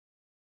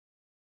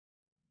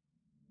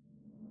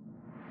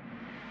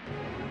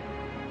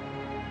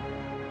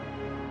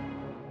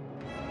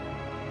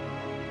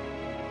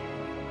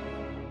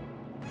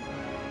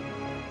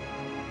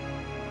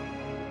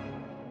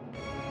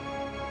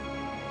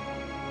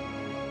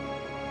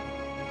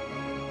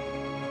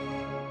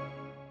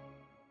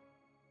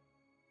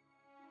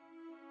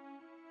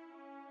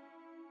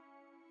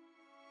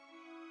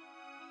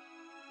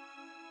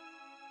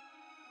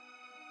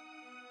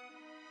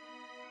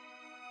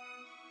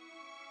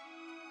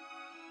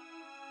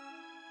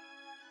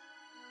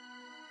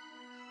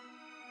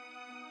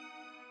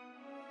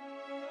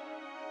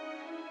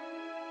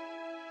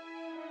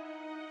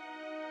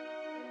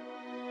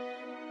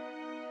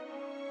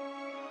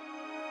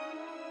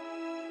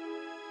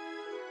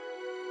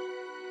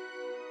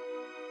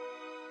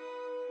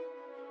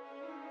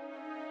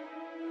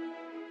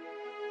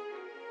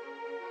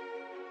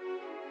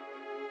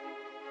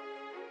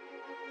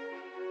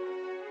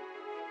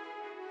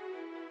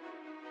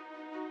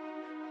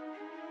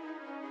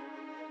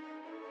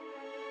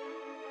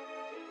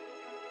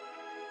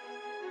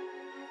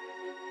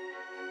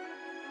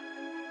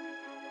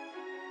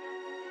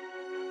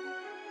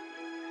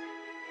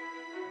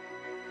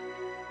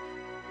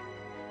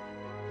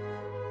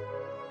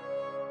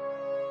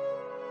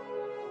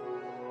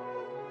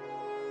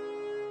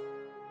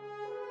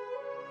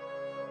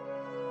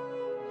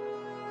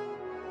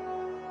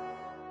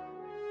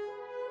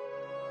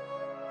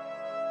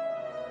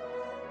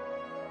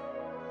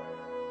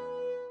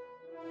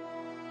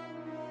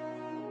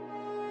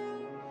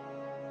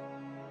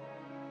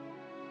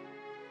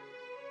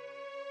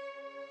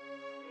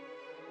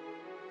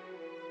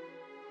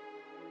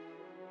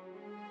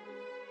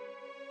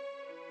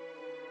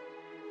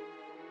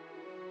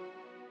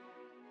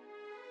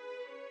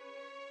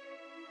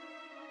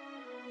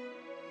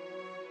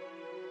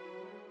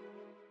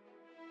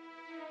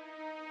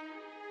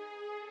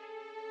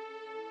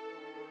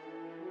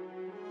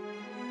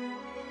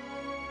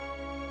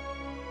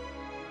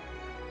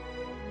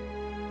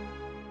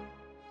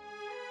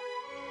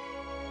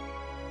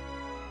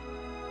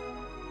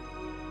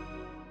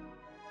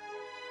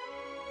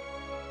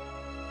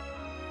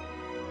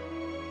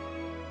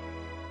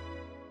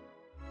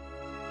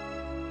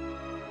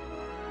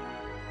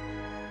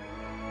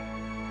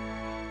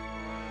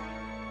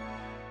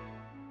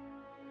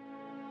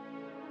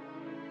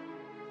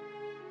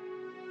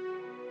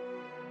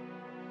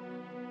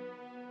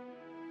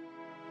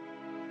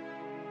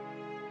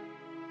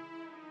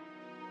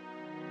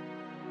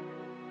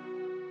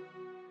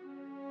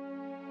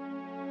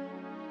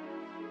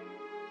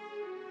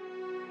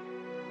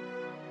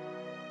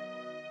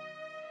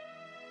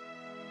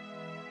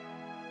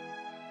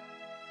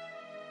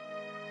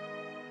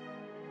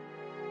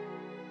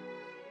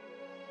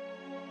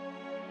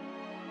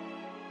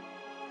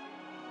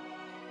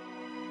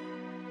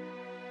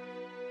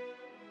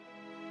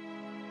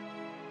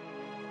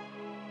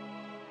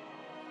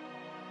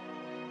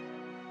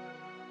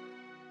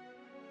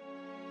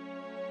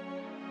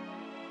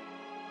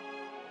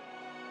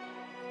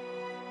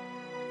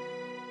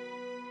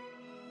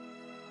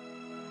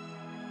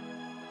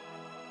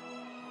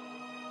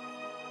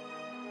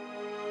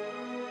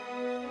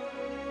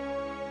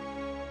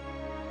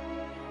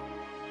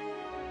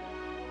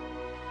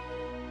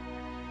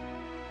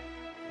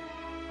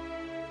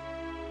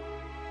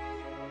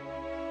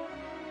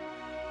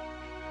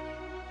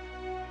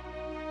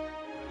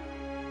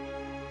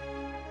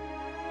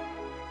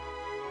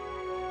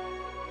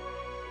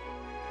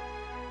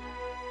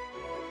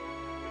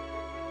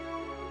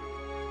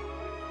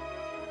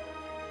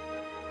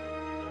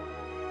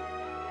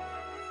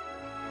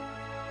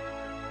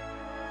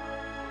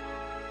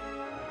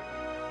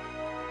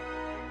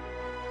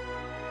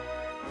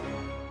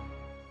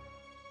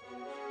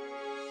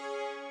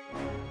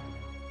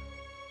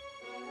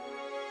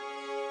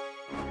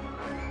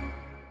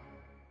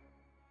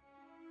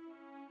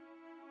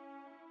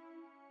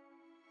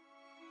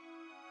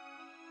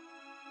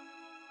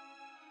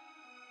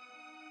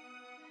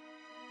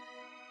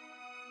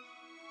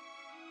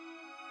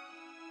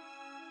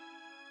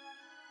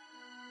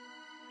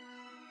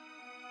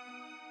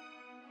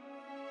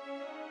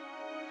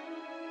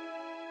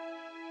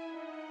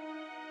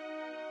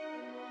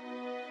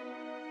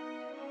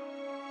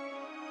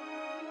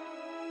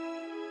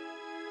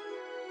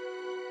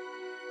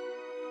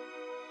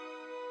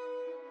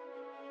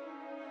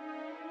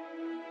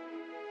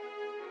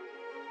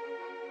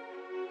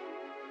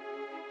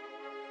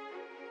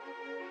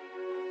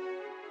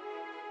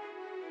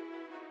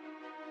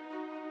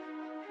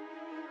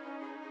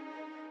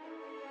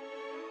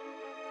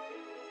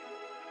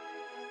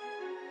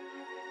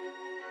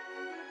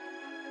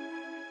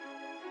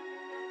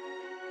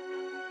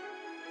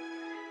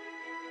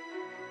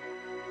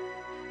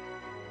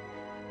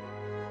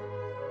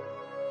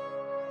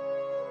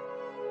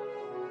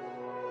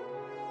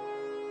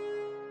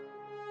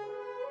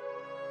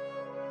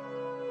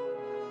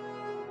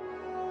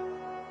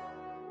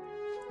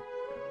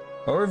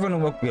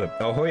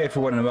Ahoy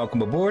everyone and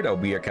welcome aboard. I'll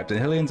be your Captain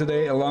Hillyan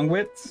today, along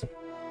with...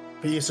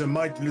 Peace and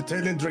might,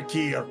 Lieutenant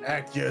Drakir,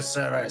 at your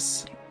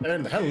service.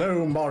 And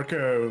hello,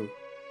 Marco.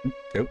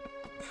 Oh.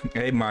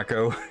 Hey,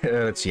 Marco.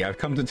 Let's see, I've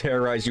come to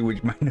terrorize you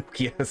with my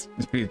Nokia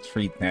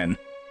 310.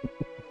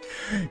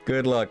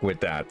 Good luck with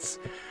that.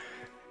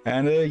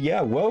 And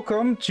yeah,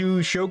 welcome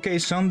to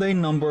Showcase Sunday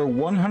number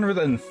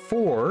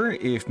 104,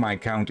 if my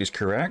count is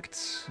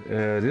correct.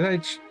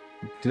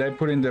 Did I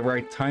put in the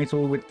right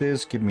title with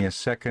this? Give me a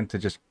second to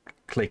just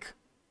click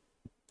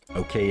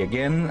OK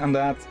again on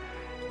that.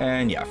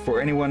 And yeah,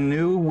 for anyone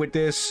new with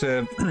this,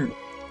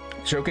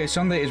 Showcase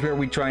Sunday is where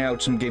we try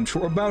out some games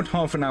for about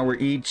half an hour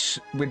each,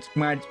 which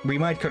we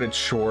might cut it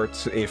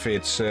short if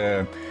it's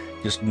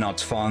just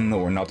not fun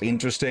or not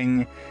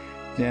interesting.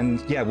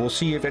 And yeah, we'll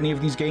see if any of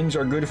these games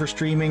are good for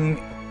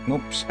streaming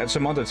at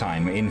some other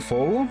time in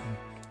full.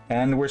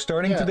 And we're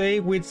starting today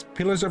with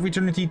Pillars of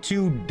Eternity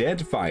 2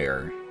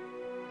 Deadfire.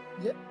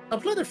 Yeah, I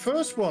played the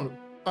first one.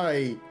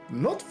 I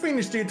not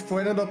finished it for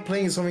I ended up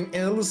playing something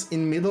else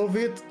in middle of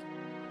it.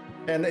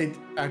 And it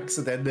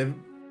accidentally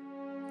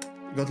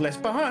got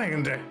left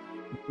behind.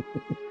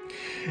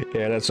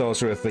 Yeah, that's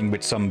also a thing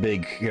with some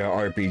big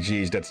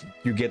RPGs, that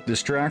you get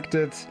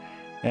distracted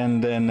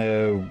and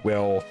then,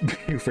 well,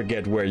 you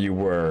forget where you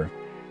were.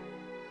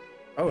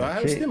 Oh, okay. I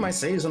have still my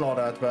saves and all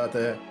that, but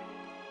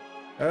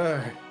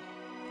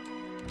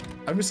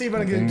I'm receiving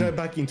and getting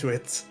back into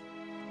it.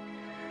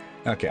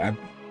 Okay,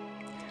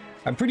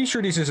 I'm pretty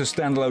sure this is a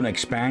standalone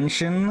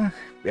expansion.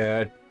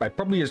 I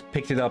probably just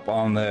picked it up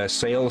on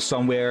sale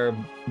somewhere,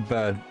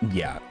 but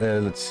yeah,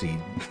 let's see.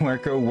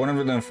 Marco,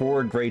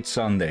 104 Great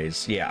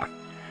Sundays, yeah.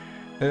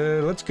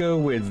 Let's go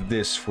with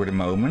this for the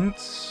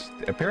moment.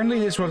 Apparently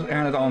this was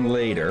added on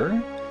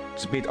later.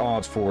 It's a bit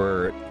odd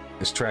for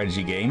a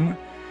strategy game.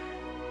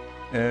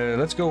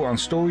 Let's go on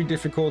story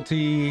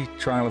difficulty,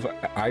 trial of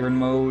iron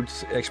mode,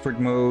 expert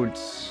mode,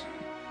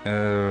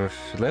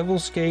 level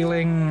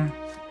scaling.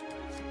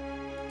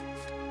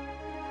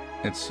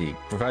 Let's see,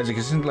 provides a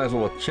consistent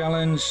level of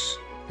challenge.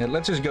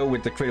 Let's just go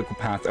with the critical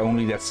path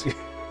only. That's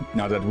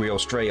not that we'll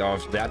stray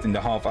off that in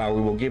the half hour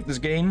we'll give this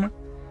game.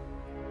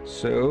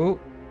 So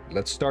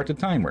let's start the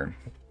timer.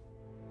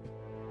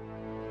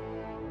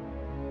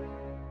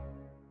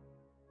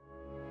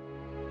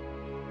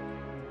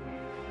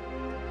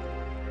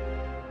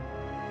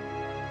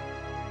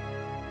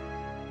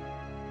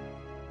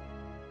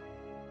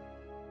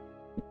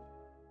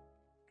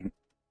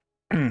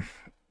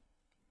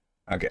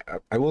 Okay,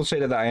 I will say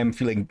that I am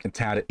feeling a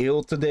tad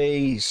ill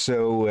today,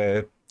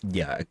 so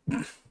yeah.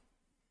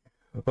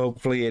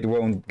 Hopefully it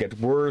won't get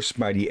worse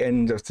by the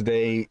end of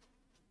today.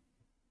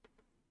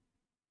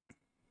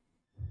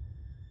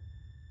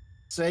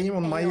 Same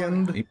on my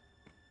end.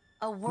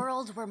 A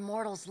world where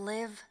mortals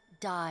live,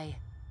 die,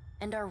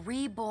 and are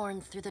reborn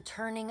through the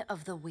turning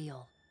of the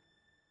wheel.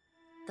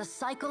 The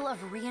cycle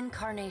of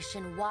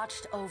reincarnation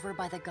watched over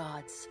by the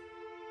gods,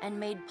 and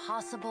made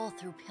possible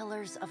through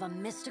pillars of a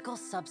mystical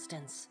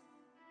substance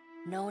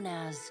known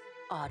as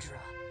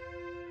Audra.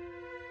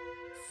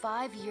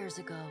 5 years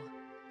ago,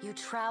 you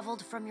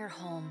traveled from your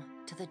home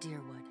to the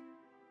Deerwood,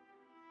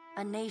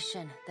 a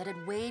nation that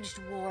had waged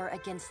war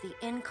against the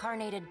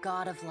incarnated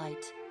god of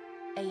light,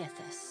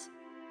 Aethys,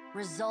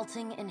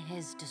 resulting in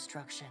his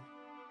destruction.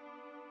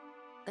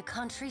 The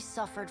country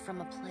suffered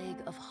from a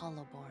plague of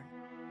Hollowborn,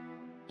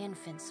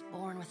 infants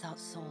born without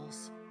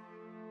souls,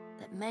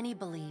 that many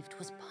believed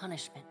was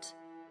punishment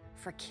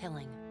for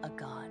killing a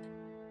god.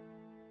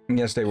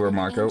 Yes, they were,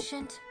 Marco. In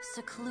ancient,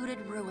 secluded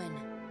ruin,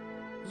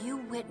 you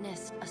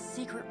witnessed a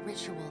secret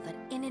ritual that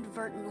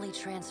inadvertently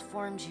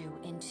transformed you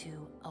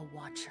into a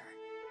watcher.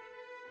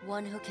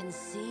 One who can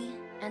see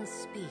and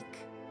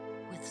speak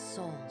with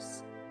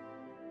souls.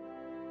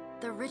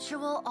 The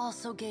ritual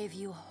also gave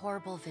you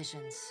horrible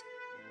visions,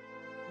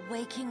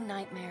 waking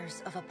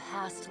nightmares of a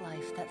past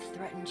life that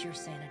threatened your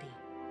sanity.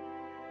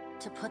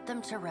 To put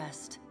them to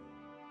rest,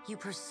 you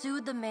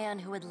pursued the man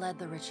who had led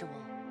the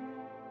ritual,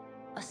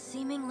 a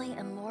seemingly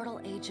immortal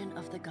agent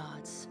of the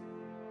gods,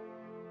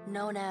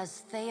 known as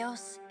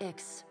Theos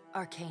Ix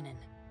Arcanon.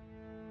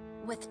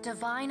 With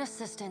divine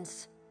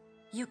assistance,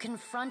 you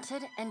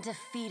confronted and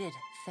defeated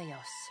Theos,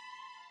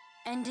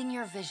 ending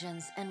your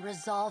visions and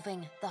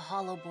resolving the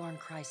Hollowborn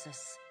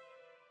crisis.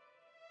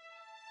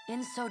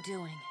 In so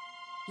doing,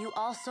 you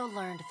also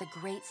learned the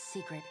great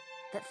secret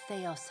that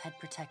Theos had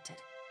protected.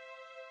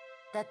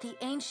 That the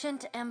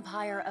ancient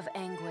empire of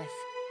Anguith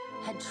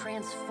had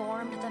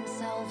transformed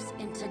themselves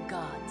into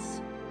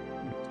gods.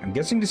 I'm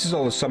guessing this is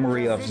all a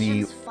summary of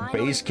the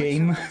base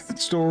game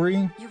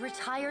story. You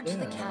retired to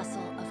the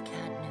castle of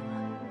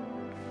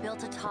Cadnua,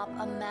 built atop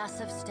a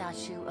massive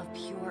statue of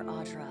pure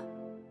Audra,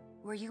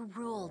 where you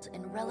ruled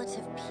in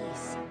relative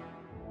peace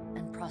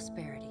and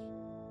prosperity.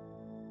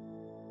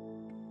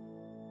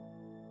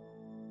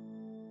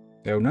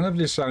 So none of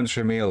this sounds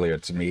familiar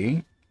to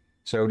me,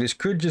 so this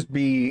could just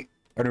be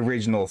an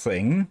original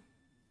thing.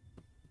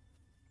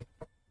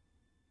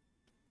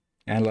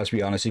 And let's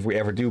be honest, if we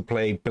ever do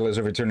play Pillars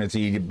of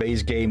Eternity, the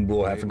base game,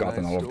 we'll have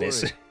forgotten all of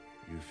this.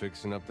 You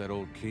fixing up that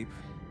old keep?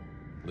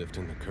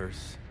 Lifting the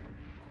curse?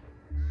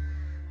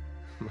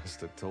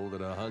 Must have told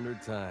it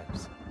 100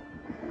 times.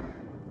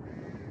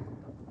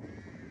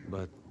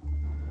 But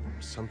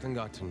something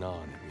got to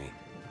gnawing at me.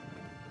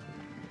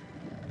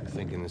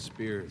 Thinking the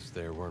spirits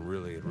there weren't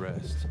really at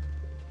rest.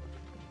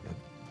 But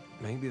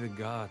maybe the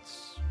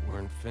gods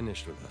weren't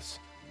finished with us.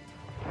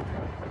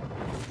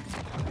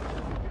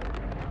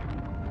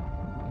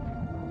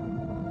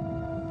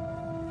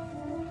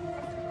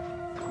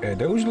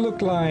 Those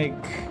look like...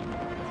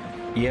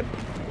 Yep.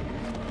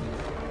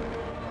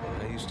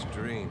 I used to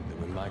dream that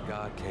when my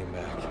god came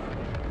back,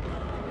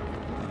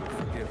 he would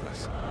forgive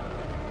us.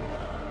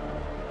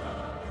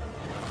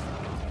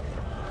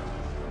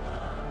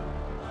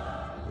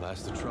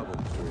 Last the trouble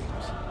with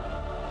dreams.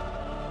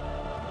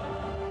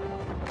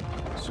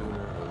 Sooner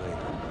or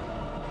later,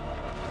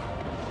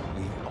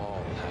 we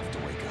all have to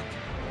wake up.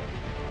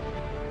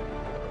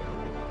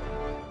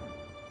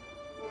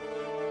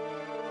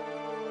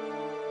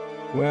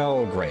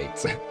 Well,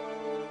 great.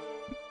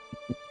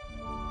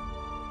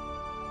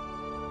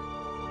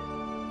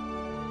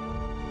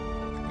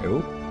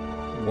 Oh,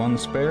 one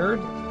spared?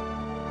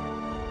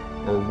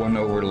 Or one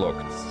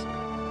overlooked?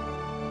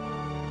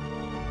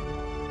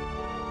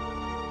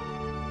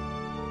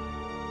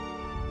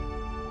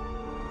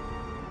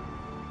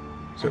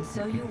 And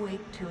so you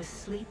wake to a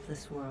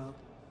sleepless world,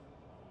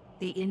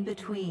 the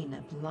in-between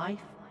of life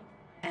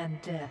and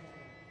death.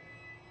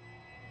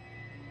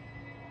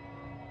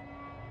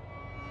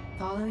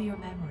 Follow your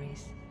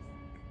memories.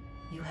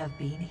 You have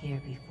been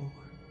here before.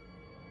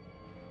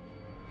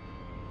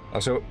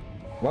 Also,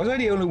 was I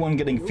the only one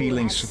getting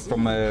feelings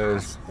from the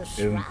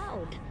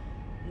shroud.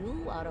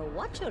 You are a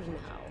watcher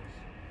now,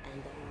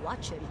 and a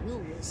watcher you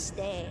will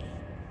stay.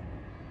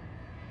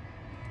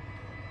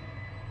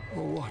 A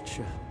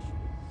watcher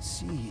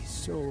sees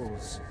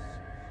souls,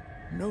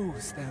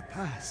 knows their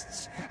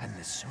pasts, and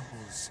the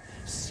souls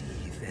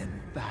see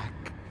them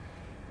back.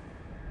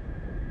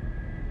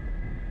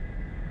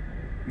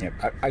 Yeah,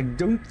 I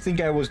don't think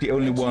I was the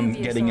only one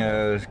getting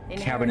a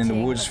cabin in the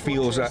woods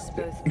feels at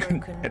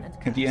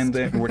the end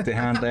there, with the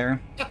hand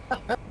there.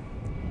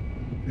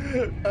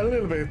 A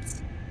little bit.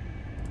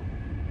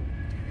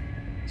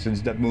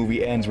 Since that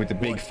movie ends with the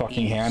big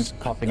fucking hand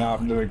popping out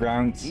into the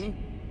ground.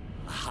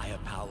 A higher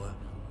power,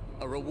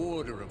 a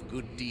rewarder of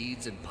good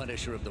deeds and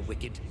punisher of the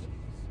wicked.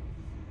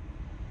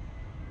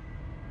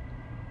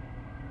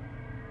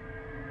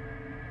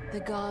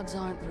 The gods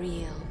aren't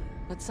real,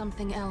 but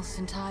something else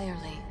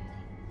entirely.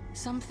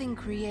 Something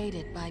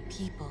created by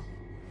people.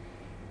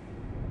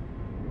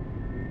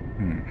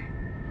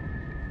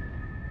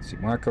 See,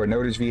 Marco, I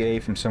noticed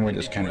VA from somewhere,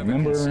 just can't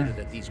remember. Consider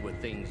that these were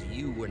things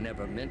you were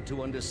never meant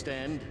to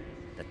understand?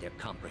 That their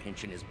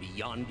comprehension is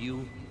beyond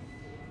you?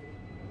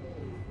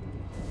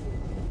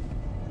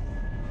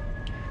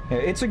 Yeah,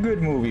 it's a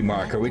good movie,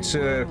 Marco. It's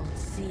Let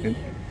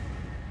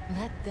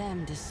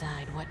them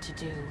decide what to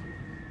do.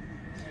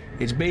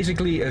 It's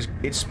basically a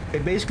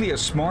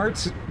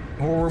smart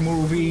horror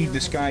movie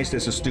disguised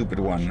as a stupid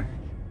one.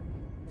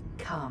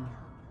 Come.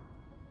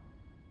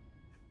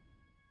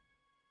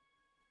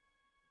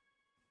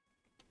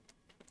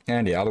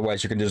 And yeah,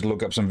 otherwise you can just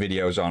look up some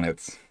videos on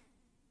it.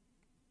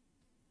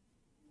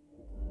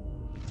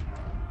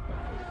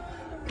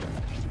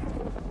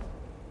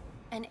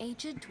 An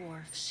aged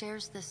dwarf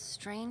shares this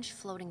strange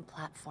floating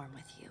platform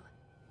with you.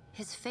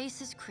 His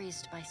face is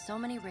creased by so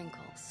many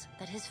wrinkles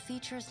that his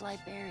features lie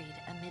buried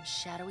amid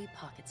shadowy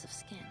pockets of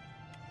skin.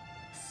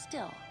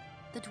 Still,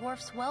 the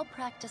dwarf's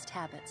well-practiced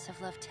habits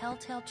have left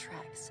telltale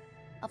tracks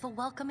of a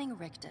welcoming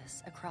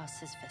rictus across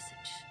his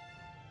visage.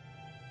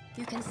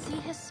 You can see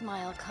his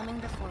smile coming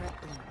before it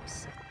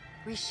blooms,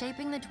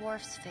 reshaping the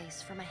dwarf's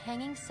face from a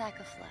hanging sack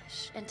of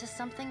flesh into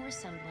something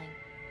resembling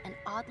an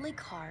oddly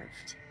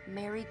carved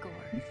merry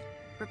gourd,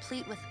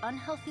 replete with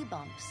unhealthy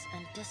bumps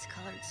and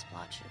discolored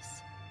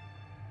splotches.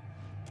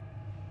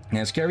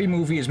 Now, Scary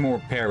Movie is more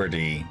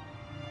parody.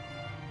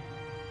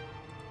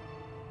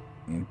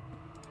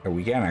 Oh,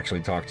 we can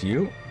actually talk to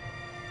you.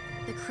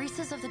 The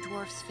creases of the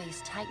dwarf's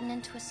face tighten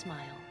into a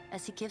smile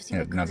as he gives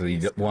you a not that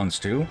he wants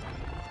to.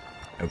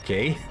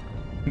 Okay.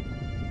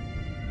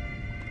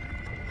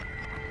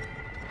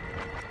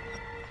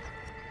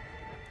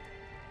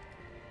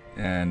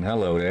 And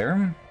hello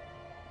there.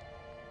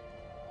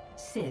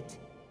 Sit,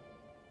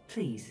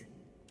 please.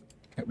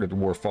 The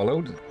dwarf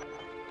followed.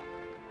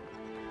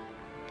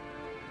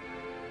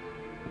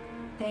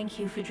 Thank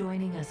you for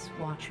joining us,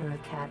 Watcher of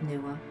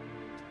Cadnua.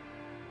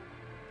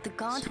 The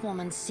gaunt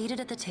woman seated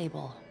at the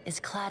table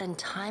is clad in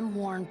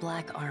time-worn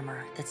black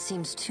armor that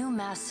seems too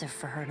massive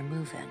for her to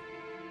move in.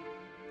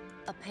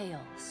 A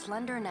pale,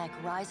 slender neck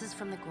rises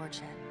from the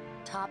gorget,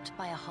 topped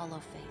by a hollow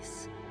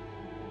face.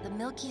 The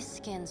milky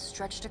skin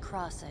stretched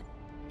across it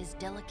is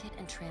delicate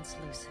and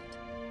translucent,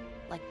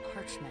 like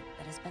parchment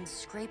that has been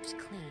scraped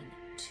clean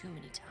too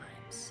many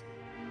times.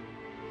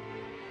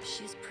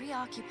 She is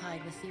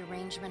preoccupied with the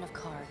arrangement of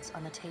cards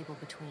on the table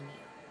between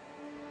you.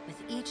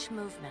 With each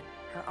movement,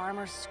 her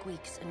armor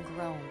squeaks and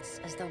groans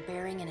as though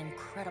bearing an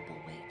incredible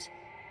weight.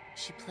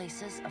 She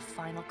places a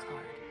final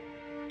card,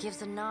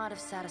 gives a nod of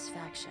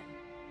satisfaction,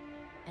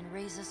 and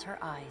raises her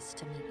eyes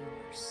to meet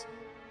yours.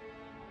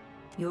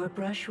 Your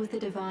brush with the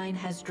divine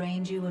has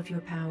drained you of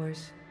your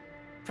powers,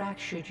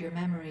 fractured your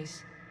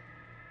memories.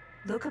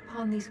 Look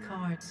upon these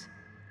cards.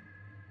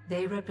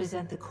 They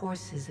represent the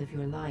courses of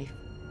your life.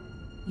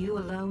 You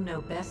alone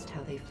know best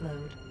how they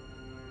flowed.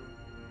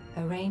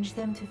 Arrange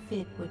them to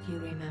fit what you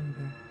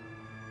remember.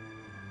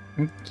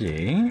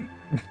 Okay.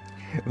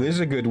 This is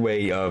a good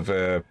way of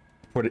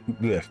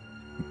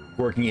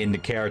working in the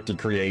character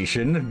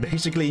creation.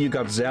 Basically, you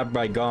got zapped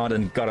by God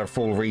and got a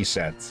full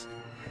reset.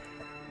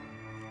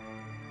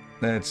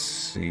 Let's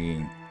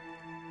see.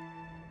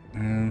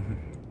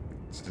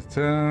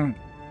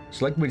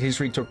 Select which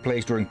history took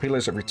place during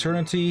Pillars of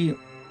Eternity,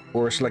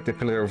 or select the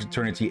Pillar of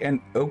Eternity.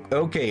 And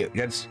okay,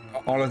 that's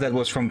all of that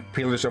was from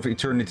Pillars of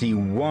Eternity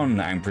 1,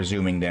 I'm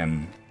presuming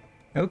then.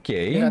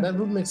 Okay. Yeah, that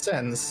would make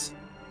sense.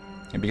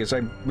 Because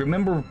I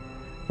remember,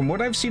 from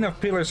what I've seen of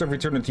Pillars of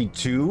Eternity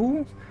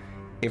 2,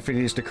 if it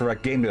is the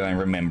correct game that I'm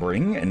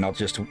remembering, and not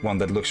just one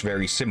that looks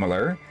very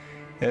similar,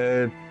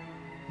 that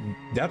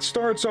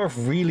starts off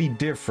really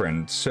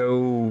different.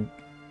 So,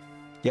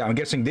 yeah, I'm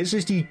guessing this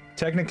is the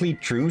technically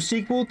true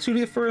sequel to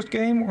the first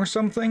game or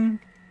something?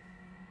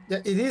 Yeah,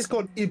 it is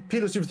called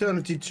Pillars of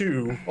Eternity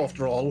 2,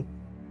 after all.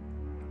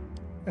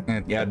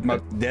 Yeah,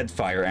 not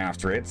Deadfire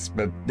after it,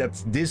 but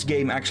this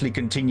game actually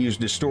continues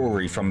the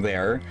story from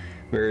there,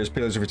 whereas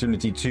Pillars of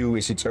Eternity 2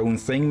 is its own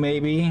thing,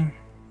 maybe?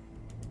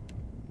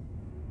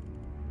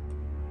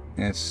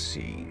 Let's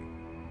see.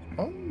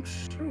 I'm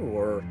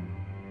sure.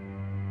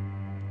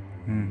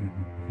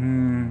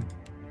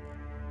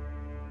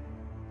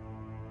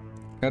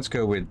 Let's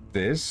go with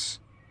this.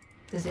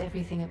 Does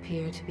everything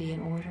appear to be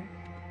in order?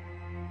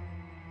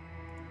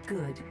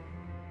 Good.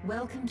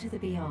 Welcome to the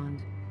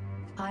Beyond.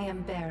 I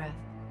am Berath.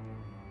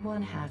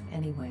 One half,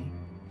 anyway.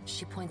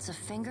 She points a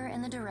finger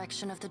in the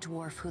direction of the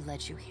dwarf who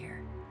led you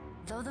here.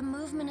 Though the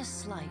movement is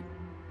slight,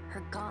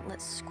 her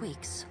gauntlet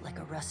squeaks like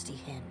a rusty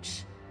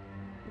hinge.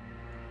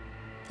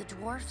 The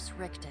dwarf's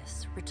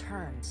rictus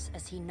returns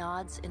as he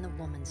nods in the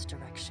woman's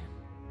direction.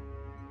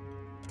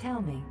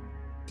 Tell me,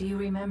 do you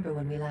remember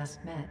when we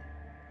last met?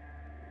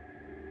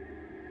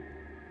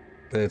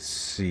 Let's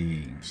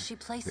see. She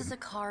places a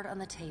card on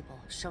the table,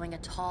 showing a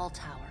tall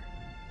tower.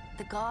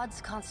 The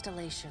gods'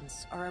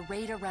 constellations are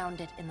arrayed around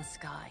it in the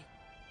sky.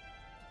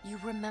 You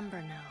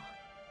remember now.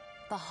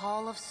 The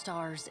Hall of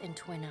Stars in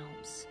Twin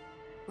Elms,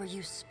 where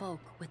you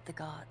spoke with the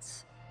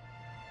gods.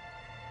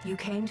 You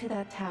came to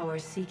that tower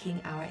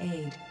seeking our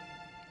aid.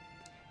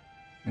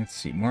 Let's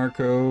see,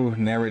 Marco,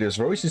 narrator's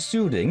voice is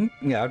soothing.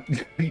 Yeah,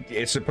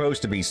 it's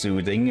supposed to be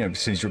soothing,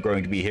 since you're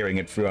going to be hearing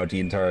it throughout the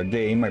entire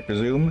game, I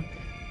presume.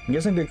 I'm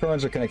guessing the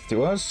cards are connected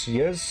to us.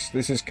 Yes,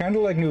 this is kind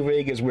of like New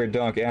Vegas, where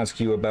Doc asks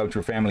you about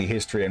your family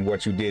history and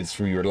what you did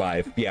through your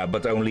life. Yeah,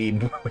 but only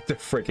with the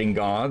freaking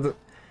god.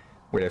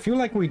 Wait, I feel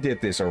like we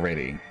did this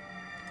already.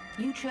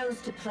 You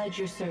chose to pledge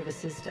your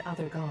services to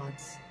other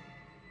gods.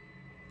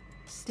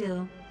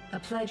 Still, a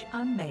pledge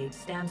unmade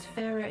stands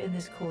fairer in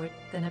this court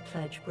than a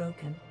pledge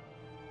broken.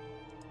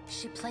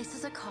 She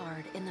places a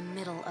card in the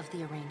middle of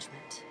the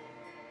arrangement.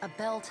 A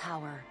bell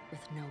tower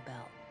with no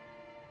bell.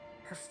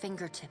 Her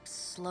fingertips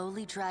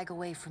slowly drag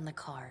away from the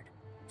card,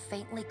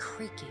 faintly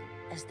creaking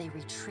as they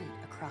retreat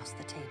across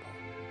the table.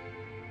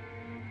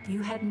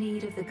 You had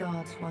need of the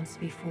gods once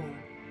before.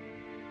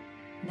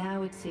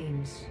 Now it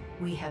seems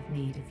we have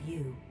need of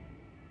you.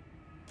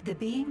 The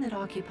being that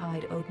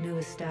occupied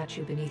Ognua's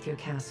statue beneath your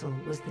castle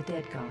was the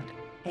dead god,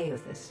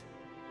 Aothus.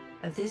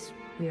 Of this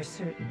we are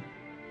certain.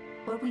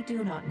 What we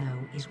do not know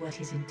is what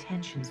his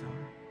intentions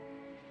are.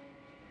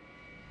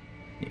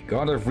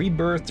 God of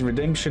Rebirth,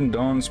 Redemption,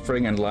 Dawn,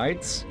 Spring, and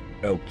Light.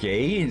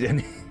 Okay,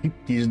 then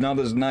he's not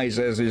as nice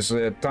as his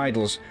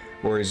titles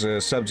or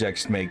his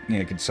subjects make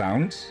it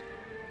sound.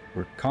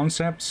 Or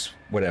concepts,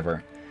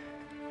 whatever.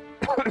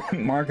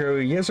 Marco,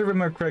 yes, I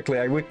remember correctly.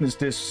 I witnessed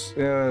this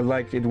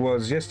like it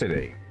was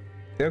yesterday.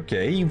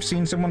 Okay, you've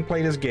seen someone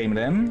play this game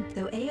then?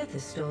 Though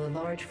Aothus stole a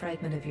large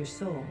fragment of your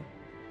soul,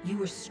 you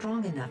were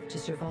strong enough to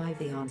survive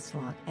the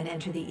onslaught and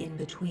enter the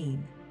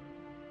in-between.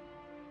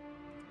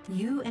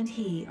 You and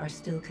he are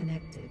still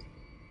connected.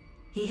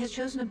 He has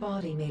chosen a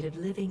body made of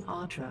living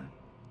Audra,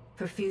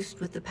 perfused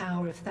with the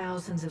power of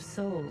thousands of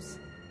souls,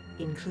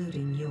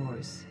 including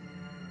yours.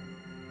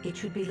 It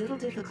should be little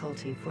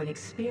difficulty for an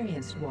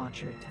experienced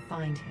watcher to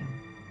find him.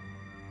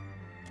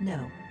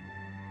 No,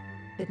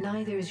 but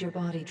neither is your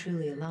body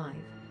truly alive.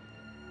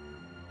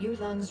 Your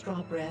lungs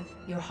draw breath,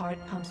 your heart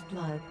pumps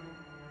blood,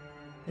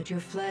 but your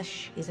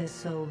flesh is as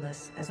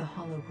soulless as a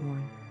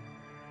hollowborn.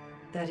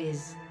 That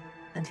is,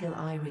 until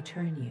I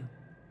return you.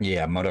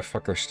 Yeah,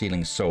 motherfucker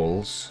stealing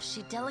souls.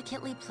 She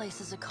delicately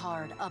places a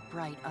card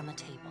upright on the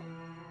table.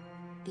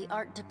 The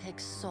art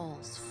depicts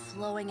souls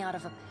flowing out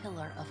of a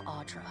pillar of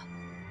Audra.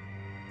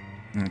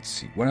 Let's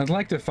see. Well, I'd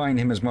like to find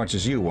him as much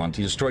as you want.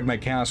 He destroyed my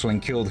castle and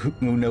killed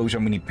who knows how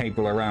many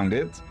people around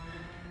it.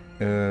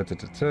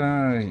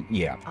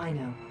 Yeah. I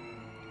know.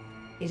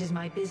 It is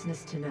my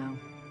business to know.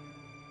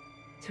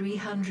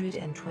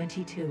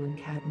 322 in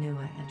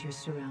Cadnua and your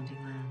surrounding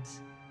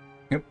lands.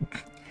 Yep.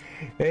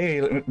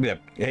 Hey, yeah,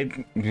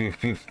 hey.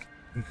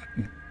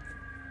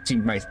 See,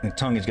 my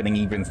tongue is getting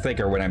even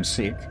thicker when I'm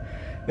sick.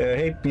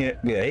 Hey,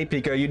 hey,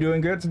 Pika, you doing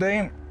good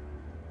today?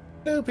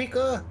 Hello,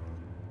 Pika.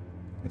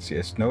 Let's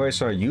see. No, I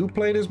saw you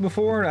play this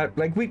before.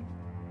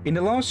 In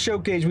the last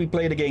showcase, we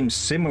played a game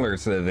similar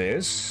to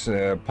this,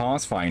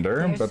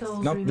 Pathfinder, Their but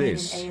souls not remain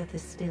this. in Aethys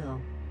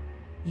still.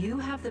 You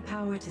have the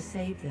power to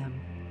save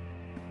them.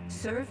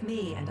 Serve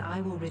me, and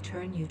I will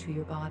return you to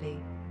your body.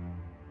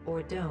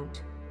 Or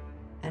don't,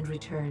 and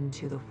return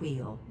to the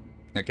wheel.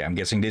 Okay, I'm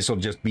guessing this will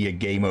just be a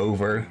game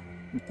over.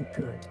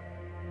 Good.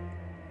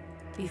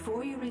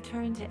 Before you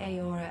return to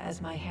Aora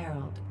as my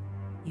herald,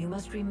 you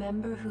must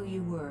remember who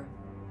you were.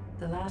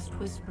 The last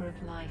whisper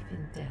of life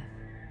in death.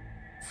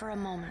 For a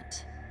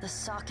moment, the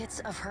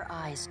sockets of her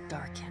eyes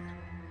darken,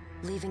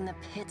 leaving the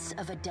pits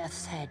of a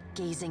death's head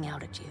gazing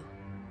out at you.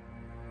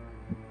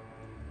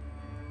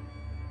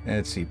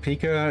 Let's see,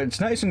 Pika. It's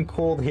nice and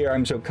cold here.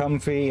 I'm so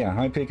comfy.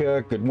 Hi,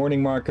 Pika. Good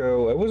morning,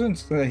 Marco. I wasn't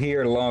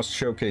here last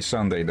showcase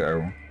Sunday,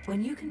 though.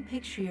 When you can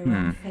picture your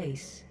own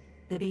face,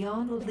 the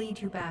Beyond will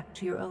lead you back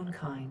to your own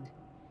kind,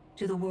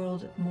 to the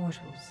world of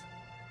mortals.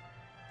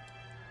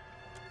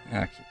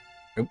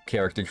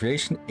 Character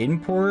creation,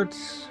 import,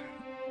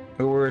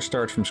 or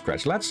start from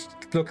scratch. Let's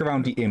look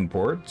around the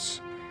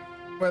imports.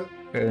 Well,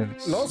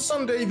 last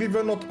Sunday we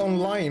were not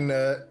online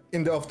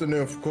in the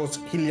afternoon. Of course,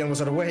 Hillyan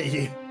was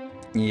away.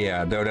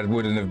 Yeah, though that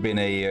wouldn't have been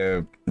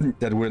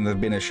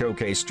a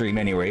showcase stream,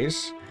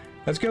 anyways.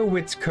 Let's go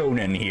with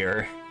Conan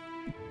here.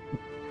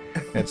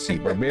 Let's see,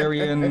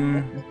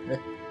 barbarian,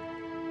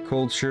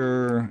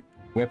 culture,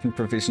 weapon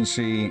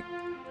proficiency.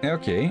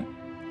 Okay.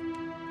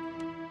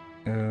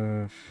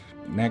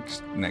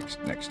 Next.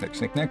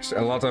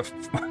 A lot of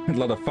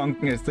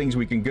fun things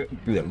we can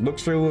look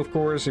through, of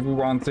course, if we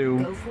want to.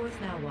 Go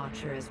forth now,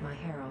 Watcher, as my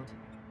herald.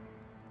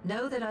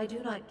 Know that I do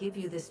not give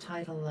you this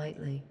title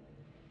lightly.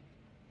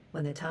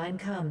 When the time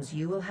comes,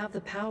 you will have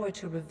the power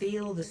to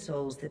reveal the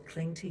souls that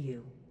cling to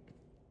you,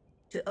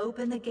 to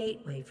open the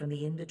gateway from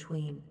the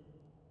in-between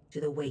to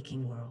the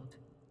waking world.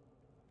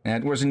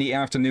 It was in the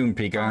afternoon,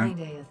 Pika. Find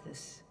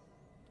Aethys.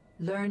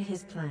 Learn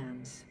his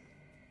plans.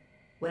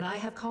 When I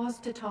have cause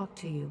to talk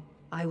to you,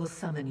 I will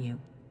summon you.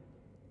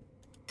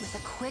 With a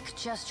quick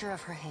gesture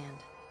of her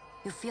hand,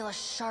 you feel a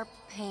sharp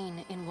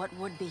pain in what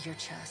would be your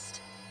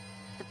chest.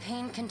 The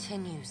pain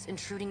continues,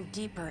 intruding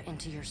deeper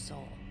into your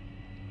soul.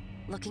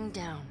 Looking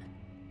down,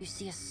 you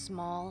see a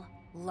small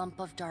lump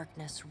of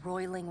darkness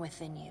roiling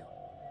within you.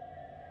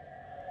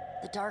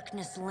 The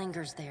darkness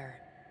lingers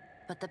there,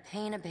 but the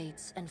pain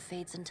abates and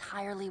fades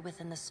entirely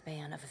within the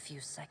span of a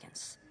few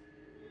seconds.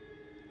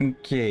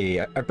 Okay,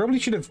 I probably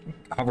should have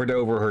hovered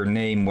over her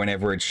name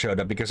whenever it showed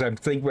up, because I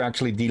think we're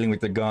actually dealing with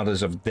the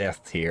goddess of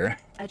death here.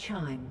 A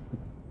chime.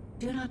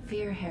 Do not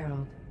fear,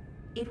 Herald.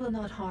 It will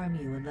not harm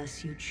you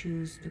unless you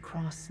choose to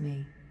cross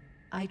me.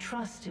 I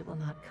trust it will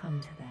not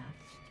come to that.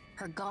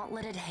 Her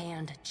gauntleted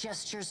hand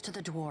gestures to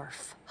the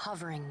dwarf,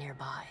 hovering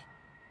nearby.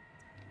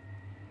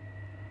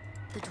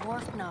 The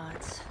dwarf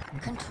nods,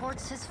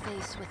 contorts his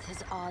face with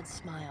his odd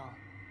smile,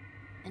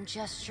 and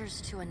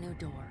gestures to a new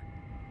door.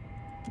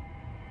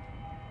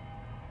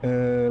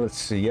 Let's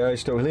see. Yeah, I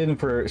stole Hillyan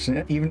for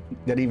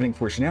that evening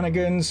for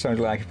shenanigans. Sounds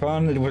like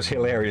fun. It was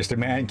hilarious. The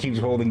man keeps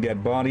holding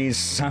dead bodies.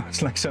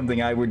 Sounds like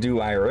something I would do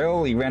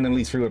IRL. He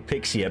randomly threw a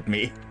pixie at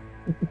me.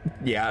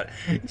 Yeah,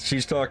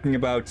 she's talking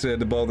about the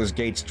Baldur's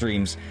Gate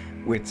streams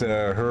with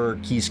her,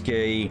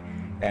 Kisuke,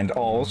 and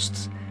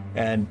Alst.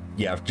 And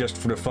yeah, just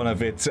for the fun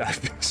of it,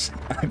 I've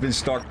been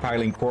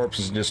stockpiling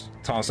corpses, just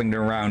tossing them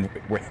around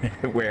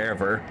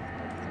wherever.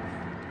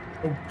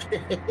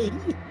 Okay.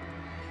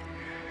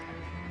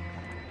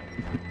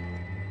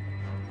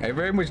 I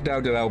very much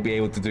doubt that I'll be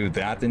able to do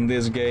that in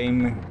this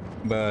game,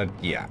 but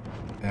yeah.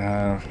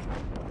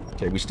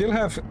 Okay, we still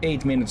have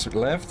 8 minutes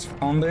left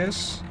on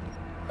this.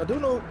 I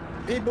don't know.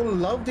 People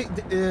loved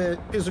the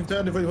Tears of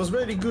Eternity. It was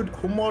very good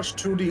homage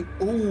to the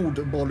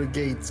old Baldur's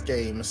Gate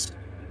games.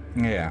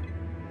 Yeah.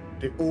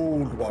 The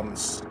old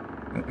ones.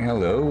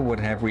 Hello, what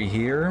have we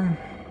here?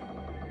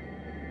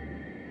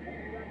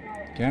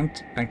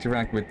 Can't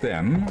interact with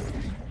them.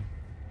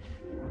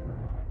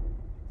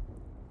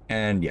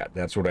 And yeah,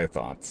 that's what I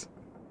thought.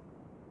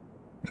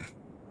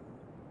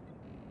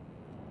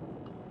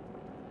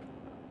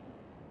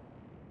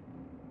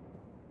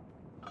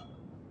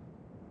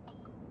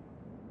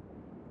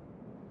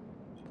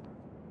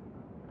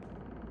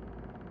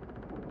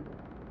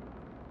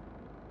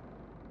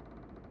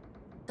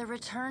 The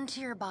return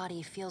to your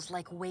body feels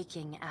like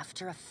waking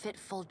after a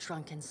fitful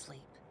drunken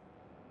sleep.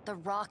 The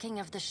rocking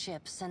of the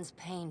ship sends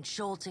pain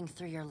jolting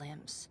through your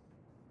limbs.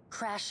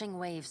 Crashing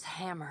waves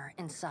hammer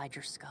inside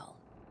your skull.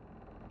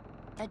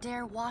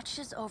 Adair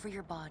watches over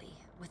your body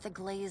with a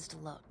glazed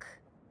look,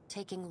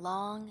 taking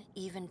long,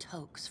 even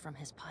tokes from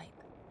his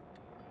pipe.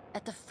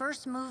 At the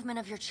first movement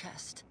of your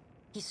chest,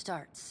 he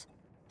starts.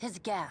 His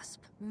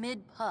gasp,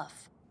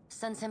 mid-puff,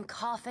 sends him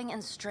coughing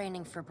and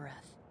straining for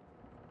breath.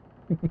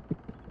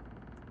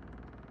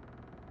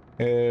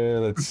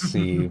 Let's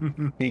see.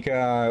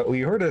 Pika,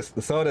 we heard a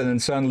thought and then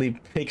suddenly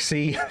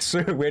Pixie.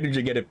 Sir, where did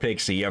you get a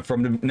Pixie?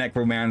 From the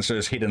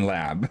Necromancer's hidden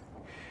lab.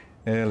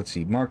 Let's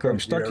see. Marco, I'm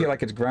stuck here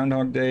like it's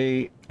Groundhog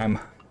Day. I'm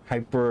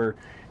hyper.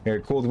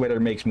 Cold weather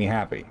makes me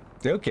happy.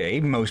 Okay,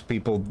 most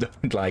people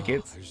don't like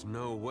it. There's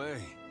no way.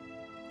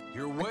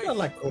 You're awake. I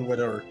like cold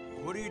weather.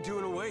 What are you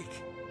doing awake?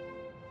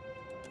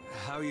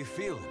 How are you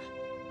feeling?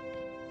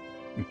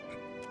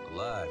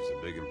 Alive's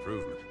a big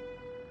improvement.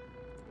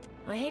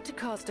 I hate to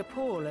cast a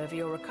pall over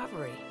your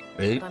recovery,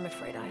 Eh? but I'm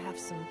afraid I have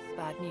some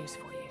bad news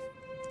for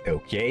you.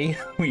 Okay,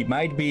 we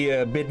might be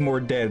a bit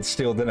more dead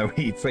still than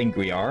we think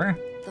we are.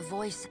 The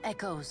voice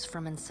echoes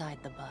from inside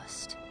the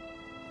bust.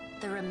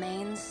 The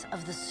remains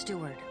of the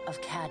steward of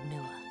Cad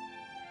Nua.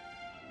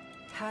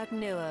 Cad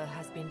Nua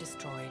has been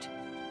destroyed.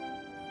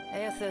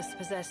 Aethys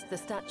possessed the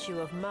statue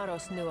of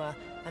Maros Nua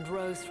and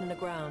rose from the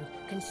ground,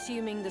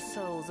 consuming the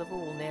souls of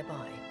all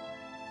nearby.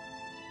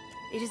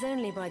 It is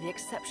only by the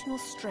exceptional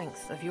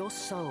strength of your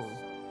soul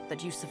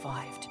that you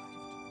survived.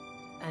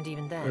 And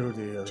even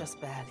then,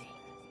 just barely.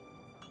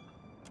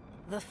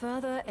 The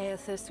further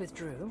Aethys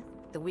withdrew,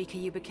 the weaker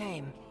you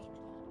became.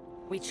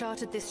 We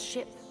chartered this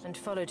ship and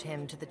followed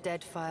him to the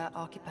Deadfire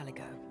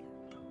archipelago.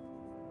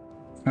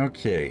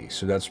 Okay,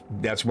 so that's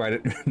why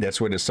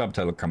that's where the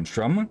subtitle comes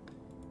from.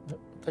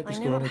 I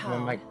know not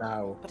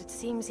how, but it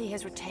seems he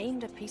has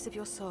retained a piece of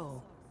your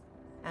soul,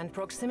 and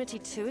proximity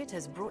to it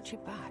has brought you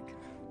back.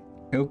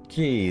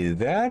 Okay,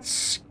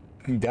 that's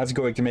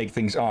going to make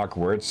things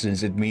awkward,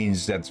 since it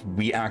means that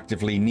we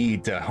actively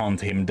need to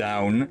hunt him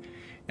down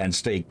and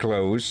stay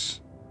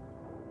close.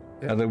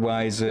 Yep.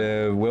 Otherwise,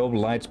 we'll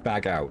lights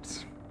back out.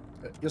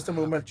 Just a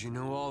moment. Did you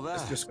know all that?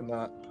 It's just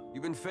gonna...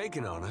 You've been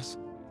faking on us.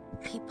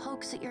 He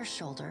pokes at your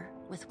shoulder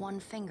with one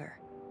finger.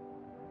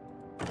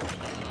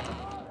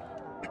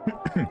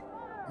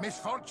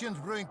 Misfortunes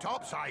brewing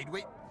topside.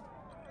 We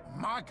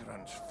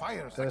migrants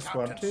fires the This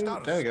captain one too.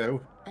 stars. There you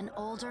go. An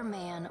older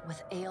man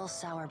with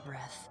ale-sour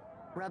breath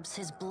rubs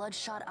his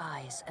bloodshot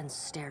eyes and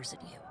stares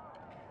at you.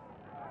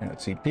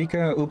 Let's see,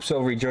 Pika. Oops,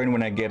 I'll rejoin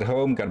when I get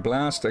home. Got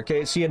blast.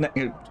 Okay, see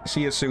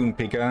you soon,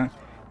 Pika.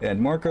 And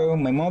Marco,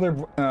 my mother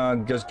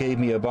just gave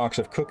me a box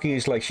of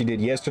cookies like she did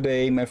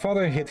yesterday. My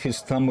father hit his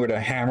thumb with a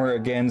hammer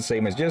again,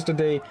 same as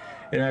yesterday.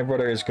 And my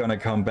brother is gonna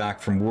come back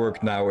from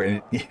work now,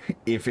 and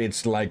if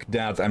it's like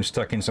that, I'm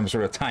stuck in some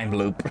sort of time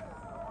loop.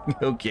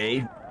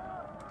 Okay.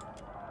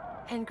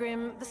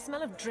 Engrim, the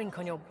smell of drink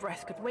on your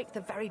breath could wake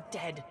the very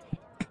dead.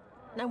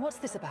 Now what's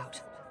this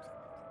about?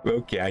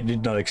 Okay, I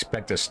did not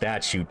expect a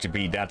statue to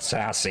be that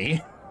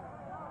sassy.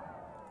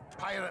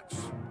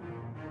 Pirates.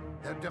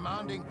 They're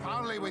demanding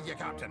parley with you,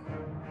 Captain.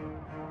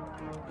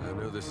 I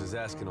know this is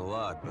asking a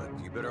lot, but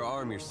you better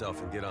arm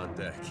yourself and get on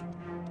deck.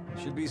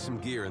 Should be some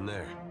gear in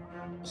there.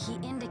 He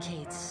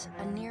indicates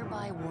a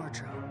nearby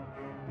wardrobe.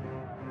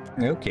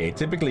 Okay,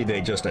 typically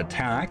they just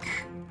attack,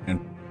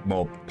 and,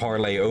 well,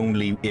 parlay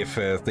only if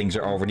things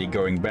are already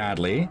going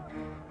badly.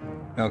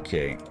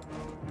 Okay.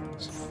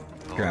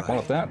 Grab all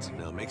of that.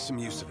 Now make some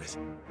use of it.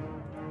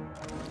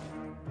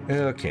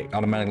 Okay,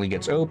 automatically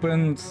gets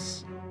opened.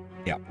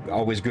 Yeah,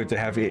 always good to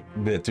have the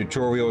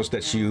tutorials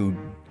that you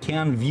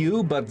can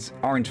view but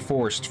aren't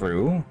forced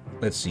through.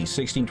 Let's see,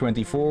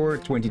 1624,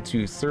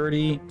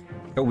 2230.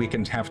 Oh, we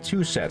can have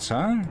two sets,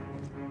 huh?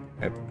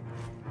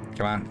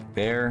 Come on,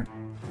 there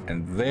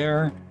and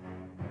there.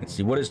 Let's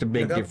see, what is the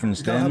big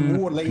difference then?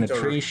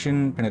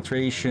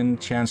 Penetration,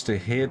 chance to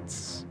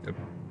hit.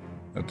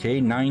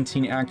 Okay,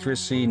 19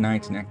 accuracy,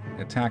 19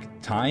 attack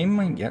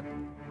time. Yep.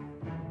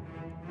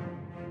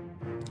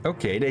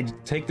 Okay, they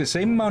take the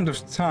same amount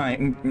of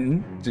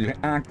time to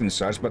act and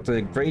such, but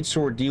the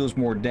greatsword deals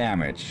more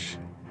damage.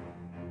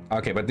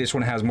 Okay, but this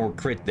one has more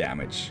crit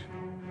damage.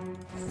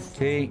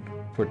 Okay,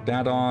 put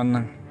that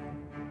on.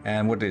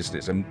 And what is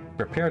this? A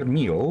prepared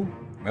meal.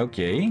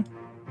 Okay.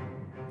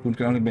 Food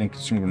can only be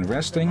consumed when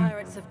resting. The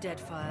pirates of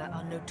Deadfire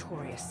are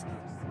notorious.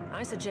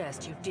 I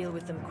suggest you deal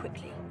with them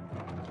quickly.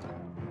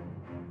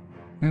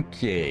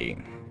 Okay.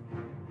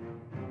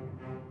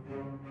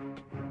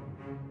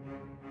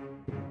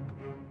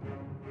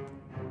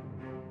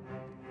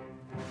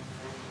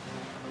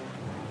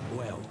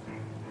 Well,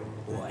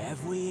 what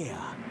have we here?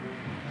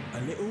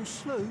 A little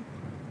sloop?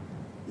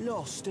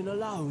 Lost and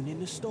alone in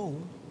the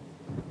storm?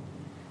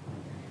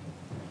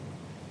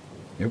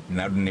 Yep,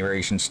 now the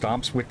narration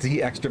stops with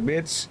the extra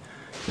bits.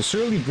 The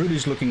surly,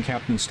 brutish-looking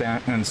captain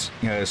stands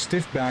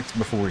stiff-backed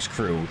before his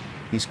crew.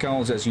 He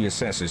scowls as he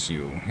assesses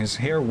you, his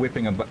hair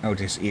whipping about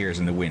his ears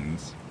in the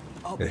wind.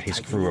 His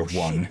crew of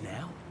one.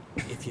 Now,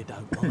 if you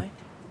don't mind,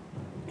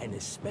 and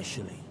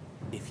especially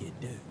if you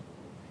do.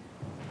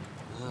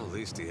 Well, at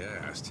least he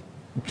asked.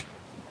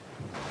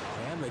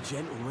 I am a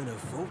gentleman of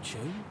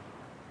fortune.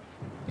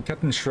 The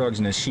captain shrugs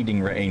in a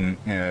sheeting rain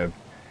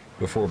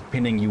before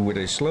pinning you with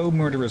a slow,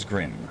 murderous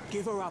grin.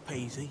 Give her up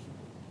easy,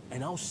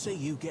 and I'll see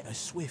you get a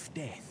swift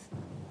death.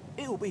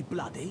 It'll be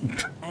bloody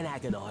and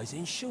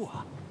agonizing, sure.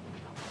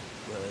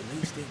 But at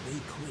least it'll be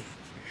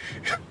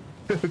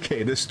quick.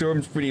 Okay, the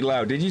storm's pretty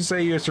loud. Did you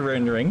say you're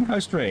surrendering? How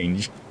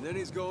strange. And then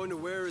he's going to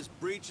wear his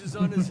breeches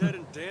on his head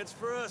and dance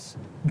for us?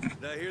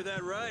 Did I hear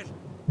that right?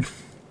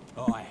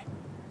 Aye,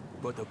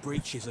 but the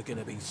breeches are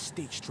gonna be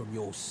stitched from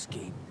your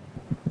skin.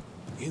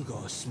 You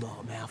got a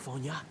smart mouth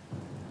on ya.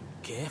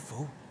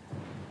 Careful.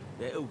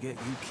 That'll get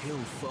you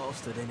killed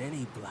faster than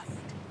any blade.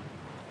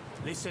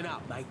 Listen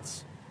up,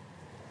 mates.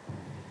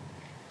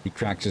 He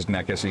cracks his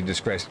neck as he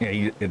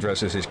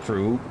addresses his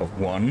crew of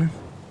one.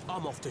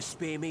 I'm off to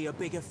spear me a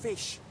bigger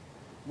fish.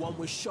 One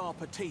with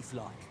sharper teeth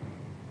like.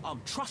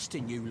 I'm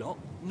trusting you lot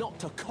not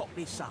to cock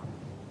this up.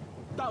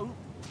 Don't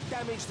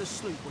damage the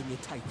sloop when you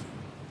take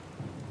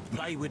it.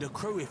 Play with the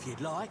crew if you'd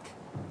like,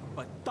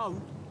 but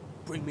don't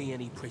bring me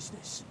any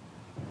prisoners.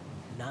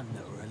 None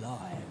that are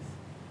alive.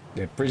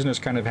 The prisoners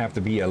kind of have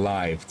to be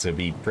alive to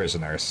be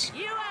prisoners.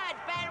 You heard,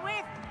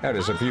 Bandwidth. Oh,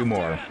 there's a few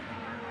more.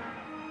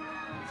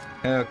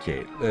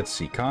 Okay, let's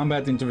see.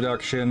 Combat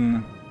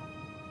introduction.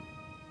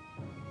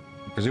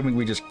 Presuming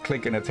we just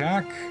click an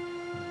attack.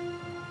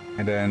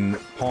 And then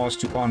pause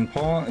to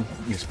unpause.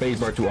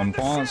 Spacebar to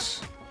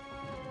unpause.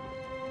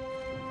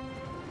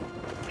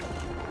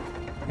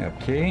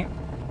 Okay.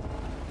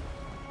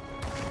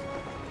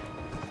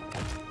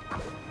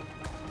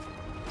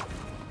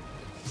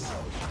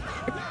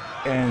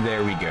 And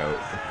there we go.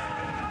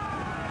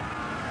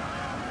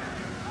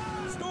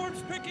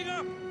 Storm's picking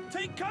up.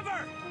 Take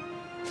cover.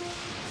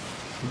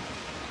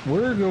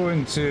 We're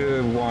going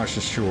to wash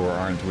ashore,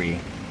 aren't we?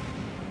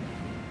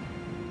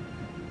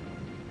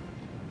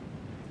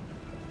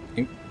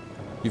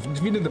 You've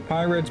defeated the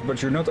pirates,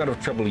 but you're not out of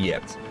trouble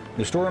yet.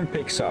 The storm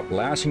picks up,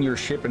 lashing your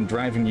ship and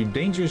driving you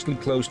dangerously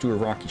close to a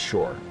rocky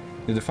shore.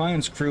 The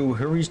Defiant's crew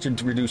hurries to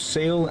reduce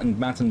sail and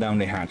batten down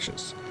the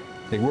hatches.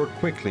 They work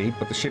quickly,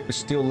 but the ship is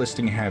still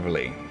listing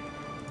heavily.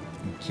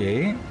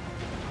 Okay.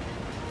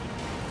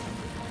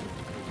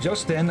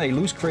 Just then, a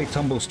loose crate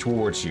tumbles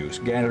towards you,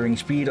 gathering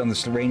speed on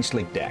the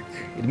rain-slick deck.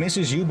 It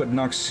misses you, but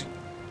knocks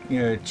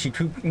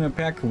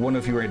Chitupek, one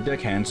of your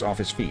deckhands, off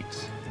his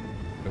feet.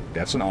 Oh,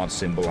 that's an odd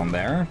symbol on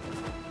there.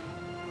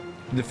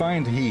 The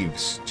Defiant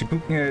heaves.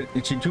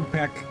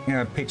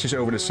 Chitupek pitches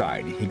over the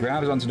side. He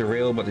grabs onto the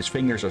rail, but his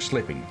fingers are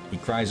slipping. He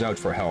cries out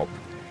for help.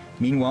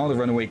 Meanwhile, the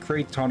runaway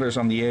crate totters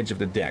on the edge of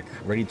the deck,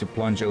 ready to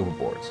plunge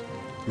overboard.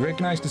 You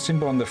recognize the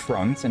symbol on the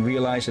front and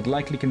realize it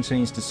likely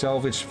contains the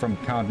salvage from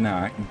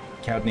Cadnea,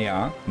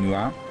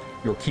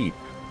 your keep.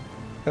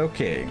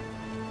 Okay.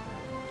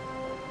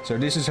 So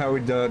this is how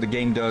the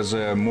game does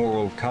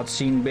moral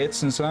cutscene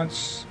bits and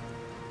such.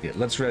 Yeah,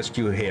 let's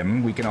rescue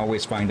him. We can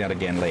always find that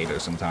again later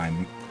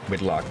sometime,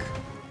 with luck.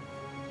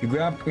 You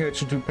grab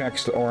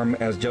Chitupek's arm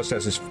just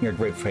as his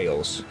grip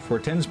fails. For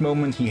a tense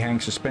moment, he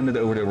hangs suspended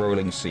over the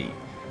rolling sea.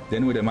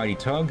 Then with a mighty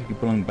tug, you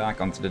pull him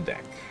back onto the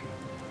deck.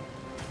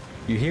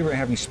 You hear a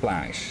heavy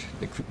splash.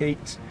 The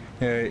crate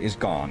is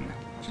gone.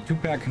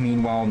 Chitupek,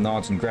 meanwhile,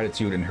 nods in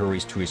gratitude and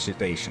hurries to his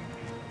station.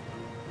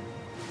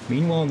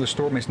 Meanwhile, the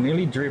storm has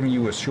nearly driven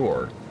you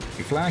ashore.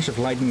 A flash of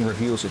lightning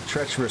reveals a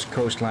treacherous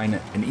coastline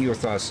and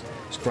Eothas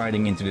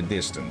striding into the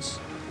distance.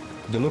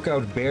 The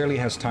lookout barely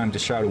has time to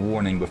shout a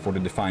warning before the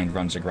Defiant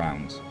runs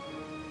aground.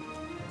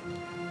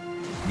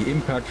 The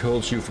impact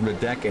hurls you from the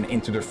deck and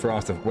into the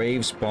froth of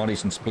waves,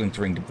 bodies and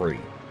splintering debris.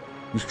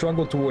 You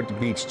struggle toward the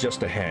beach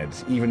just ahead,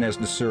 even as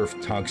the surf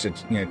tugs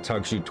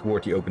you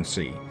toward the open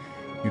sea.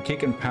 You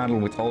kick and paddle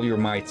with all your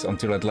might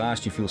until at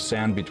last you feel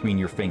sand between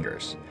your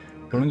fingers.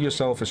 Pulling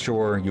yourself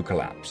ashore, you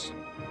collapse.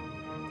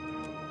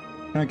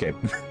 Okay,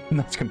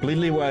 not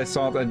completely what I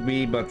thought I'd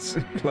be, but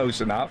close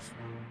enough.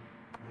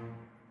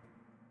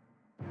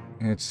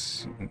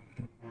 It's...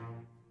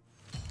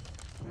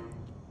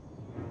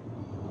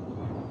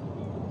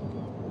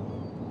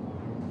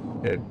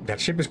 that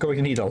ship is going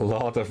to need a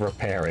lot of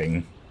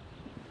repairing.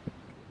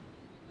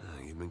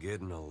 You've been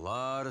getting a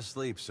lot of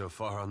sleep so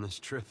far on this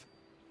trip.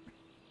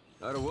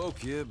 I'd have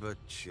woke you, but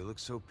you look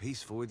so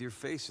peaceful with your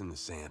face in the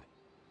sand.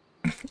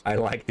 I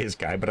like this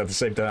guy, but at the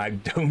same time I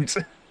don't.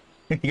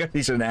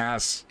 He's an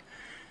ass.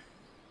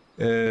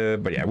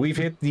 But yeah, we've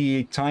hit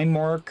the time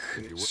mark,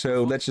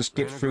 so let's just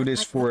skip through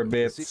this for a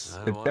bit.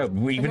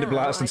 Even the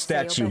blasted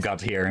statue got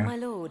here. My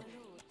lord.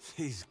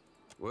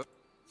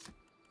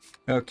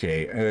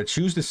 Okay,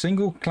 choose the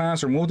single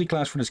class or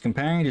multi-class for this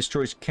companion. This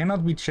choice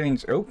cannot be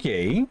changed.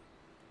 Okay,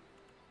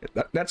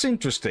 that's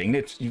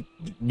interesting.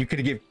 You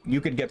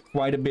could get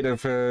quite a bit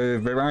of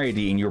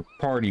variety in your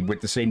party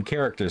with the same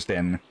characters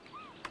then,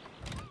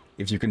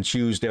 if you can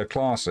choose their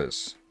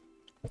classes.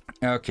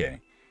 Okay.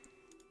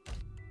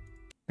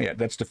 Yeah,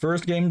 that's the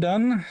first game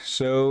done.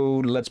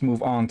 So let's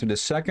move on to the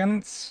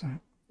second.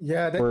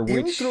 Yeah, the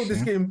intro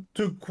this game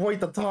took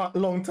quite a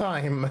long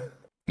time.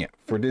 Yeah,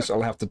 for this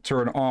I'll have to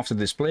turn off the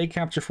display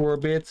capture for a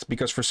bit,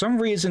 because for some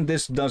reason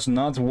this does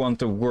not want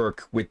to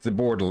work with the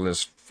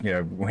borderless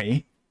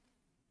way.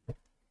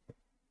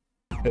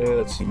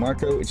 Let's see,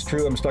 Marco, it's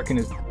true, I'm stuck in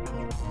it.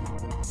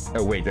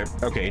 Oh wait,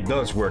 okay, it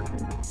does work.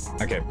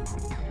 Okay.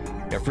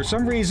 Yeah, for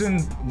some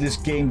reason this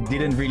game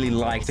didn't really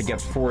like to get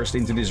forced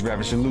into this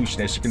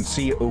resolution, as you can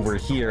see over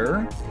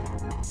here.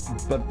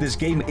 but this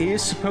game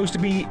is supposed to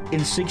be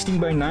in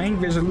 16:9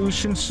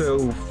 resolution,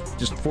 so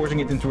just forcing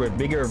it into a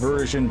bigger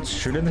version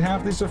shouldn't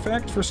have this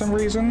effect for some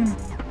reason.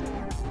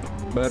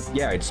 But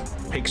yeah, it's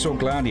Pixel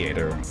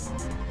Gladiator.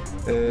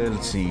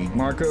 Let's see,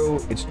 Marco,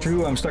 it's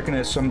true, I'm stuck in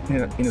a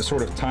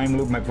sort of time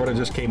loop. My brother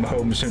just came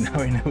home, so now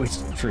I know it's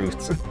the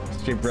truth.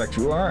 Shipwrecked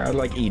you are? I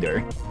like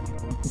either.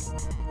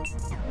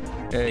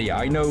 Yeah,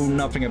 I know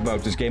nothing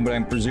about this game, but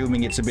I'm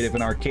presuming it's a bit of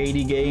an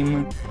arcadey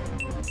game.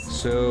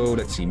 So,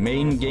 let's see,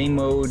 main game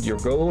mode. Your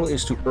goal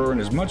is to earn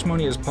as much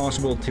money as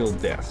possible till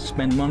death.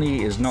 Spent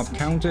money is not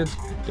counted.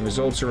 The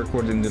results are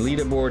recorded in the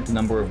leaderboard. The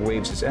number of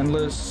waves is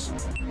endless.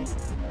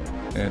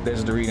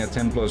 Desert Arena,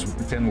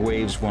 10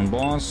 waves, 1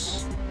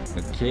 boss.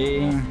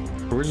 Okay.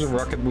 Purchase of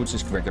rocket boots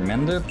is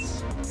recommended.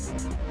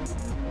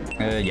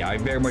 Yeah, I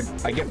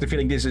get the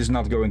feeling this is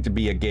not going to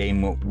be a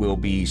game we'll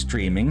be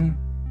streaming.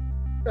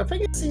 I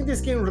think I've seen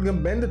this game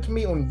recommended to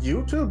me on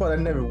YouTube, but I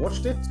never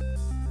watched it.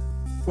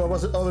 So I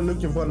was only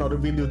looking for another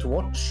video to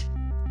watch.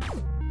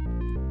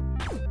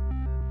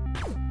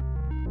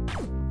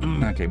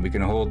 Okay, we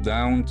can hold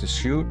down to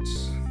shoot.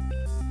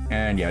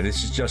 And yeah,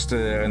 this is just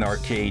an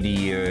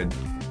arcadey...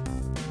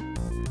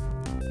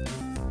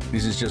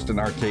 this is just an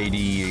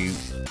arcadey...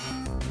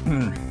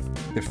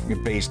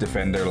 base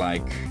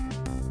defender-like.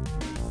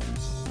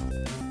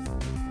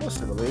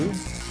 Possibly.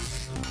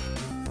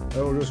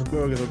 Oh, those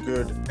burgers are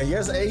good. And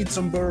yes, I ate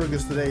some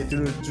burgers today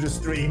to the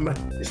stream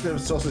instead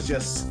of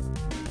sausages.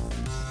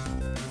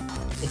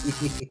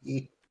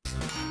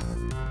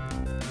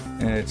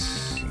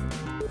 It's...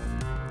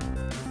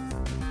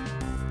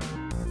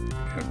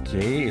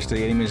 Okay, is the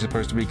enemy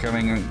supposed to be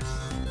coming...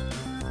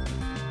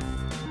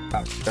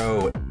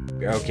 Oh,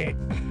 okay.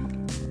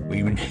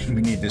 We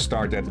need to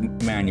start that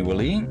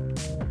manually.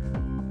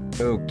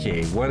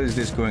 Okay, what is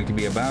this going to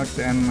be about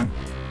then?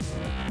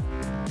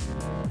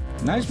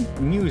 Nice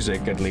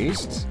music, at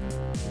least.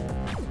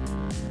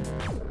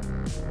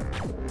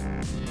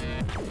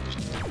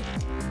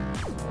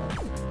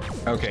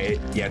 Okay,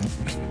 yeah,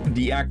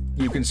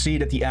 you can see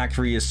that the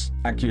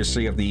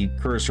accuracy of the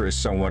cursor is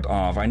somewhat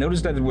off. I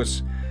noticed that it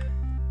was,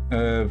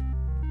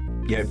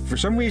 yeah, for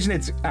some reason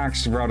it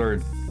acts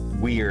rather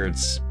weird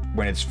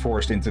when it's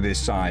forced into this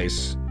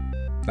size.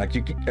 Like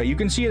you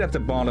can see it at the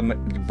bottom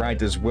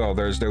right as well.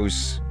 There's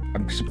those.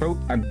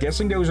 I'm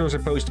guessing those are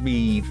supposed to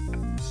be,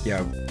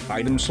 yeah,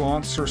 item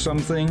slots or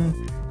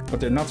something, but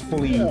they're not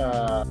fully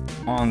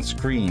on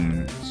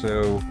screen.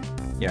 So,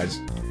 yeah, it's,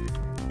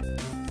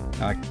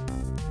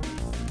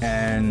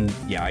 and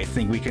yeah, I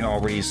think we can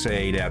already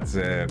say that,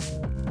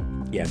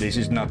 yeah, this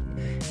is not.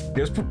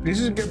 This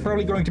is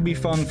probably going to be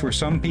fun for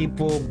some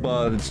people,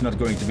 but it's not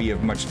going to be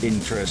of much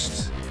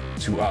interest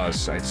to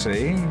us, I'd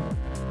say.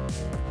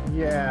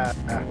 Yeah.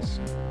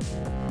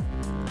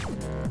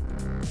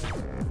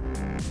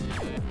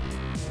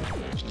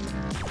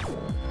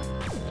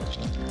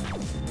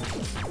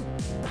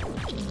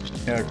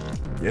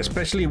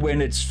 Especially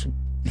when it's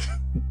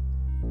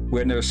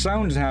when there's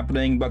sounds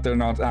happening, but they're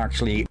not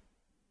actually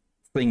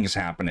things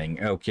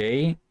happening.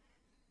 Okay.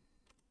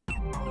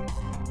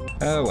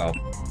 Oh well.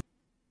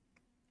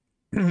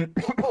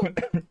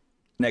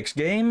 Next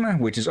game,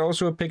 which is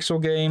also a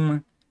pixel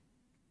game.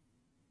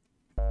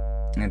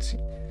 Let's see.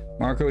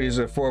 Marco is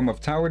a form of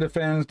tower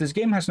defense. This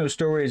game has no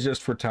story, it's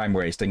just for time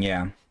wasting,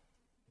 yeah.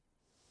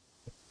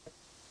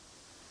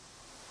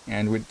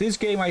 And with this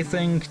game, I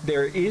think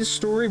there is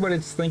story, but I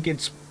think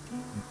it's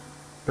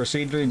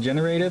procedurally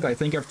generated. I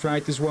think I've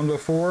tried this one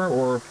before,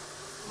 or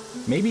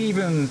maybe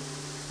even...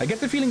 I get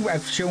the feeling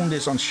I've shown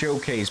this on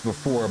Showcase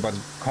before, but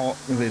called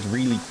this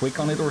really quick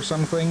on it or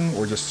something,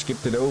 or just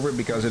skipped it over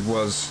because it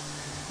was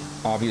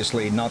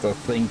obviously not a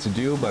thing to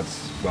do, but,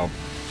 well,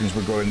 since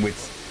we're going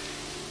with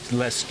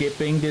less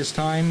skipping this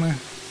time,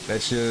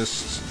 let's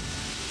just...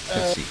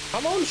 Let's see.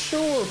 I'm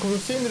unsure,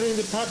 considering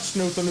the patch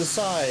note on the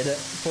side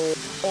for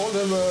all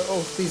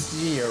of this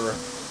year.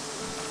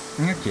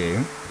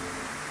 Okay.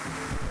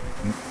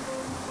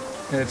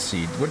 Let's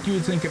see. What do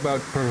you think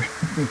about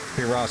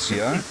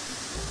Piracia?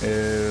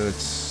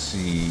 Let's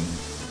see.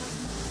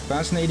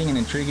 Fascinating and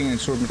intriguing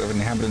assortment of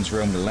inhabitants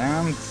roam the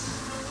land.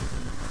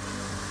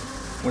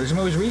 What is the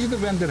most recent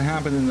event that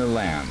happened in the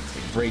land?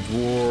 A great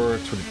war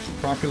to the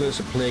populace,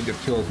 a plague that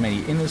killed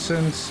many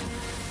innocents.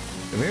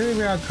 A very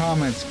rare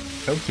comment.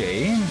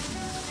 Okay.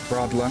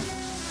 Bradla.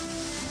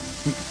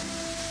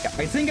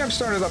 I think I've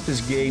started up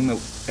this game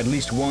at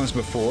least once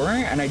before,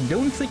 and I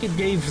don't think it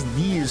gave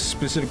these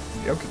specific...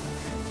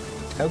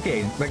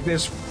 Okay, like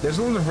there's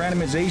a lot of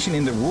randomization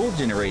in the world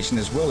generation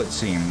as well, it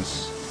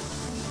seems.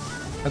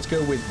 Let's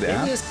go with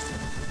that.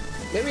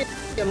 Maybe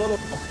a lot of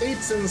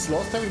updates since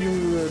last time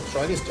you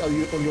tried this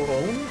on your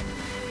own?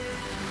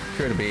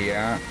 Could be,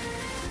 yeah.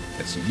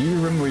 Let's see, you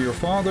remember your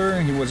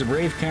father? He was a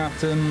brave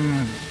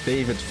captain.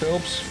 David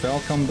Phelps,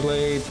 Falcon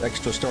Blade,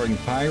 extra starting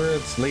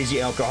pirate,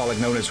 lazy alcoholic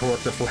known as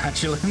Hork the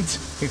Flatulent,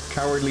 a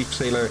cowardly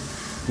sailor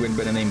who went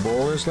by the name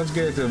Boris. Let's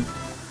get a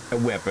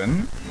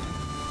weapon.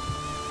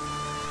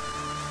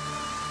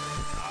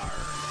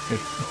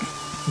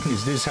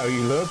 Is this how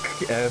you look?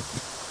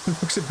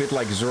 Looks a bit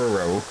like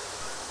Zorro.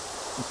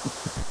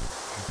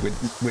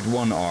 with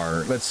one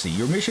R. Let's see.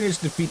 Your mission is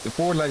to defeat the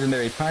 4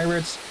 legendary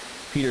pirates: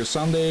 Peter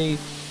Sunday,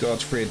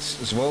 Godfried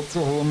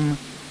Svaltholm,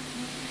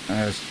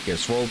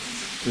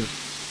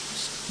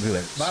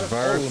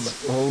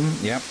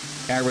 Svartholm, yep,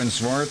 Aaron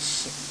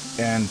Swartz,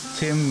 and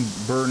Tim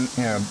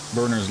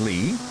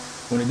Berners-Lee.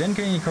 Only then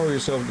can you call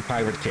yourself the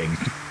Pirate King.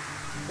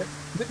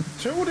 The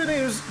two of the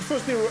names,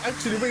 first name were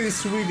actually really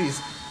Swedish.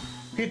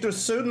 Peter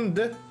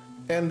Sunde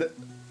and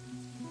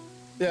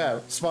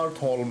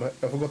Svartholm.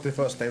 I forgot the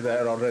first name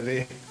there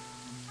already.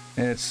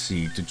 Let's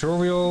see,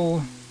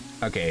 tutorial.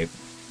 Okay.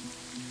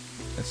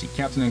 Let's see,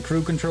 captain and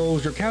crew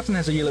controls. Your captain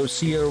has a yellow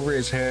C over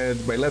his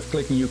head. By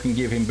left-clicking, you can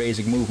give him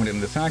basic movement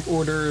and attack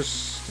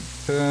orders.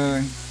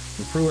 The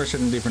crew are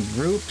set in different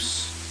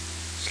groups.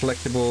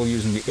 Selectable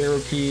using the arrow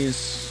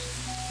keys.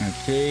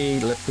 Okay,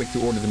 left-click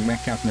to order the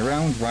captain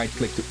around.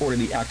 Right-click to order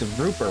the active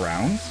group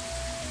around.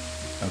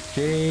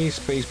 Okay,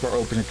 spacebar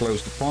opens and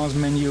closes the pause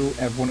menu.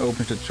 F1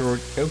 opens the tutorial.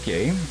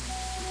 Okay.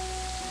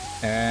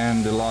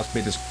 And the last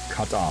bit is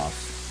cut off.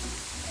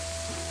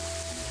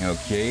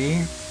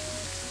 Okay.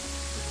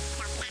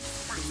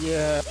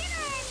 Yeah.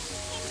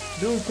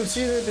 Do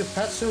consider the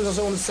patch notes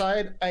on the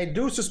side. I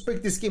do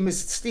suspect this game is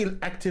still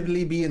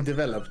actively being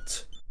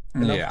developed.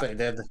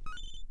 Updated.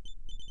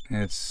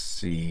 Let's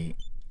see.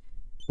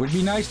 Would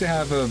be nice to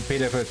have a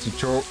bit of a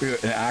tutorial,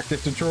 an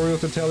active tutorial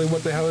to tell you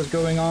what the hell is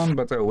going on,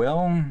 but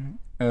well.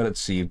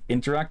 Let's see.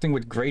 Interacting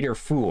with Greater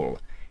Fool.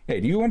 Hey,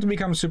 do you want to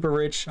become super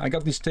rich? I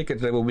got these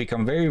tickets that will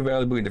become very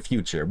valuable in the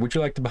future. Would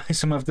you like to buy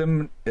some of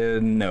them?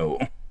 No.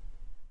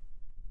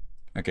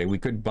 Okay, we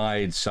could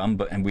buy some,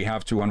 and we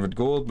have 200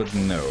 gold, but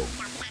no.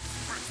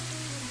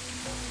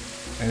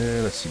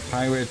 Let's see,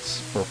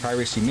 pirates or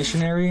piracy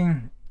missionary.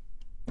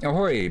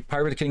 Ahoy!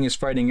 Pirate King is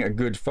fighting a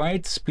good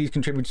fight. Please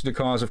contribute to the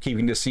cause of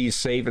keeping the seas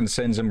safe and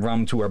send some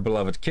rum to our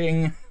beloved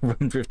king.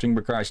 Rum drifting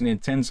requires an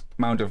intense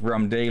amount of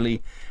rum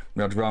daily.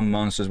 Without rum,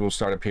 monsters will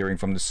start appearing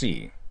from the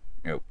sea.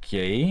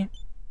 Okay.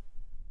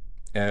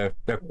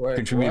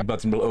 Contribute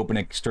button will open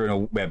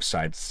external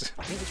websites.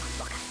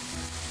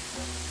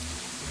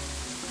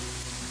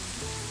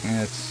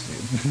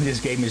 This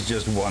game is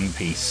just One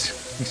Piece,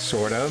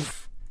 sort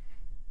of.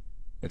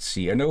 Let's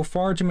see, I know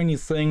far too many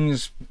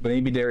things.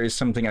 Maybe there is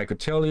something I could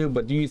tell you,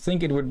 but do you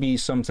think it would be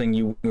something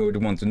you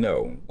would want to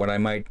know? What I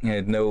might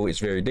know is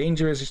very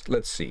dangerous.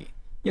 Let's see.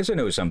 Yes, I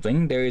know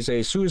something. There is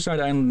a suicide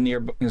island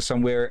near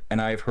somewhere,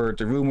 and I've heard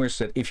the rumors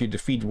that if you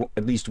defeat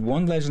at least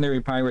one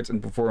legendary pirate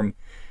and perform,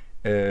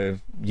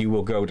 you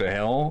will go to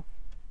hell.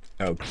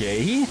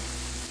 Okay.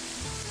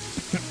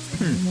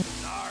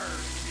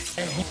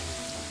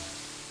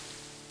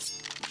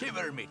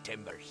 Shiver me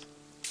timbers.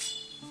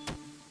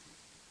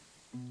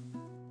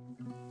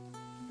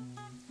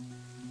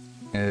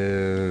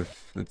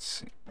 Let's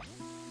see.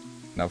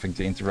 Nothing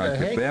to interact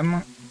with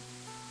them.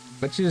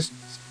 Let's just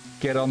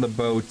get on the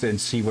boat and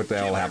see what the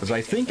hell happens.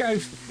 I think I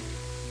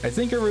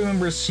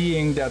remember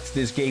seeing that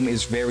this game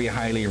is very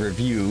highly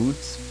reviewed,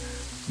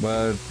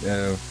 but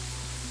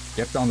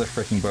get on the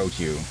freaking boat,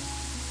 you.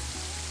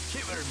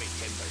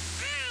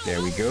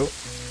 There we go.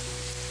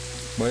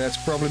 Well, that's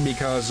probably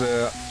because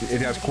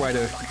it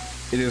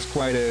is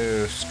quite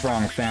a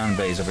strong fan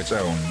base of its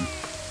own.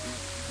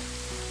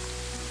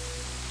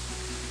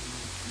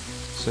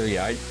 So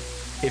yeah,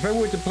 if I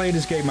were to play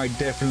this game, I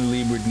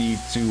definitely would need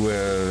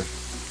to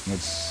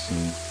let's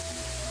see,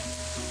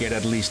 get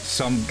at least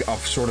some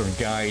sort of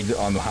guide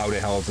on how the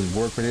hell to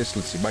work with this.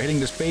 Let's see. By hitting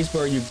the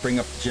spacebar, you bring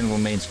up the general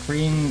main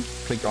screen.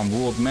 Click on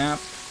World Map.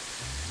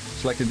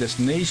 Select the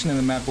destination, and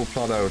the map will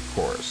plot out a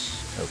course.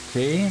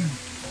 Okay.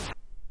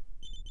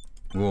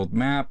 World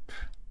map.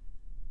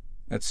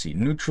 Let's see.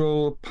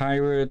 Neutral,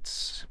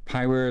 pirates,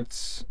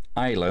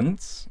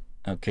 islands.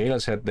 Okay,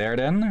 let's head there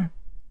then.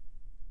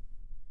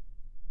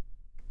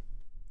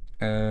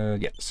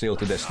 Yeah, sail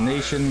to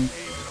destination.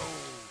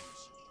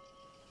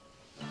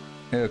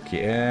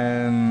 Okay,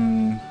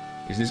 and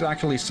is this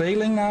actually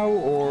sailing now,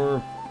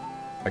 or...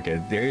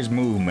 Okay, there is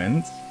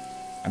movement.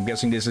 I'm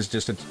guessing this is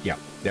just a... Yeah,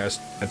 there's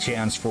a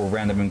chance for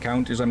random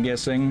encounters, I'm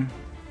guessing.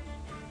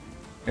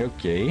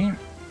 Okay.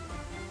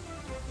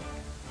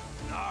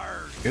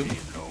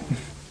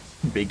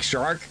 Big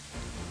shark.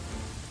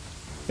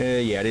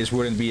 Yeah, this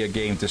wouldn't be a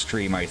game to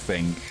stream, I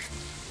think.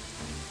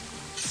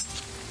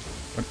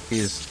 What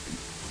is...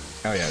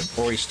 Oh yeah,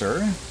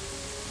 oyster.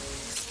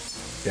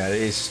 Yeah,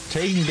 it is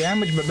taking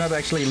damage, but not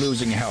actually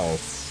losing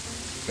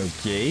health.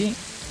 Okay.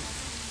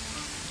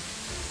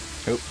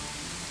 Oh.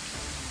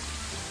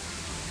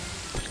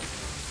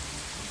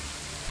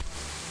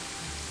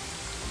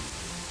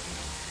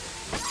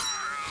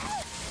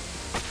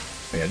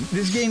 Yeah,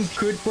 this game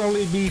could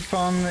probably be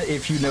fun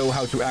if you know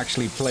how to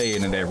actually play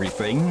it and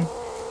everything,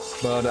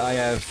 but I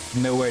have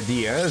no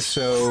idea,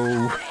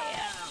 so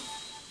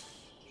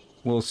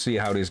we'll see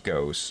how this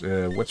goes.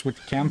 What's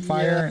with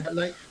campfire? Yeah,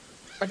 like,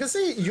 I can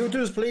see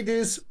YouTubers play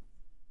this,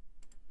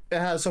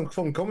 have some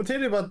fun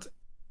commentary, but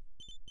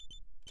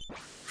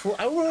for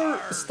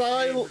our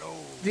style,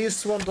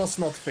 this one does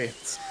not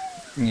fit.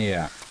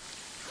 Yeah.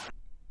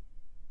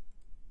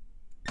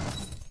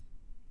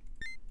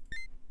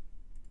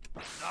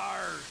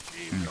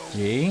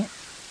 Okay.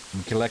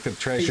 We collected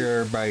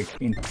treasure by...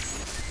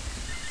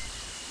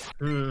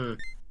 I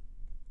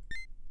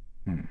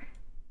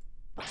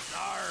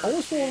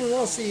was wondering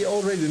was he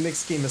already the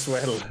next game as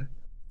well.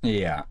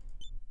 Yeah.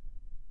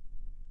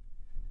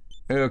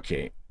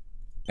 Okay.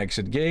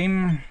 Exit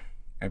game.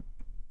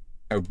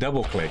 Oh,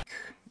 double click.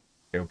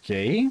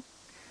 Okay.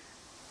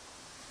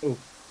 Oh,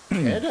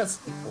 yeah, that's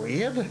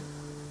weird.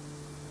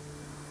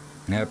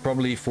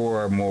 Probably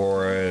for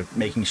more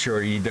making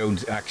sure you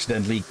don't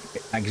accidentally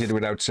exit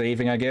without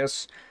saving, I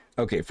guess.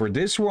 Okay, for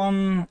this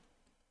one,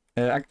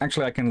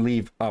 actually I can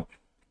leave up.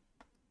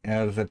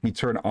 Let me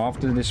turn off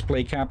the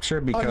display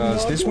capture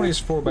because this one is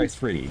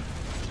 4x3.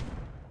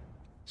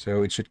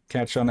 So it should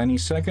catch on any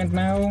second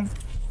now.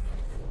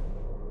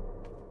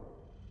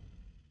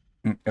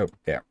 Oh,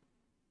 there.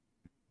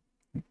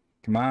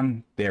 Come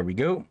on, there we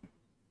go.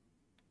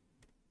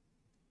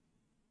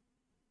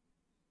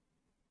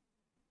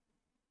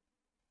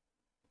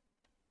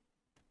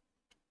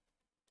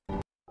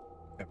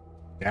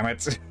 Damn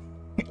it.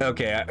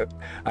 Okay,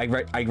 I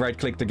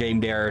right-clicked the game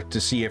there to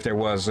see if there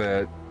was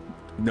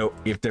no,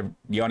 if the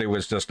audio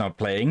was just not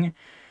playing.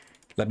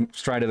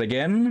 Let's try that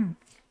again.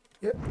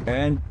 Yep.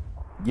 And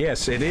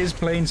yes, it is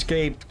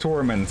Planescape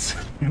Torment,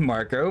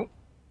 Marco.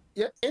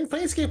 Yeah, in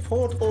Planescape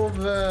part of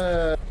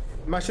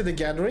Magic the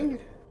Gathering?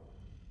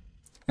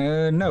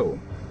 No.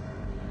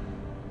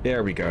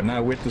 There we go.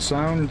 Now with the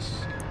sound.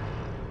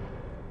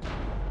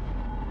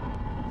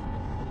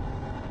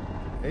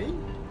 Hey.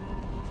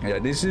 Yeah,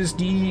 this is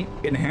the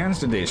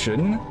enhanced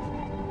edition. I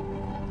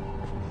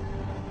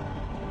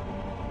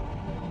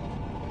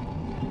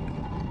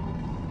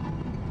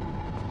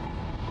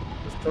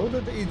was told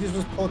that this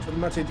was part of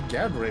Magic the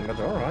Gathering, but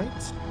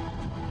alright.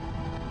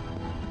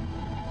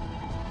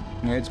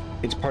 Yeah,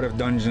 it's part of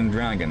Dungeons and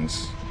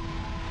Dragons.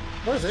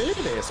 Oh, it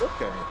is,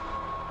 okay.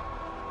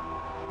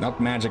 Not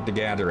Magic the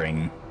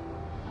Gathering.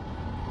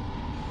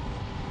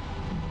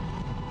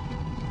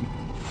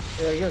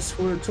 Yeah, I guess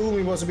who told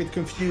me was a bit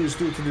confused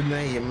due to the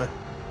name.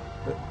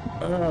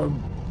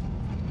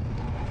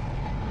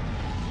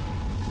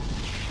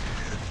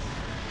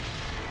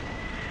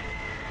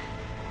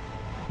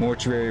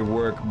 Mortuary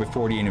work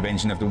before the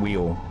invention of the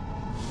wheel.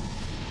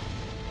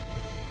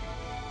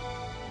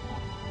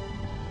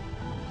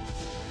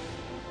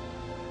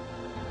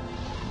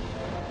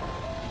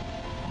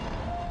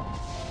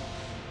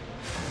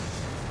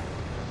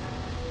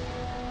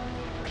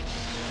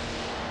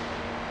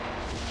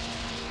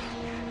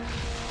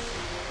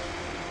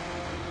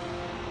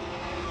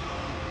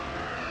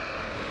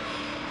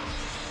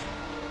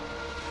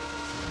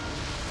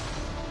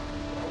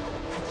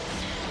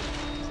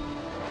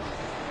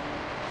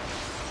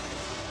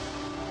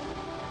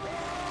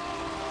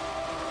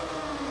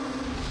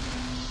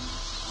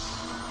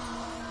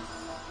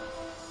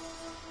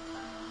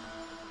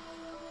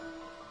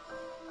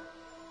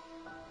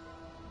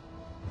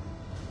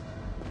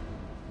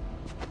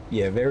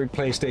 Yeah, very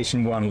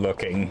PlayStation 1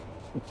 looking.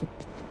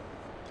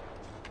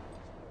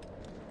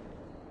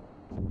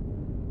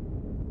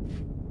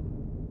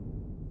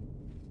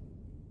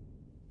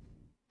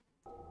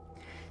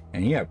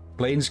 And yeah,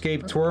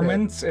 Planescape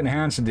Torment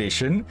Enhanced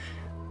Edition.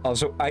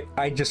 Also,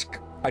 I just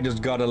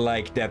gotta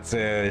like that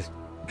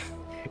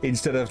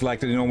instead of like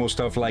the normal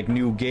stuff like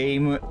new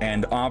game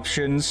and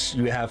options,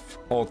 you have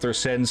alter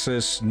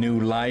senses, new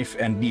life,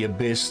 and the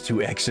abyss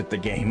to exit the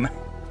game.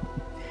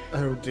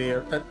 Oh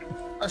dear.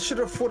 I should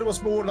have thought it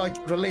was more like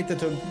related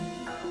to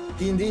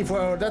D&D,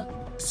 for that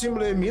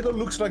similar middle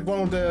looks like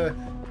one of the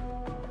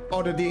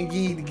other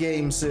D&D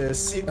games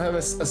have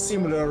a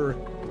similar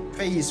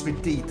face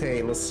with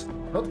details.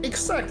 Not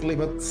exactly,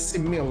 but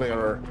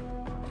similar.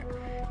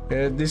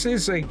 This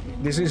is a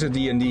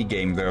D&D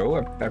game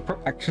though. I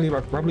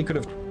probably could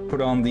have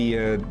put on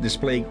the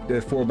display, the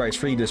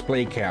 4x3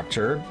 display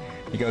capture,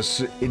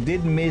 because it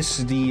did miss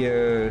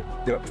the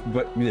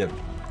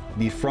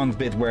front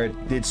bit where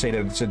it did say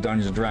that it's a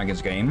Dungeons and Dragons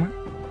game.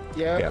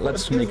 Yeah,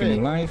 let's make a new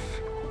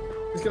life.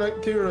 It's kind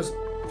of curious.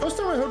 First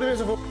time I heard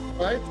this,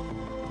 right?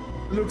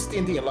 Looks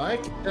D&D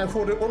like, and I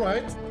thought,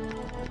 alright,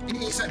 it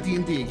is a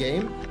D&D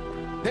game.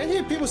 Then I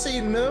hear people say,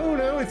 no,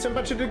 it's a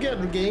Magic the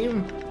Gathering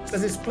game,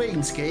 says it's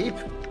Planescape.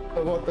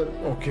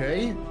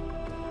 Okay.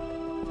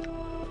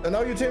 And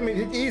now you tell me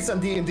it is a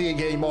D&D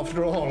game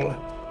after all.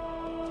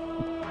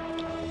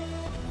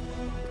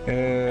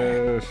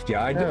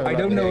 Yeah, I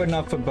don't know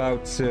enough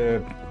about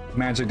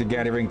Magic the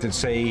Gathering to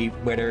say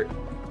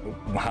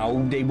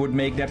how they would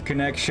make that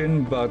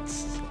connection, but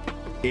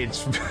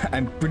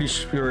I'm pretty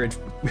sure it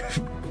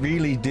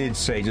really did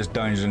say just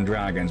Dungeons and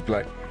Dragons.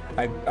 But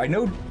I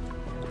know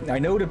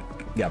that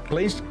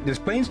this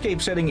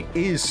Planescape setting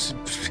is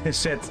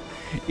set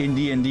in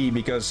D&D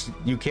because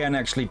you can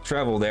actually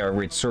travel there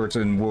with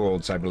certain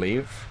worlds, I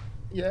believe.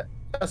 Yeah,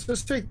 I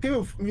suspect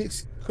people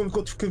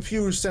got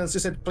confused since they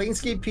said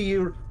Planescape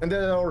here, and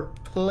there are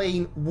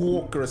plane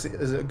walkers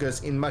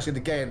in Magic the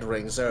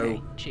Gathering, so...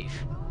 Hey,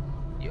 Chief.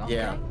 You okay?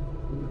 Yeah.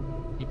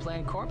 You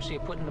playing corpse or you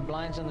putting the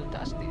blinds on the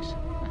dusties?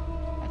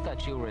 I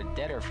thought you were a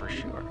deader for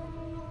sure.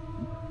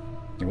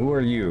 Who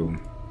are you?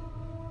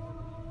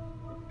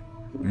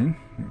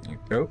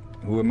 Oh,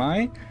 who am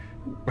I?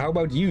 How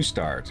about you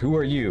start? Who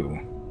are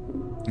you?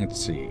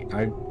 Let's see.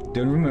 I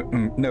don't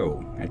remember.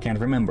 No, I can't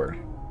remember.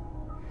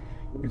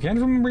 You can't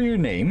remember your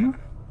name?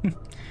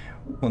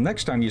 Well,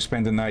 next time you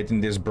spend the night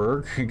in this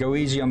burg, go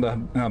easy on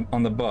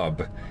the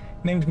bub.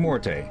 Named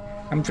Morte.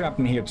 I'm trapped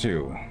in here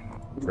too.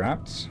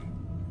 Trapped?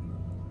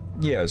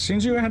 Yeah,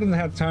 since you hadn't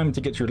had time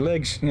to get your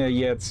legs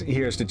yet,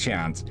 here's the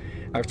chant.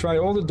 I've tried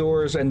all the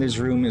doors and this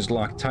room is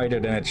locked tighter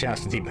than a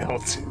chastity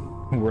belt.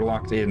 We're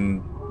locked in...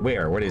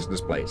 where? What is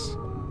this place?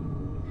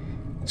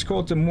 It's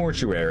called the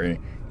mortuary.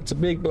 It's a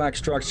big black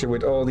structure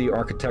with all the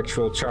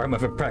architectural charm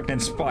of a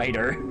pregnant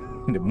spider.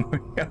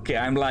 Okay,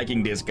 I'm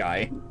liking this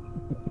guy.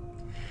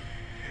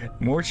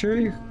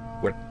 Mortuary?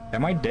 What?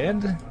 Am I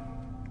dead?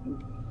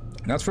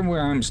 Not from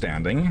where I'm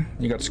standing.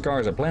 You got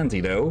scars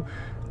aplenty, though.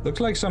 Looks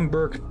like some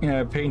Burke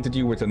painted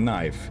you with a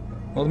knife.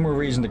 All the more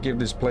reason to give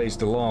this place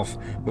the loft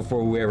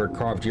before whoever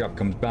carved you up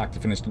comes back to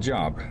finish the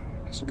job.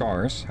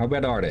 Scars? How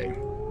bad are they?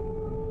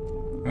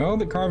 Well,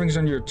 the carvings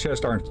on your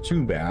chest aren't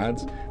too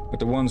bad, but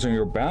the ones on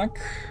your back?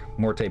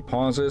 Morte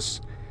pauses.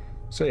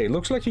 Say,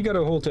 looks like you got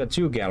a whole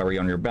tattoo gallery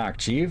on your back,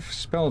 Chief.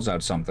 Spells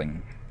out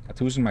something.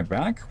 Tattoos on my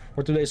back?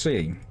 What do they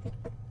say?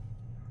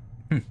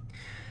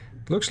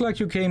 Looks like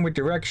you came with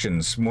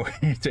directions.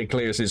 Morte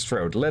clears his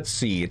throat. Let's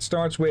see. It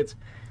starts with...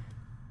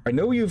 I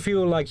know you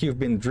feel like you've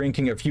been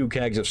drinking a few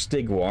kegs of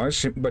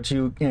Stigwash, but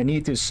you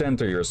need to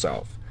center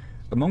yourself.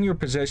 Among your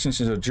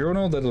possessions is a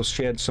journal that'll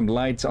shed some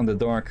light on the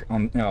dark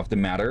of the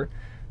matter.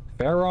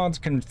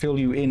 Farad can fill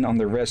you in on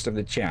the rest of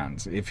the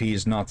chant, if he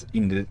is not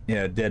in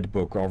the dead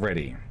book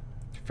already.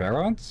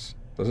 Farad?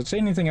 Does it say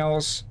anything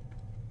else?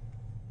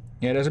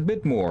 Yeah, there's a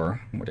bit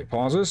more. Morte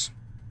pauses.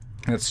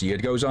 Let's see,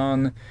 it goes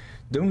on.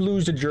 Don't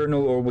lose the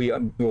journal or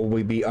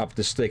we be up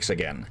the sticks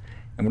again.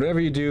 And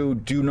whatever you do,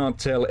 do not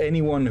tell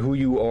anyone who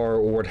you are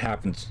or what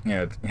happens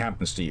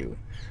to you.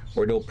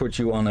 Or they'll put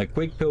you on a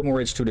quick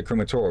pilgrimage to the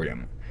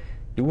crematorium.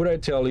 Do what I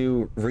tell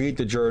you, read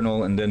the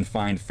journal, and then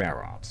find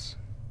Farad.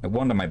 No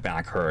wonder my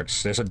back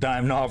hurts. There's a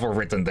dime novel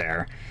written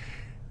there.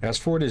 As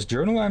for this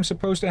journal I'm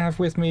supposed to have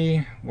with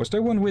me, was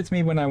there one with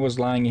me when I was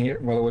lying here?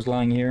 While I was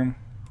lying here?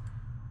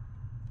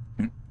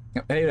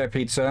 Hey there,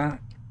 pizza.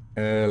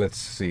 Let's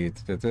see.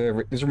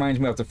 This reminds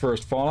me of the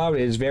first Fallout.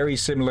 It is very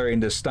similar in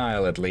the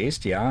style, at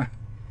least, yeah,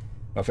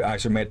 of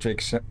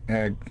isometric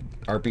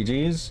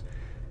RPGs.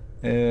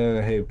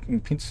 Hey,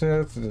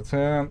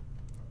 pizza.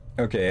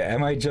 Okay,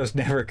 am I just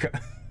never?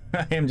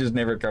 I am just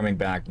never coming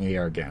back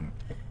here again.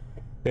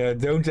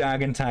 Don't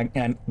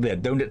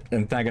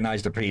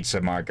antagonize the pizza,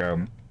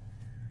 Marco.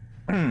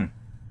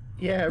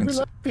 Yeah, we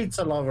love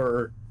pizza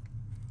lover.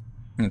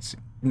 Let's see.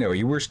 No,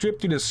 you were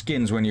stripped to the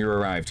skins when you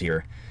arrived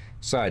here.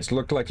 Besides,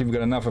 looked like you've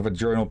got enough of a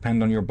journal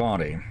penned on your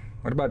body.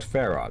 What about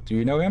Farad? Do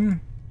you know him?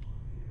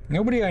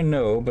 Nobody I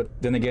know, but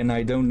then again,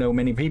 I don't know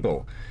many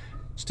people.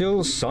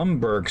 Still, some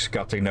Burks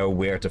got to know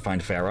where to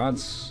find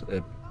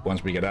Farad.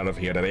 Once we get out of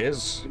here, that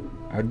is.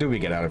 How do we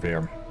get out of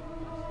here?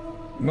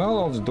 Well,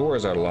 all the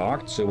doors are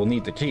locked, so we'll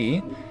need the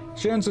key.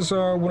 Chances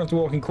are one of the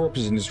walking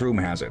corpses in this room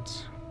has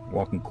it.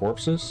 Walking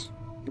corpses?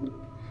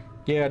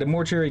 Yeah, the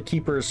mortuary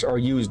keepers are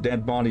used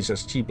dead bodies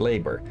as cheap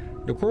labor.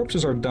 The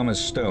corpses are dumb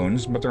as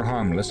stones, but they're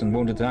harmless and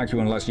won't attack you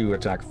unless you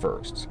attack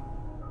first.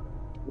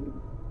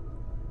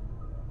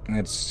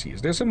 Let's see,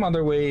 is there some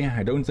other way?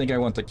 I don't think I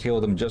want to kill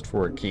them just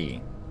for a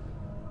key.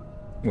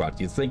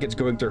 What, you think it's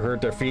going to hurt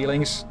their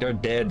feelings? They're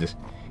dead.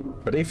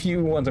 But if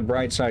you want a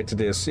bright side to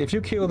this, if you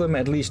kill them,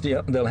 at least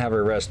they'll have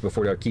a rest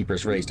before their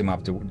keepers raise them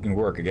up to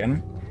work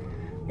again.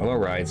 Well,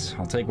 alright,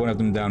 I'll take one of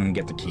them down and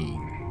get the key.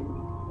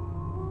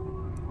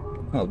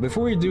 Well,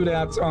 before you do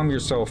that, arm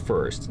yourself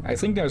first. I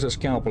think there's a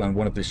scalpel on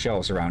one of the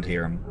shelves around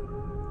here.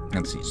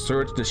 Let's see,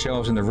 search the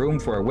shelves in the room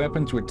for a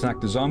weapon to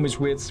attack the zombies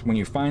with. When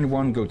you find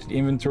one, go to the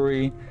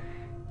inventory.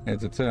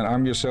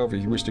 Arm yourself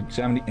if you wish to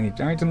examine any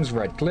items,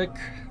 right click.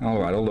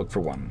 Alright, I'll look for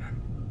one.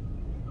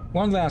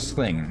 One last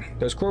thing.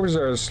 Those corpses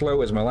are as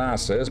slow as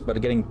molasses,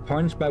 but getting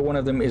punched by one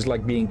of them is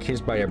like being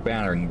kissed by a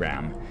battering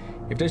ram.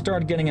 If they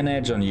start getting an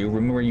edge on you,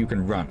 remember you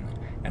can run.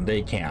 And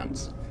they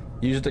can't.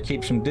 Use it to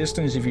keep some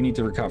distance if you need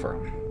to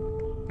recover.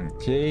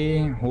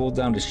 Okay, hold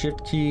down the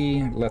shift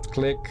key, left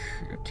click.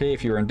 Okay,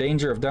 if you're in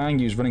danger of dying,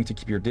 use running to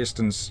keep your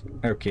distance.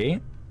 Okay,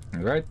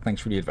 alright,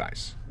 thanks for the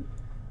advice.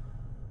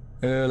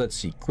 Let's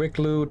see, quick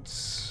loot,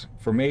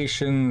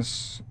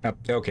 formations.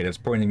 Okay, that's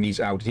pointing these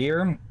out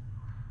here.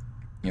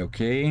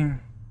 Okay.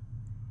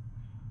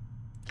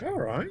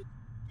 Alright.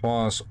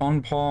 Pause,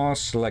 on pause,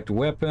 select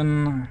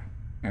weapon.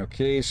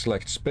 Okay,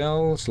 select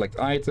spell, select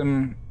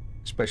item,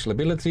 special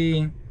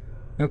ability.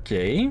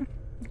 Okay.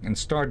 And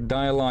start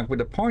dialogue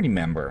with a party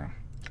member.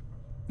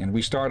 And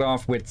we start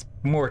off with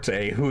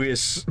Morte, who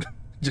is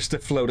just a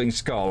floating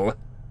skull.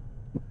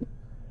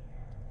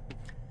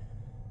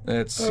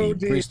 Let's see,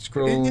 priest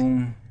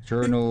scroll,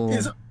 journal.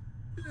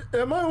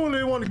 Am I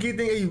only one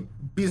getting a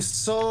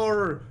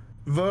bizarre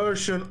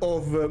version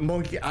of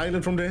Monkey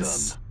Island from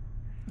this?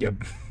 Yep,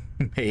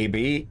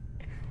 maybe.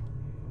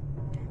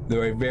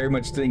 Though I very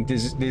much think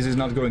this is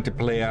not going to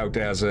play out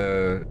as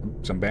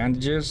some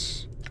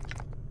bandages.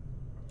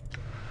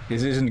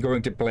 This isn't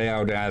going to play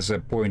out as a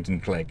point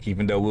and click,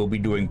 even though we'll be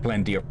doing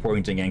plenty of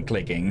pointing and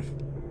clicking.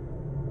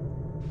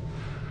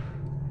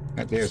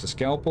 Right, there's the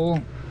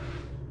scalpel.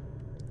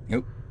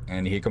 Nope.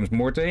 And here comes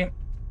Morte.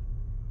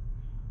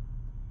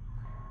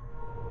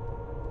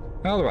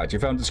 Alright, you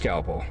found the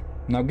scalpel.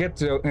 Now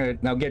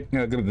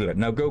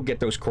now go get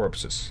those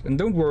corpses. And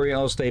don't worry,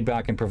 I'll stay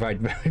back and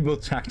provide valuable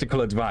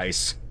tactical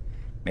advice.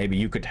 Maybe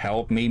you could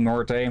help me,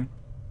 Morte?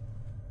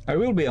 I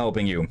will be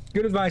helping you.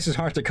 Good advice is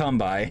hard to come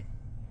by.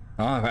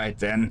 Alright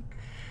then.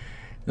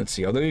 Let's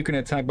see, although you can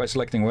attack by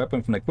selecting a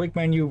weapon from the quick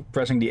menu,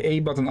 pressing the A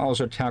button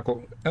also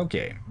tackle...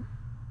 Okay.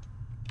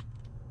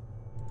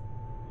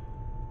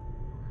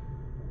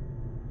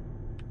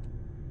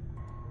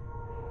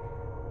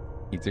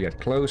 Need to get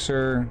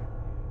closer.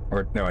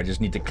 Or, no, I just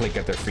need to click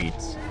at their feet.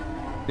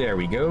 There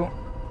we go.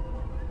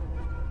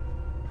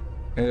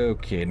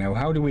 Okay, now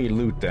how do we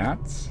loot that?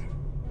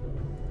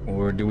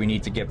 Or do we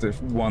need to get the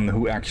one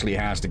who actually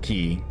has the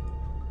key?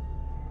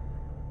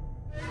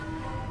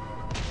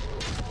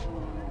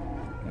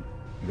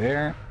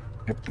 There.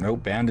 Yep, no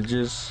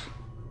bandages.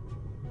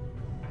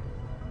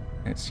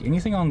 Let's see,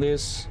 anything on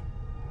this?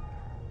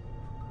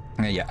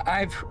 Yeah,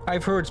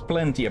 I've heard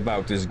plenty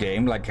about this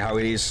game, like how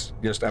it is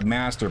just a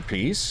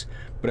masterpiece,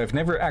 but I've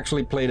never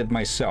actually played it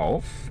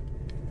myself.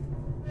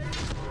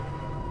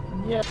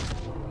 Yeah.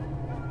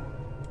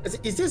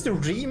 Is this the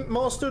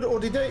remastered,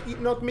 or did they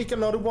not make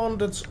another one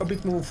that's a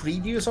bit more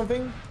 3D or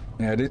something?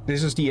 Yeah,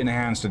 this is the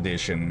enhanced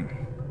edition.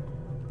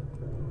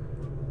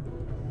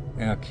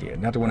 Okay,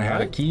 another one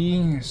had a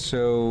key,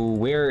 so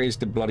where is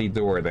the bloody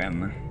door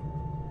then?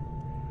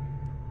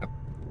 Up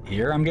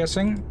here, I'm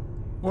guessing?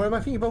 Or am I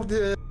thinking about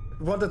the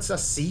one that's a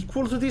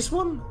sequel to this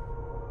one?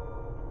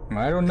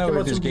 I don't know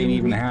if this game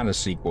even had a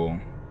sequel.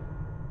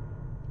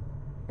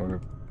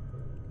 Or...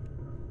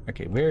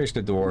 Okay, where is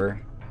the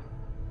door?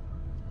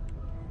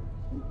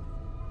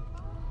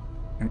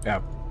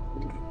 Up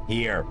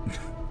here.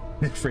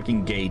 The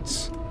freaking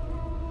gates.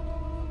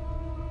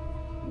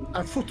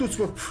 I thought those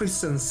were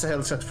prison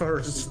cells at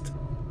first.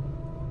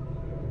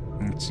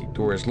 Let's see,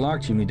 door is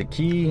locked, you need a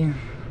key.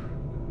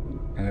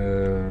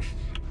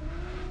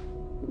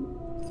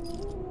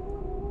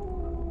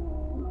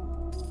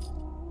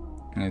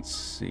 Let's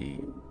see.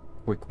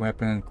 Quick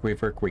weapon,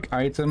 quiver, quick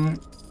item.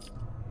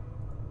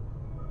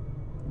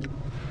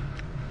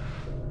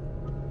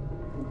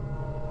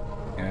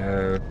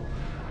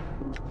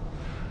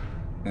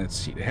 Let's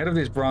see. The head of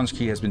this bronze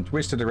key has been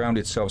twisted around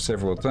itself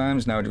several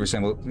times. Now it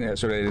resembles,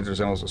 so that it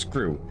resembles a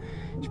screw.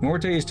 If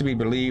Morte is to be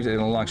believed, it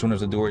unlocks one of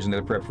the doors in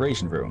the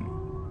preparation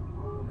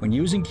room. When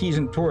using keys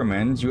in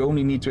Torment, you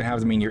only need to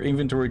have them in your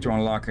inventory to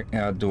unlock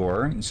a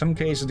door. In some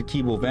cases, the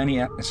key will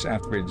vanish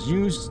after it's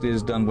used. This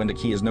is done when the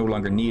key is no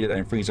longer needed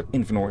and frees up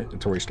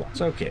inventory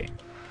slots. Okay.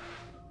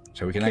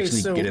 So we can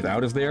actually get it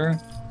out of there.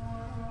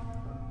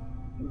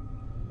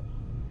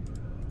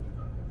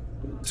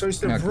 So it's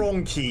the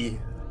wrong key.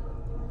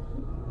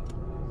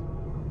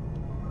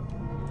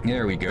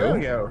 There we go. There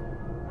we go.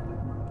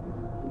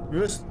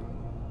 We're just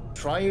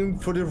trying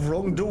for the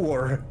wrong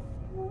door.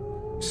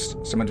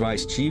 Some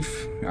advice,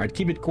 Chief. I'd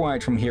keep it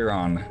quiet from here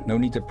on. No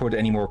need to put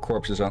any more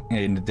corpses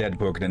in the dead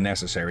book than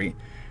necessary.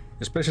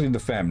 Especially the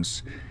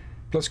femmes.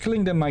 Plus,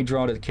 killing them might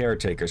draw the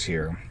caretakers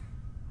here.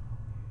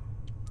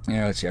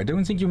 Yeah, let's see. I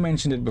don't think you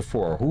mentioned it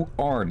before. Who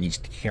are these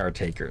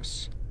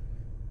caretakers?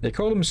 They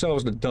call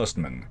themselves the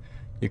Dustmen.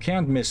 You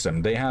can't miss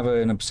them. They have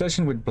an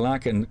obsession with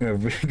black and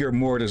rigor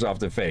mortis off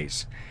the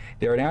face.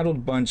 They're an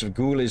adult bunch of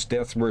ghoulish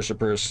death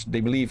worshippers. They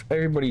believe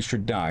everybody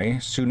should die,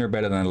 sooner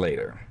better than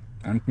later.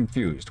 I'm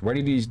confused. Why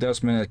do these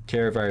Dustmen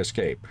care if I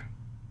escape?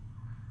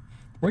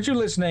 Weren't you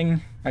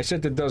listening? I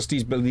said the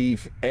Dusties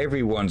believe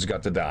everyone's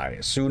got to die,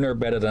 sooner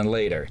better than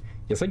later.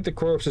 You think the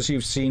corpses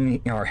you've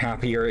seen are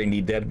happier in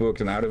the dead book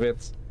than out of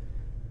it?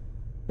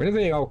 Where do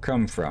they all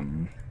come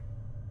from?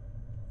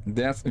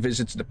 Death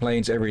visits the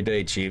plains every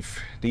day, Chief.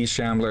 These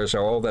shamblers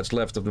are all that's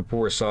left of the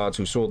poor sods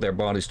who sold their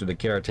bodies to the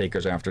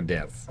caretakers after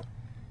death.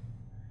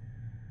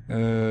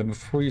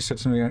 Before you said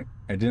something,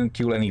 I didn't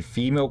kill any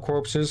female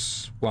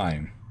corpses?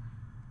 Why?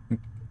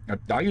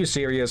 Are you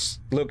serious?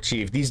 Look,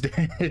 Chief, these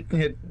dead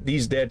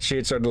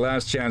shits are the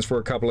last chance for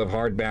a couple of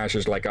hard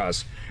bashers like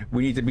us.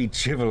 We need to be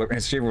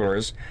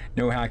chivalrous.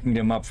 No hacking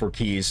them up for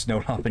keys,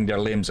 no lopping their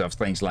limbs off,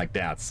 things like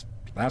that.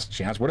 Last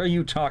chance? What are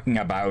you talking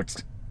about?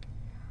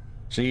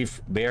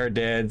 Chief, they're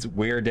dead,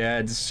 we're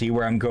dead, see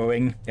where I'm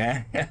going?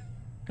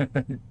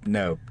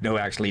 No,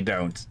 actually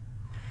don't.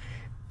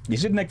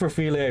 Is it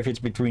necrophilia if it's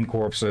between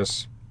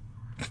corpses?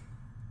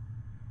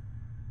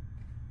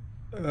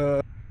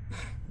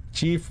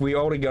 Chief, we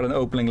already got an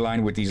opening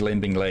line with these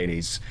limping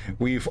ladies.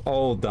 We've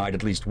all died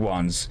at least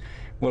once.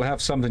 We'll have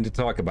something to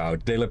talk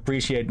about. They'll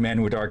appreciate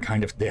men with our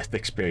kind of death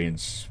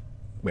experience.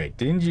 Wait,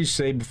 didn't you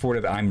say before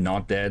that I'm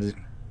not dead?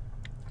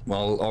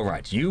 Well,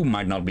 alright, you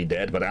might not be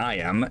dead, but I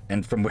am,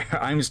 and from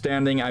where I'm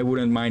standing, I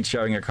wouldn't mind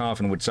sharing a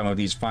coffin with some of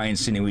these fine,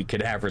 sinewy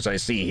cadavers I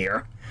see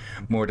here.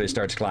 Morte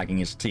starts clacking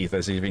his teeth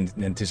as if in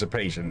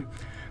anticipation.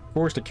 Of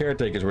course, the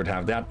caretakers would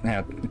have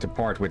to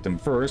part with them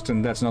first,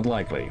 and that's not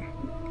likely.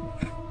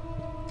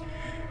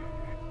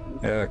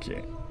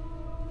 Okay.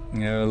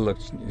 Look,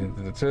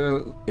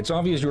 it's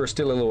obvious you are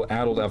still a little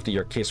addled after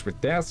your kiss with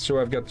death, so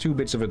I've got 2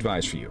 bits of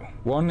advice for you.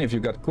 One, if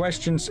you've got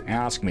questions,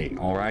 ask me,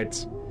 alright?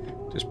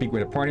 To speak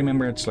with a party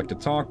member, select the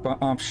talk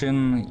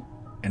option,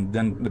 and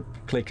then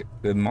click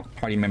the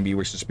party member you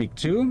wish to speak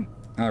to.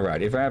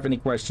 Alright, if I have any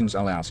questions,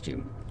 I'll ask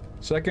you.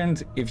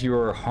 Second, if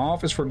you're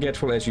half as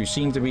forgetful as you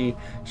seem to be,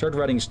 start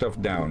writing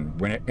stuff down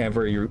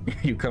whenever you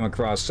come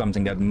across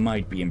something that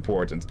might be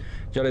important.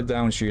 Jot it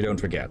down so you don't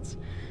forget.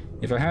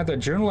 If I had that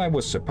journal I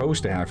was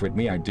supposed to have with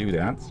me, I'd do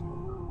that.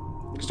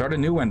 Start a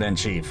new one then,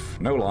 Chief.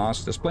 No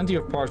loss. There's plenty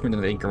of parchment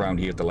and ink around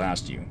here to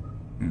last you.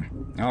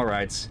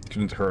 Alright,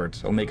 couldn't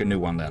hurt. I'll make a new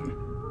one then.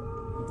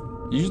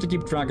 Use it to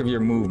keep track of your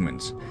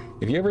movements.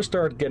 If you ever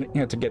start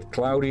getting to get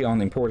cloudy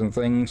on important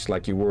things,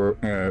 like you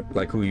were,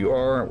 like who you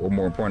are, or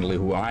more importantly,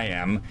 who I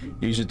am,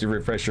 use it to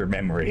refresh your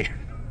memory.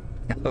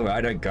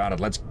 Alright, I got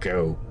it. Let's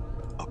go.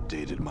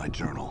 Updated my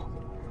journal.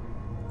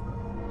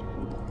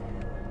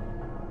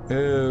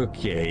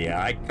 Okay,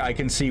 yeah, I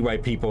can see why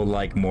people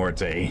like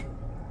Morte.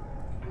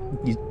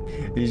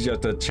 He's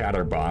just a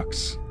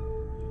chatterbox.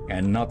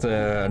 And not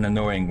an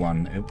annoying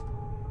one.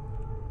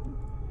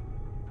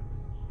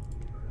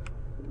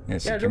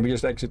 Yes, yeah, can we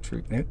just exit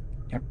through? Yep.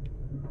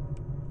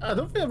 I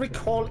don't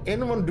recall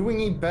anyone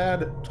doing a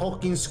bad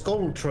talking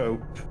skull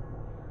trope.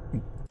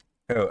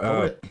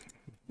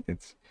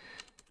 It's...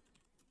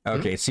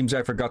 Okay, it seems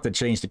I forgot to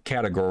change the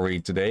category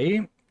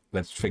today.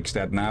 Let's fix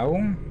that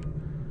now.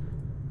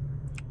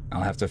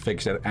 I'll have to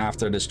fix that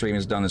after the stream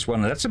is done as well.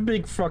 Now, that's a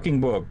big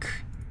fucking book.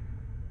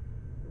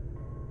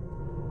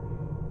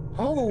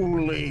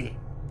 Holy!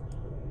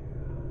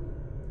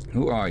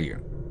 Who are you?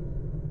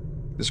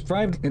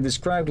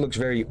 Described looks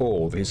very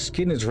old. His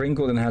skin is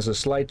wrinkled and has a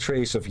slight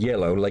trace of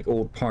yellow, like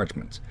old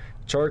parchment.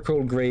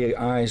 Charcoal grey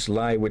eyes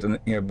lie within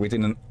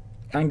an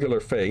angular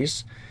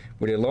face,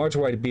 with a large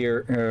white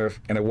beard,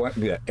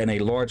 and a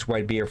large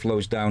white beard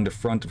flows down the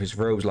front of his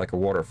robes like a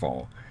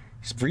waterfall.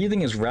 His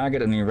breathing is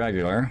ragged and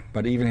irregular,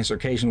 but even his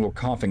occasional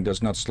coughing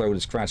does not slow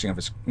the scratching of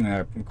his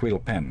quill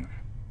pen.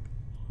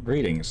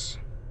 Greetings.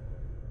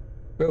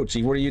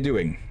 Bochi, what are you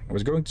doing? I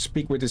was going to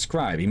speak with the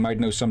scribe. He might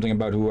know something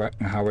about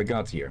how I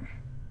got here.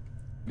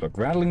 Look,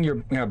 rattling your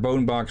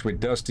bone box with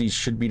Dusty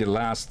should be the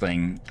last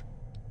thing.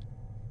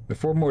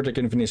 Before Morte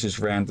can finish his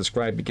rant, the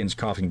scribe begins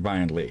coughing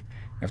violently.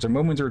 After a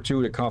moment or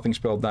two, the coughing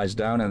spell dies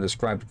down and the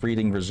scribe's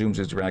breathing resumes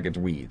its ragged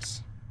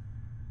weeds.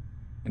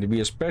 And we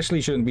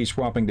especially shouldn't be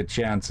swapping the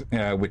chant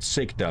with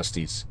sick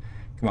Dusties.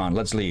 Come on,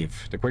 let's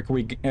leave. The quicker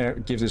we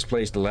give this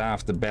place the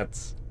laugh, the better.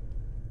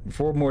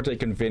 Before Morte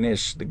can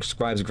finish, the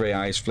scribe's grey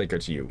eyes flicker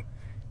to you.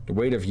 The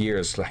weight of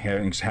years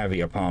hangs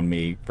heavy upon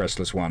me,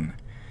 restless one.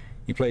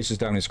 He places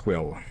down his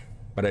quill.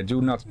 But I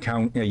do not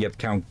yet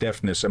count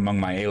deafness among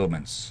my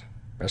ailments.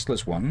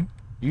 Restless one,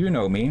 you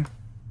know me.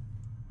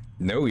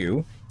 Know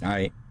you?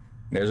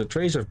 There's a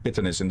trace of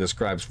bitterness in the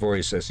scribe's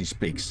voice as he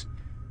speaks.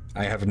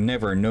 I have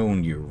never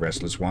known you,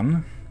 restless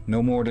one.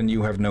 No more than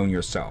you have known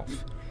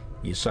yourself.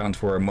 He is silent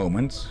for a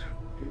moment.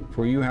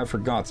 For you have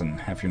forgotten,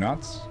 have you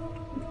not?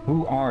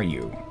 Who are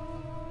you?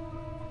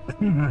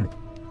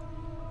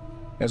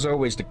 As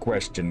always, the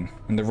question,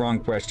 and the wrong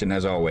question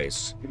as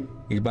always.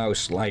 He bows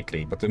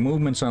slightly, but the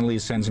movement suddenly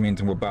sends him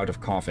into a bout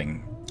of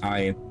coughing.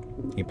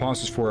 He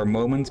pauses for a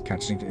moment,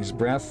 catching his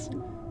breath.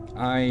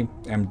 I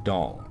am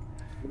Dahl.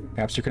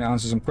 Perhaps you can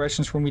answer some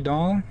questions for me,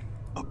 Dahl?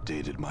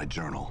 Updated my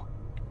journal.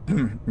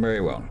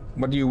 Very well.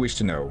 What do you wish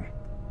to know?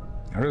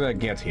 How did I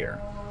get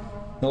here?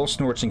 Dahl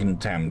snorts in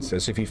contempt,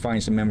 as if he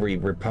finds the memory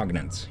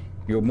repugnant.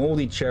 Your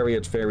moldy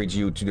chariot ferried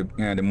you to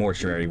the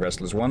mortuary,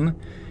 restless one.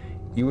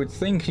 You would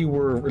think you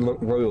were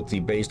royalty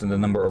based on the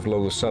number of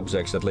loyal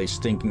subjects that lay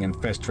stinking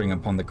and festering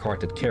upon the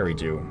cart that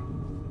carried you.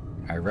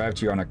 I arrived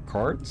here on a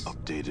cart?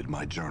 Updated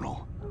my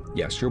journal.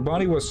 Yes, your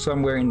body was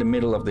somewhere in the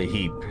middle of the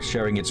heap,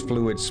 sharing its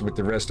fluids with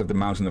the rest of the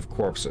mountain of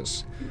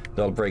corpses.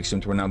 Dahl breaks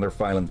into another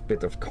violent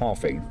bit of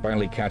coughing,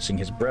 finally catching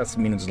his breath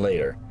minutes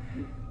later.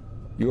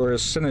 Your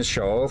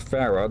seneschal,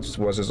 Farad,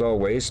 was as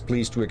always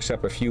pleased to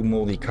accept a few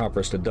moldy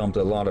coppers to dump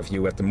a lot of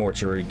you at the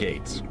mortuary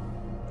gate.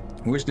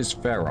 Who is this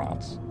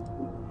Farad?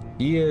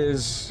 He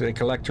is a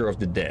collector of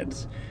the dead.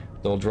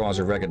 Dahl draws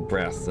a ragged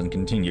breath and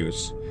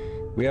continues.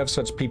 We have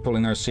such people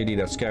in our city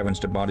that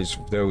scavenge the bodies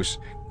of those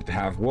that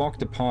have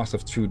walked the path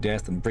of true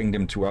death and bring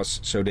them to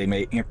us so they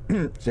may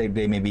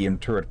be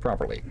interred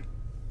properly.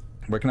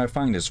 Where can I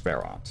find this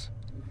Farad?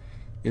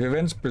 If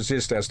events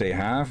persist as they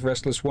have,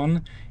 restless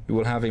one, you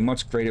will have a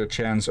much greater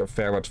chance of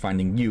Farad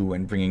finding you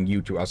and bringing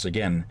you to us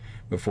again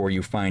before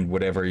you find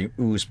whatever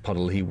ooze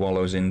puddle he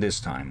wallows in this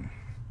time.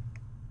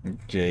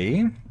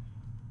 Okay.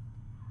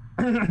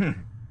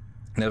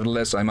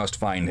 Nevertheless, I must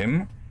find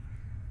him.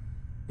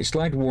 A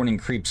slight warning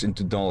creeps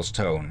into Dahl's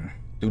tone.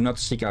 Do not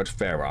seek out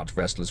Farad,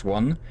 restless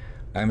one.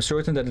 I am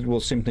certain that it will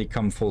simply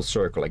come full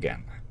circle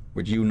again,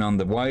 with you none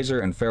the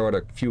wiser and Farad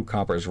a few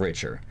coppers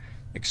richer.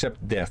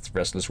 Accept death,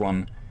 restless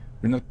one.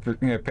 Do not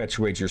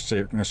perpetuate your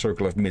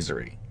circle of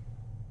misery.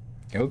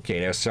 Okay,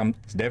 there's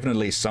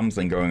definitely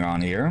something going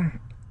on here.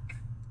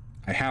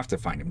 I have to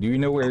find him. Do you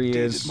know where he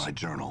is? My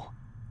journal.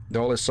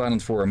 Dahl is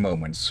silent for a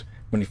moment.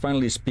 When he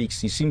finally speaks,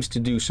 he seems to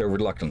do so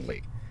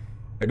reluctantly.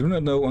 I do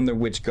not know under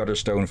which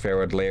gutterstone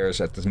Ferret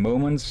lairs at the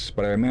moment,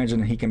 but I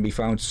imagine he can be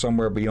found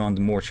somewhere beyond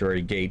the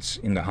mortuary gates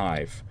in the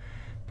hive.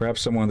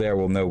 Perhaps someone there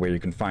will know where you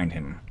can find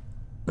him.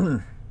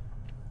 Can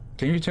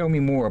you tell me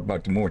more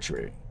about the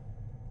mortuary?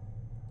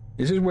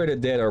 This is where the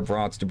dead are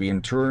brought to be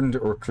interred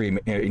or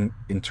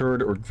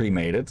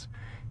cremated.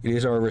 It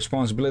is our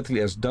responsibility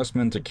as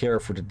dustmen to care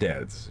for the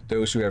dead,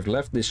 those who have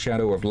left this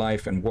shadow of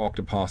life and walked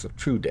the path of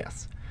true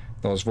death.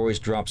 Dahl's voice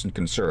drops in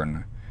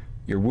concern.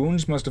 Your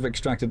wounds must have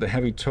extracted a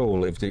heavy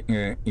toll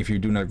if you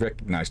do not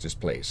recognize this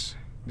place.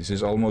 This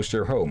is almost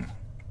your home.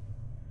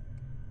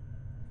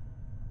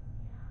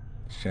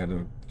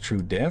 Shadow,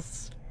 true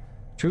death?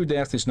 True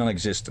death is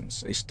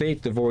non-existence, a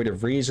state devoid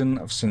of reason,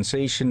 of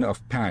sensation,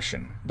 of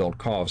passion. Dahl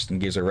coughs and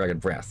gives a ragged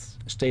breath.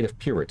 A state of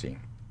purity.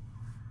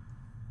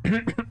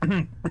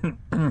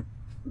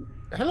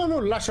 Hello,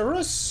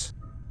 Lazarus.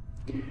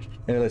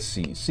 Let's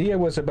see. See, I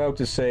was about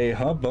to say,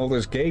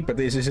 Baldur's Gate, but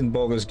this isn't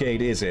Baldur's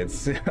Gate, is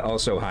it?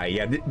 Also, hi.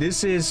 Yeah,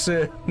 this is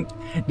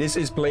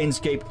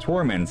Planescape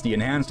Torment, the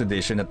enhanced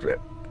edition that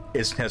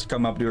has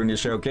come up during the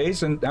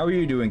showcase. And how are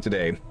you doing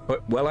today?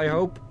 Well, I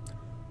hope.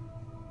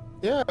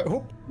 Yeah, I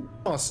hope.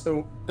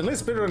 So at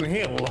least better than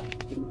Hill.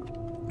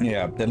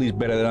 Yeah, at least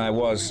better than I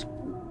was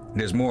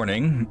this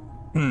morning.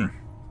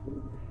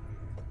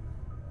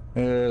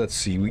 Let's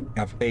see. We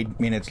have 8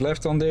 minutes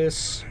left on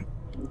this.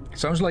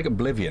 Sounds like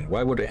Oblivion.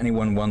 Why would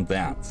anyone want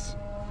that?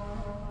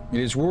 It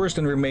is worse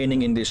than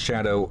remaining in this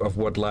shadow of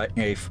what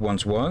life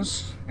once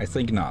was? I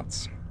think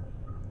not.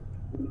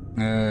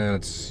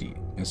 Let's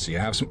see. I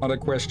have some other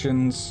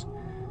questions.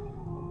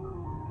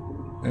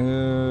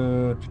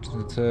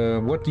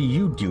 What do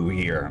you do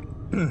here?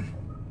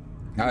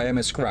 I am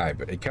a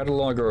scribe, a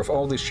cataloger of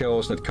all the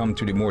shells that come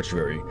to the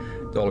mortuary.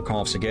 Dahl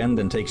coughs again,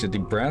 then takes a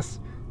deep breath.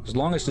 As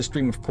long as the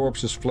stream of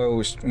corpses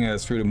flows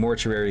through the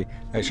mortuary,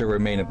 I shall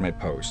remain at my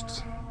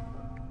post.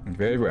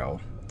 Very well.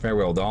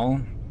 Farewell,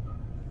 Dahl.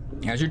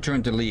 As you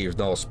turn to leave,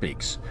 Dahl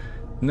speaks.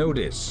 Know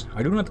this,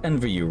 I do not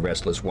envy you,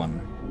 restless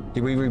one.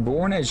 To be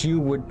reborn as you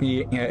would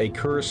be a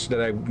curse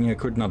that I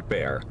could not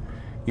bear.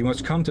 You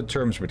must come to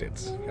terms with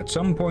it. At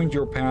some point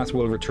your path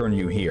will return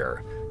you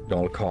here.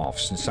 Dahl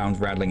coughs, the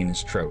sound rattling in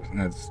his throat.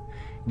 It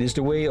is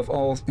the way of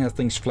all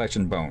things flesh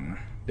and bone.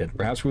 Then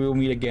perhaps we will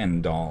meet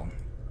again, Dahl.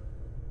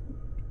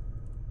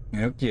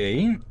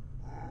 Okay.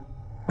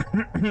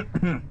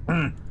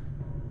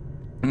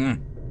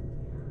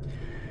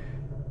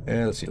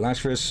 Let's see,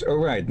 Lazarus.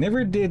 Alright,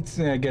 never did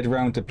get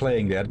around to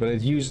playing that, but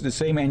it used the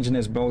same engine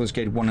as Baldur's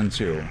Gate 1 and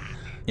 2.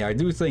 Yeah, I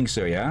do think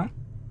so, yeah.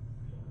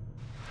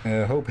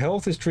 Hope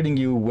health is treating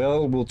you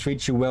well, will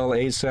treat you well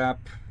ASAP.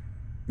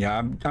 Yeah,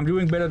 I'm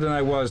doing better than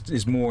I was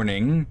this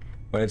morning,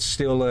 but it's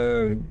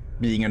still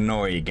being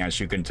annoying, as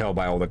you can tell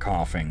by all the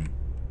coughing.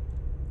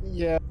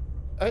 Yeah,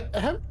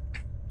 I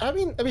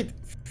mean,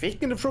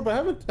 thick in the throat, but I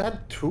haven't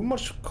had too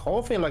much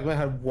coughing, like I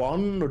had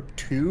 1 or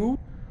 2.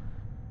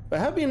 I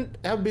have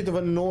a bit of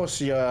a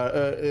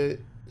nausea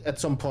at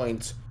some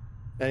point,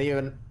 and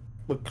even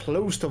we're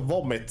close to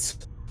vomit.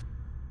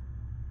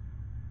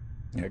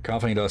 Yeah,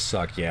 coughing does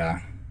suck, yeah.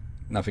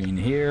 Nothing in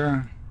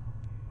here.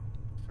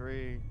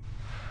 3.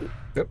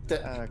 Yep.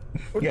 Yeah,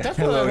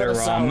 hello there,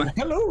 Rom.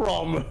 Hello,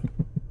 Rom.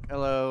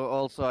 Hello.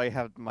 Also, I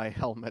have my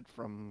helmet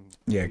from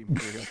the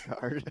Imperial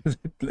Guard.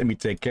 Let me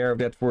take care of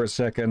that for a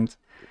second.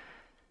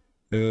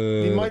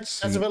 We might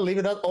as well leave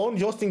it on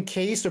just in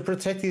case to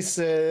protect his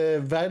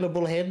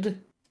valuable head.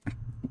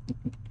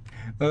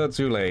 Oh,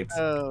 too late.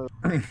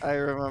 I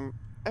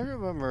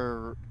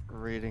remember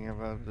reading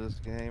about this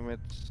game.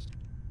 It's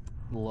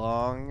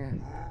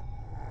long.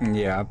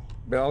 Yeah,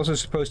 but also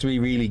supposed to be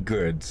really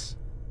good.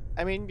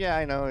 I mean, yeah,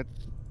 I know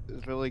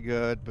it's really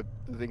good, but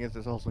the thing is,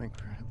 it's also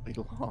incredibly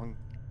long.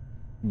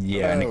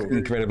 Yeah, an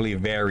incredibly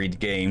varied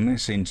game,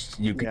 since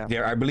you could,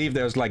 I believe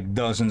there's like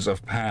dozens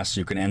of paths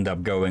you can end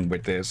up going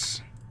with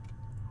this.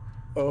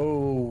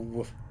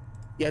 Oh,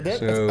 yeah.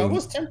 I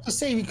was tempted to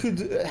say we could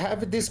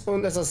have this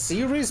one as a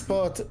series,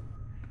 but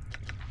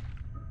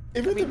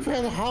it would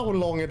depend on how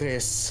long it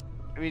is.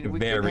 I mean,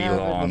 very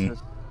long.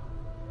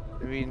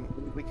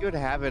 We could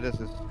have it as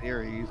a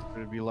series, but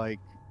it'd be like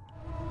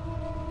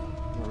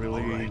a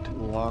really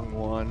long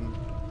one.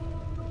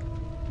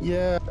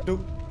 Yeah,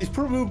 it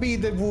probably will be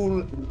the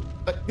rule.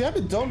 We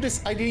haven't done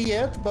this idea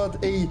yet,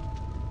 but a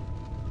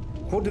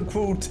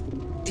quote-unquote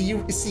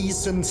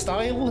season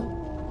style.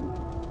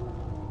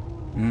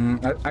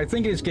 I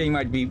think this game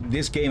might be,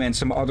 this game and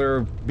some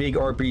other big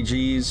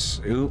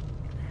RPGs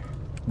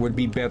would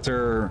be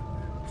better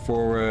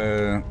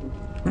for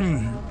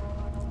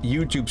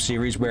YouTube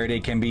series where they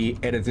can be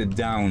edited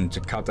down to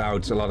cut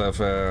out a lot of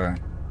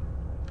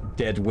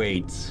dead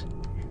weight.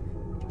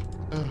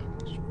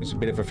 It's a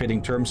bit of a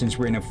fitting term since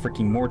we're in a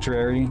freaking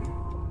mortuary.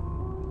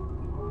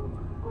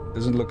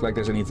 Doesn't look like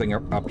there's anything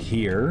up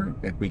here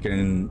that we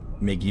can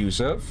make use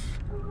of.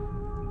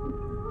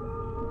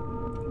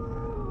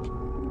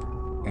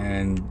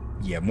 And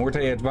yeah,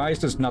 Morte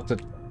advised us not to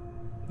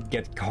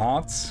get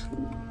caught.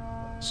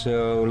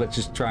 So let's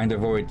just try and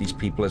avoid these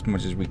people as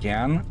much as we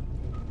can.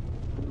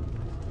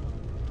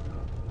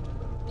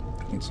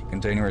 Let's see,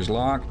 container is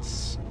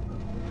locked.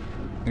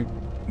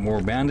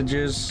 More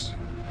bandages.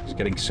 It's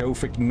getting so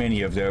freaking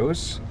many of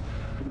those.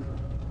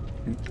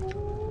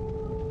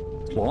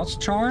 Claws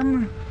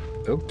charm?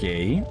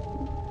 Okay.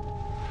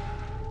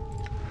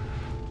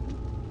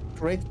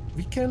 Great,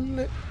 we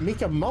can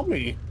make a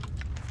mummy.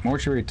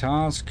 Mortuary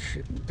task,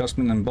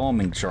 dustman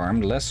embalming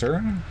charm,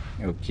 lesser.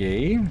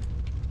 Okay.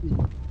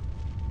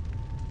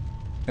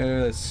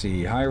 Let's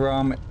see,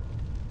 Hiram.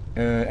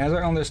 As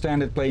I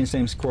understand it,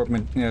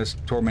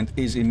 Planescape Torment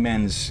is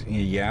immense.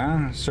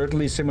 Yeah,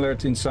 certainly similar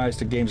in size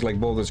to games like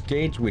Baldur's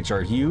Gate, which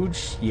are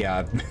huge.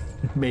 Yeah,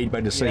 made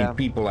by the same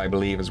people, I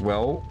believe, as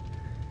well.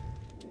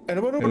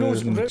 And one of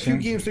those very few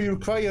games that you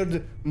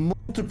required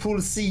multiple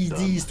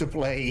CDs to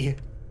play.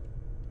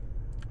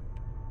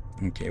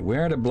 Okay,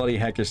 where the bloody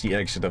heck is the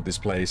exit of this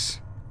place?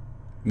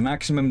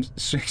 Maximum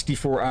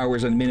 64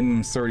 hours and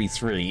minimum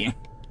 33.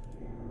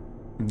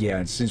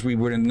 Yeah, since we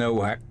wouldn't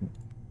know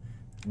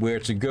where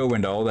to go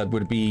and all, that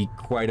would be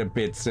quite a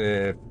bit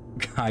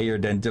higher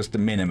than just the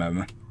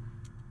minimum.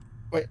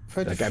 Wait,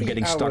 like I'm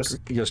getting stuck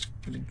just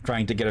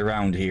trying to get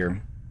around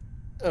here.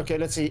 Okay,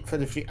 let's see.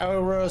 33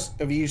 hours.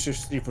 We usually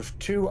sleep for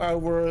 2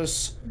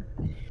 hours.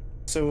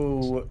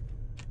 So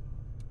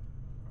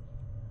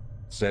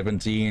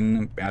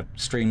 17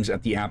 streams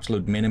at the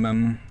absolute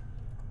minimum.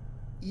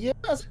 Yeah,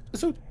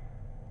 so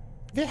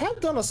they have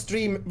done a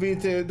stream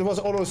with there was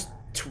almost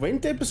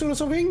 20 episodes or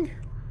something.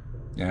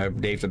 Yeah,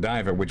 Dave the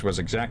Diver, which was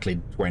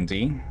exactly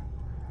 20.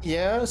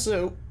 Yeah,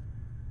 so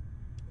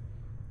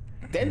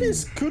then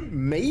this could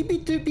maybe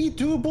be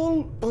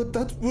doable, but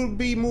that will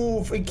be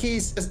more in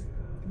case,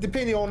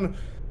 depending on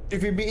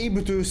if we'll be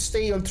able to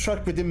stay on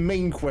track with the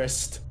main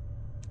quest.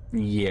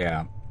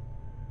 Yeah.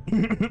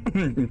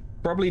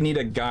 Probably need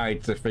a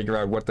guide to figure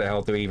out what the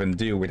hell to even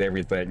do with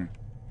everything.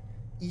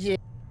 Yeah.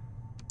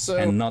 So,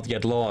 and not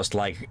get lost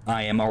like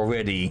I am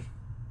already.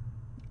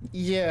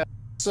 Yeah.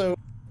 So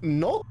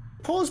not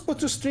possible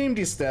to stream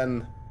this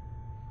then.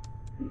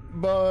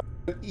 But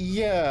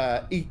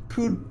yeah, it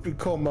could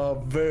become a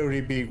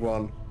very big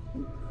one.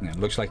 It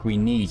looks like we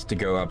need to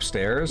go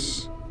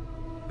upstairs.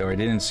 Though I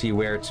didn't see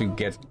where to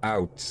get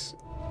out.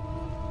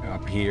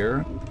 Up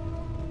here.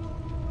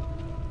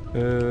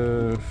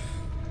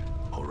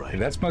 Alright.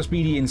 That must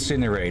be the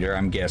incinerator,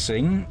 I'm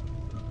guessing.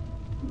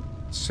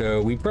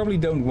 So we probably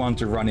don't want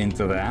to run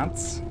into that.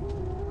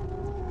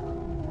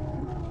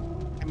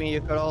 I mean,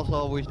 you could also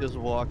always just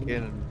walk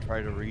in and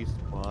try to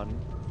respawn.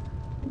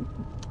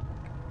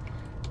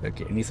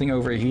 Okay, anything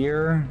over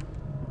here?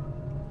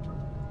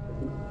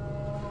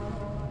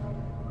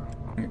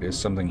 There's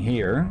something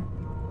here.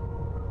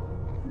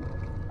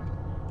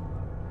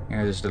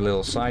 There's the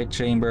little side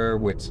chamber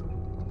with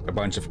a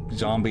bunch of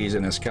zombies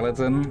and a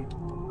skeleton.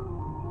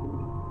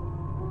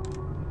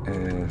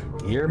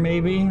 Here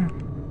maybe?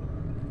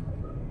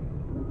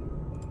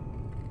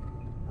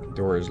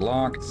 Door is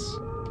locked.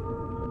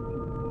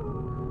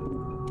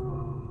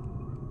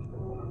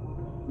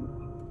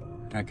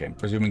 Okay, I'm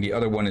presuming the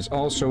other one is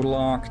also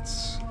locked.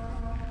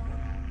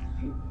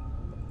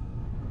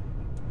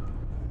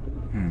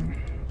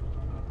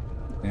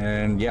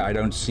 And yeah, I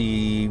don't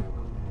see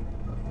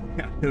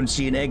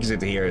an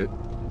exit here.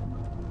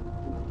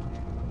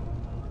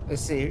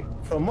 Let's see,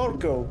 from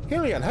Marco.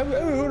 Hillyan, have you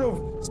ever heard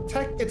of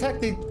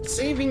tactic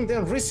saving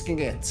then risking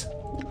it?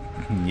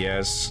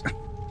 Yes.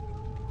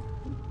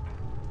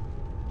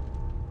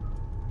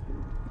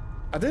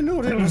 I didn't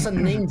know there was a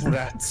name for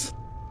that.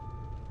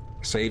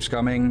 Saves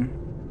coming.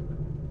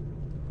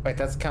 Wait,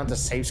 that's count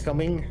as saves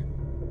coming?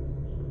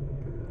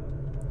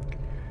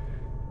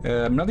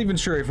 I'm not even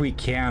sure if we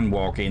can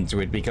walk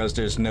into it because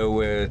there's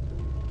no, you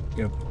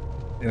know,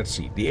 let's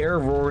see. The air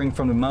roaring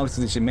from the mouth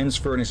of this immense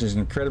furnace is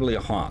incredibly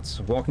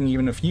hot. Walking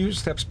even a few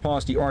steps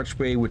past the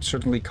archway would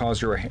certainly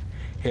cause your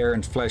hair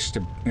and flesh to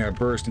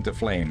burst into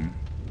flame.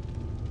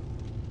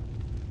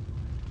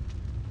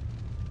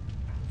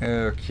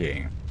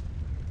 Okay.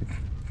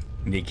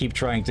 They keep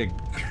trying to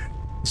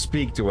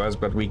speak to us,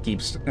 but we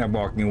keep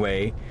walking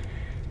away.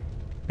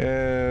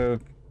 But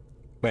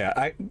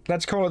yeah,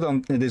 let's call it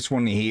on this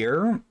one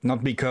here.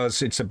 Not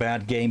because it's a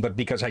bad game, but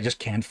because I just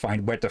can't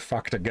find where the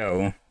fuck to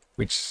go.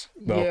 Which,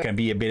 well, can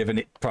be a bit of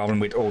a problem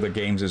with older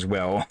games as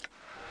well.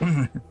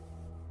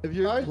 If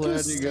you're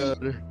planning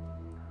on...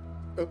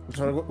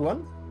 sorry,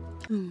 what?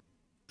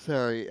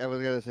 Sorry, I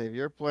was gonna say, if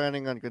you're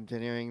planning on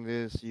continuing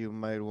this, you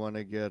might want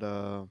to get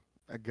a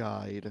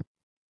guide.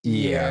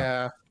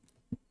 Yeah.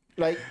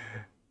 Like,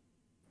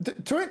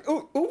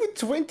 over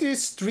 20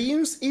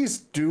 streams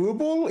is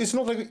doable. It's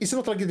not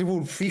like they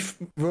will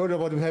worry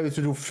about having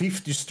to do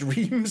 50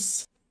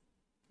 streams.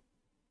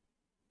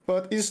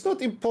 But it's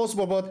not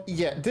impossible, but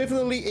yeah,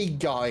 definitely a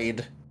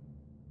guide.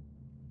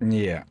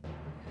 Yeah.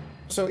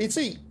 So it's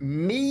a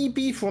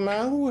maybe for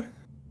now.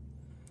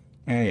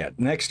 Yeah,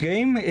 next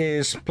game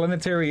is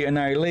Planetary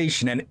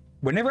Annihilation, and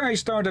whenever I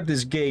start up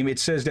this game, it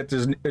says that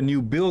there's a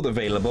new build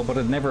available, but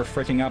it never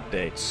freaking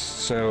updates.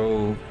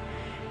 So,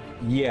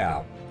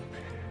 yeah.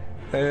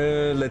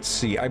 Let's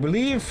see. I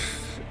believe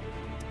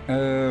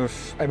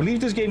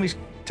this game is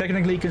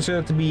technically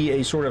considered to be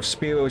a sort of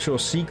spiritual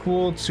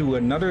sequel to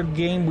another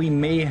game we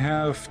may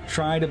have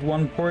tried at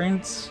one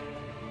point.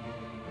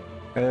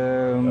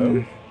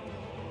 But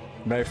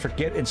I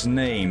forget its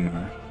name.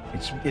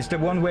 It's the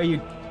one where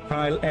you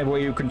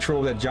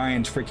control that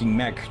giant freaking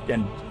mech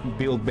and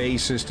build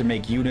bases to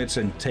make units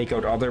and take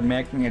out other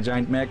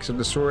giant mechs of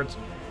the sort.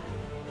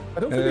 I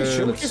don't think they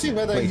showcased it,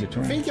 but I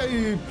think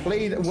I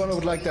played one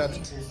of like that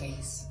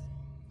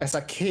as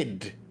a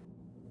kid.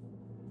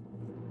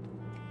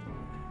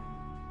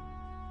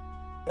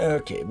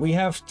 Okay, we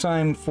have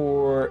time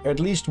for at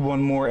least one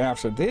more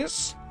after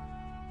this.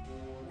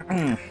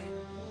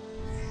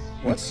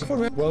 What's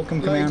welcome,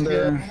 like,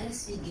 Commander?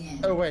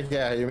 Oh wait,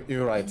 yeah,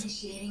 you're right.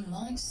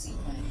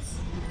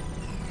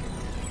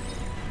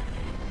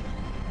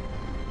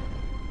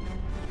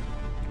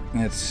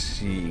 Let's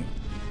see.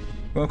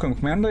 Welcome,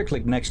 Commander.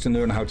 Click next to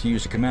learn how to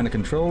use the command and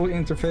control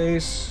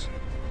interface.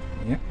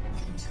 Yeah.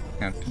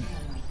 Okay.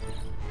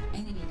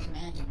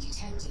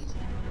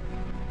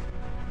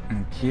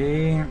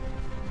 Okay.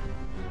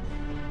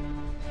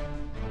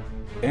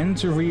 And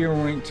to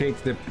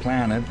reorientate the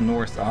planet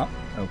north up.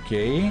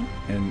 Okay.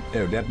 And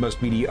oh, that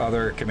must be the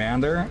other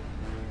commander.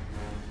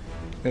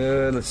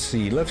 Let's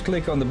see. Left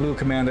click on the blue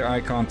commander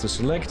icon to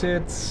select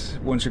it.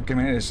 Once your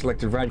commander is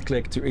selected, right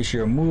click to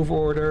issue a move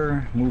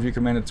order. Move your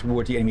commander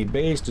toward the enemy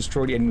base.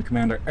 Destroy the enemy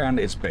commander and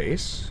its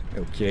base.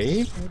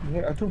 Okay.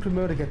 Yeah, I don't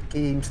remember that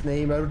game's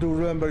name. I do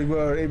remember you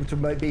were able to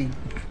maybe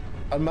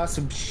a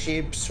massive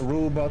ships,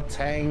 robot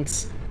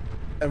tanks.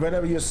 And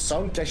whenever you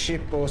sunk a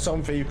ship or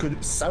something, you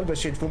could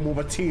salvage it for more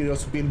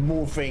materials to build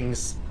more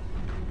things.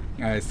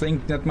 I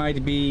think that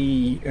might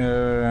be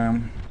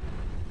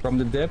from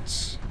the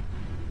depths.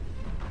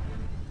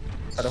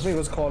 I don't think it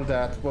was called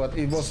that, but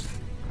it was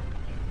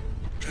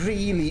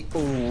really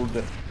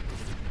old.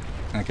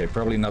 Okay,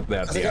 probably not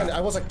that. Again, I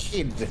was a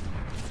kid.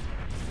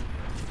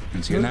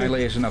 And the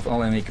annihilation of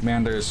all enemy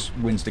commanders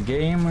wins the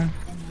game.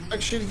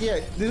 Actually,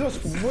 yeah, this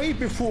was way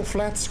before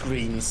flat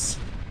screens.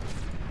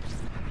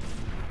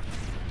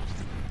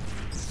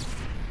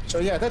 So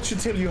yeah, that should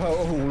tell you how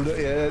old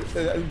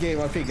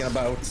game I'm thinking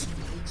about.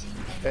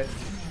 It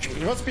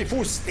was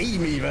before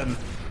Steam even.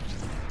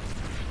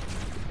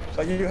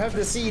 Like you have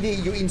the CD,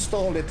 you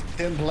installed it,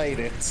 then played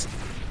it.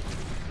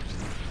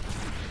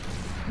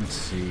 Let's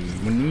see.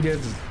 We needed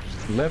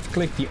left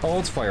click the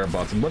alt fire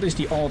button. What is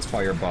the alt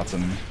fire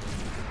button?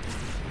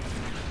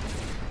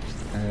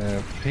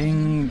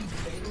 Ping.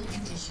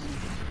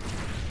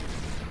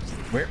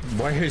 Where?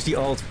 Why is the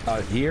alt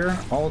here?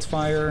 Alt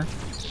fire.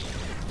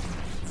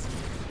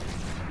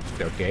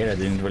 Okay, that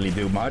didn't really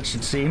do much,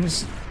 it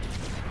seems.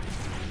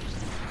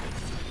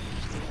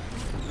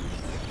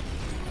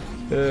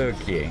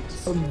 Okay.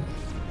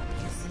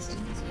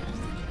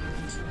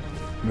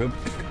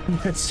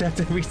 Let's set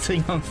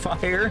everything on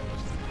fire.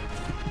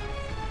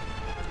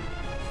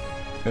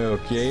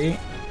 Okay.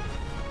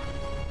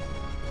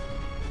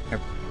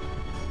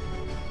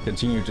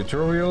 Continue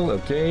tutorial.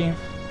 Okay.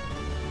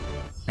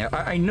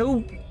 I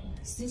know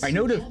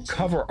the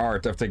cover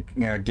art of the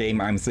game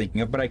I'm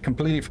thinking of, but I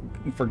completely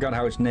forgot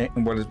how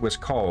what it was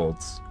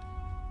called.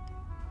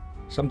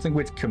 Something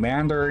with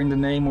Commander in the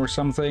name or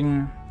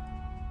something.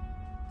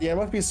 Yeah, it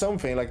must be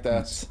something like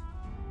that.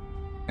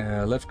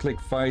 Left-click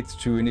fight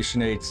to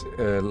initiate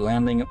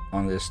landing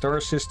on the star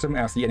system.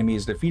 After the enemy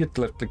is defeated,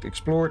 left-click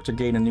explore to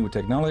gain a new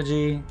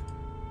technology.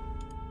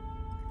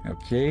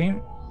 Okay.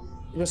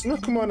 It was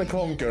not Command and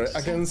Conquer,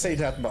 I can say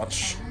that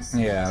much.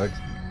 Yeah, like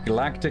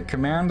Galactic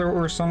Commander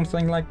or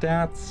something like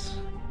that.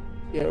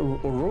 Yeah, a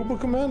Robo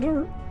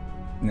Commander?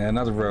 Yeah,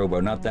 not a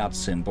Robo, not that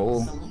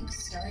simple.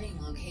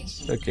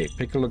 Okay,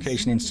 pick a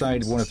location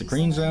inside one of the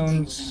green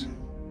zones.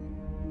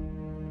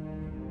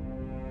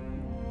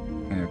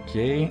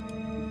 Okay.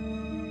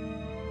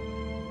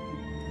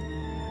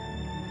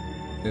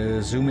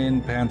 Zoom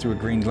in, pan to a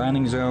green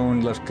landing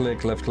zone, left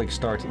click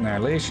start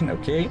annihilation,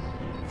 okay.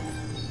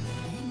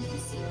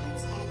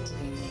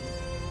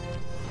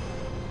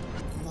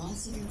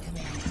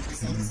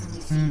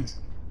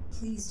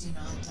 Please do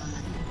not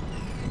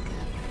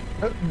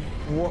die.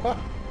 What?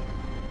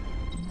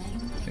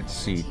 Let's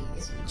see.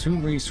 2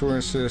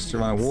 resources to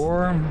run a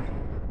war.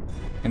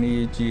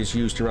 Energy is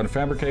used to run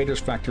fabricators,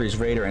 factories,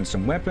 radar, and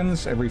some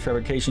weapons. Every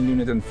fabrication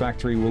unit and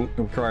factory will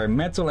require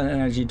metal and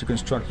energy to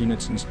construct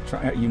units and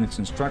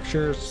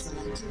structures.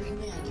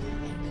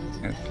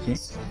 Okay.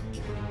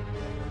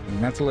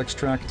 Metal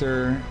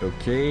extractor.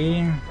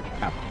 Okay.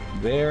 Up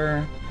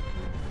there.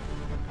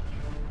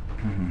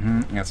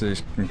 After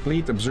this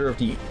complete, observe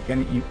the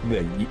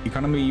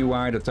economy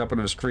UI at the top of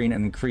the screen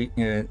and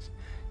the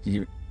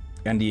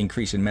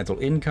increase in metal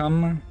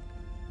income.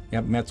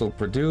 Yep, metal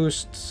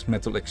produced,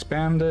 metal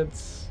expanded.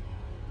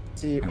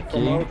 See,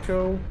 from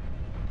Marco.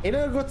 And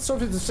I got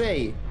something to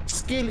say.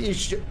 Skill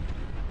issue.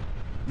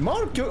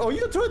 Marco, are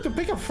you trying to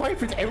pick a fight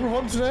with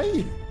everyone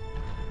today?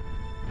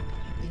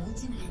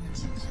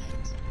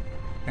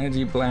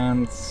 Energy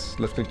plants.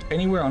 Left click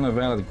anywhere on a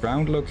valid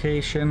ground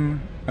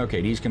location.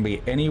 Okay, these can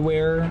be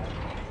anywhere.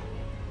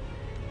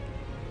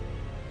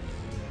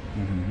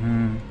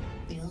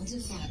 Build a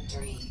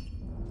factory.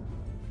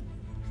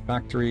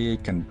 Factory,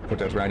 can put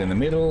that right in the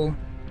middle.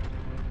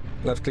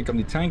 Left click on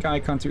the tank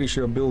icon to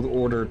issue a build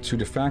order to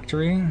the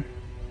factory.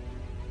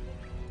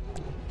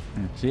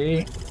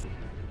 Okay.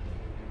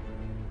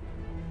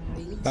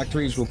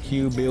 Factories will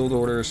queue build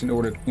orders in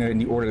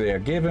the order they are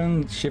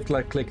given. Shift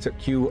left click to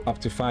queue up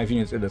to 5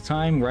 units at a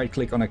time. Right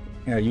click on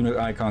a unit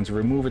icon to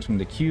remove it from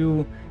the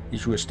queue.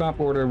 Issue a stop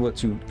order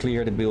to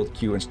clear the build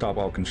queue and stop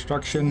all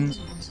construction.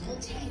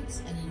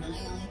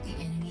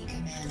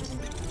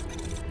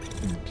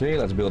 Okay,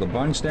 let's build a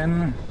bunch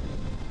then.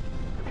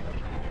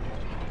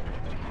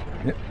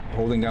 Yep.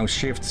 Holding down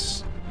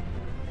shifts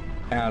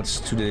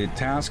adds to the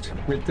task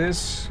with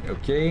this.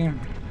 Okay.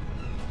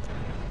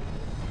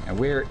 And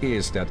where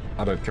is that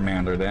other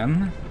commander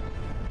then?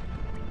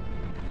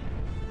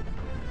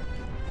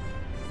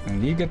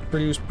 And you get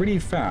produced pretty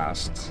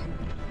fast.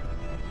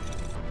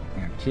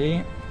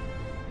 Okay.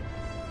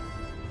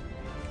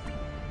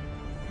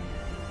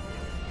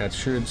 That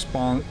should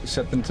spawn,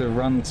 set them to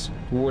run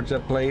towards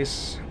that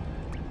place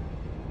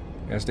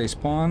as they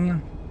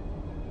spawn.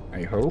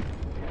 I hope.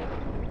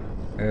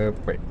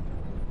 Wait.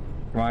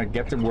 Come on,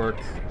 get to work.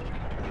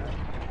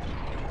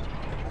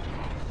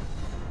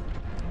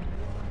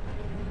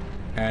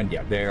 And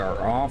yeah, they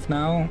are off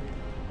now.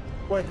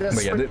 Wait,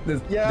 but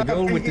yeah, the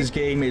goal with this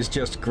game is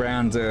just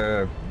grand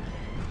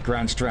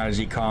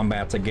strategy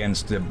combat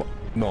against the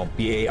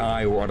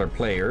AI or other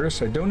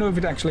players. I don't know if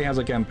it actually has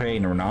a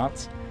campaign or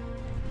not.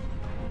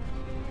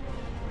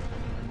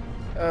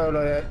 Oh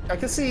no, I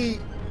can see.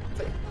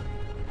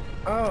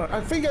 Oh, I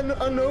think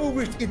I know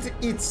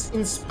it's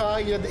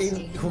inspired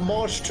in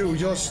homage to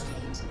just.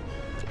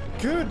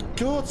 Good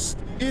God,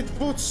 it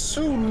was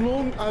so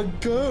long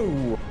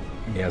ago.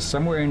 Yeah,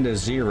 somewhere in the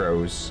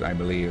zeros, I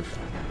believe.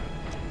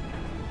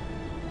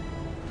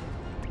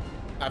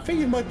 I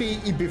think it might be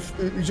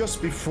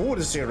just before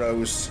the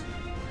zeros.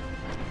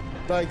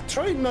 Like,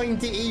 try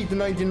 98 to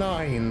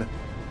 99.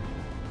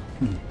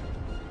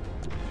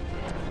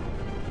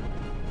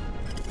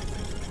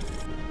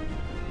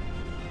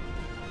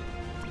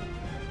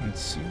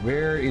 Let's see,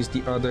 where is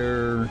the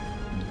other...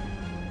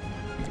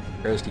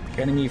 There's the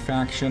enemy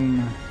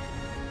faction.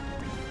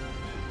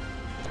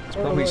 It's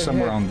probably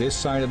somewhere on this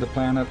side of the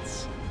planet.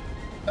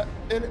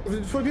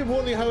 And for people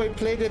wondering how I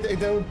played it, I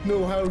don't know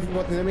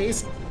what the name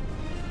is.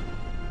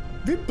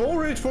 We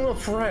borrowed it from a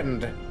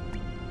friend.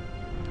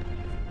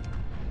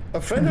 A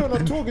friend I'm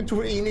not talking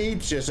to in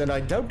ages, and I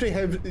doubt they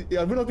have.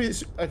 I will not be.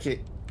 Actually,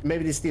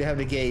 maybe they still have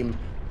the game.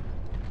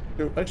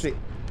 No, actually,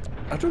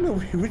 I don't know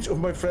which of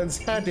my friends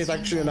had it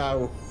actually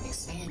now.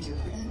 Expand your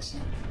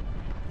production.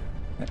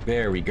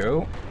 There we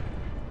go.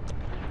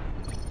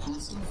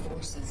 Hostile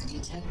forces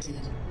detected.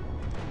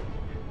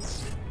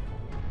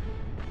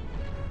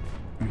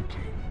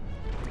 Okay.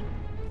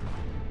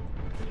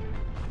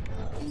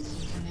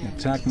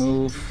 Attack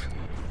move.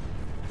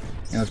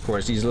 And of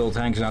course, these little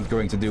tanks are not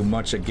going to do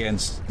much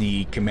against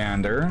the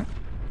commander.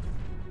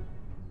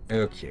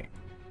 Okay.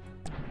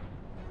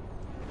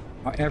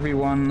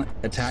 Everyone,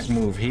 attack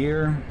move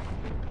here.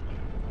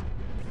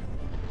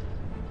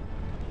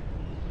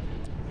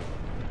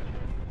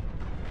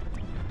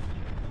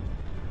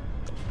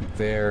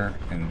 There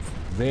and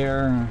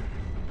there.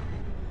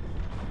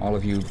 All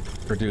of you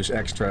produce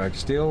extra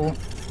still.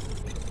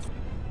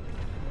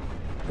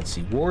 Let's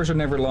see, wars are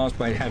never lost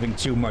by having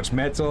too much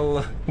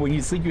metal. When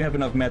you think you have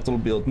enough metal,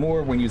 build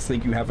more. When you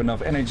think you have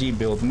enough energy,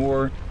 build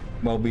more.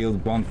 Well,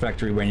 build one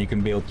factory when you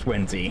can build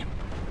 20.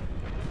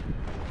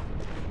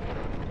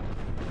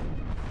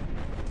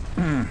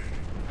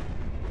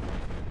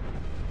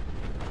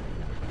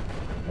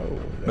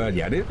 But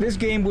yeah, this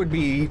game would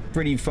be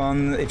pretty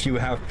fun if you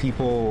have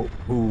people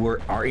who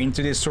are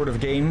into this sort of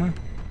game.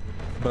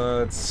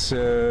 But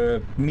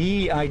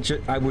me,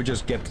 I would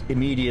just get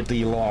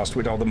immediately lost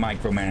with all the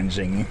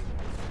micromanaging.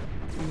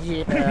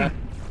 Yeah.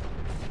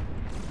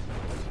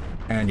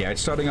 And yeah,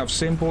 it's starting off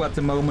simple at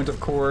the moment, of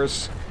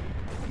course.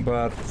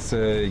 But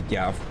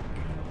yeah,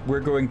 you're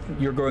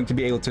going to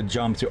be able to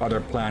jump to other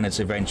planets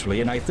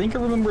eventually. And I think I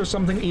remember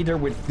something either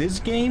with this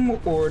game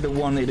or the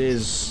one it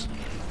is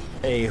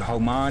a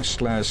homage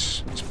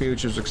 /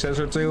 spiritual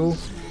successor to,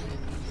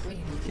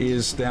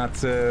 is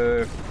that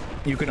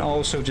you can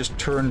also just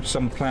turn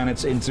some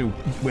planets into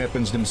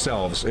weapons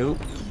themselves. Ooh.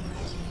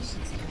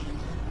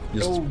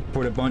 Just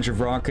put a bunch of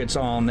rockets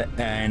on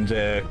and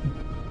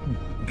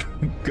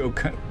go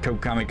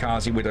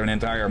kamikaze with an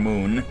entire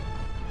moon.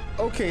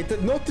 Okay,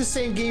 not the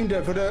same game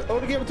there. For the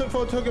other game I'm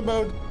talking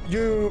about,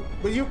 you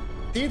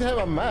did have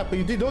a map, but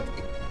you did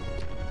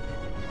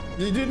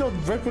not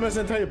recognize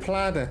entire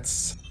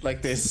planets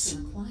like this.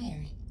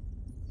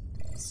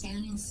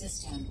 Scanning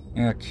system.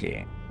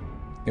 Okay.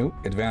 Oh,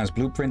 advanced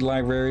blueprint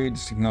library.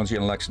 This technology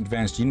unlocks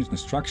advanced units and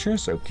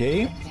structures.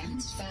 Okay.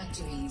 Advanced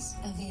factories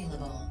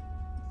available.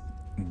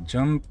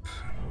 Jump.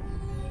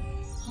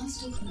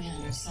 Hostile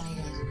commander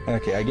sighted.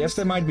 Okay, I guess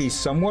there might be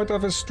somewhat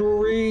of a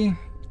story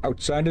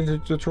outside of the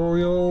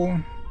tutorial,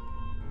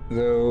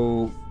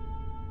 though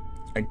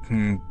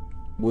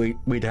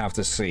we'd have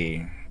to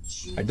see.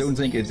 I don't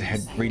think it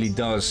really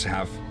does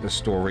have a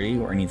story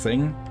or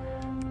anything.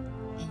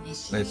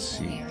 Let's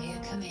see.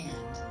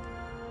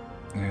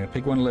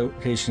 Pick one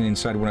location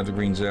inside one of the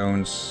green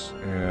zones.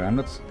 I'm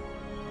not...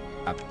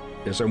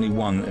 there's only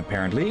one,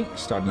 apparently.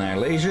 Start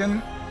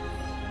Annihilation.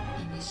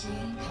 Let's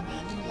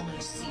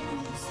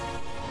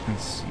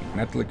see.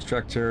 Metal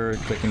Extractor.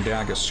 Click and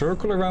drag a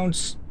circle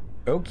around...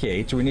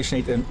 Okay, to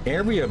initiate an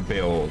area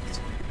build.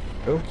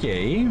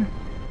 Okay.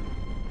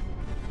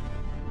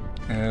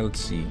 Let's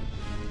see.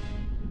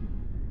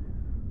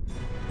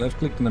 Left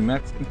click on the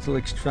metal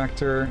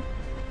extractor.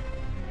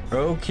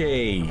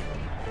 Okay.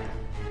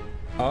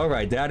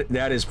 Alright,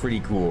 that is pretty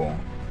cool.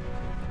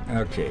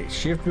 Okay,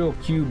 shift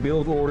build Q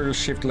build order,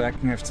 shift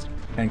left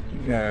and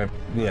yeah,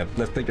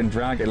 left click and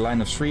drag a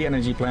line of 3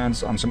 energy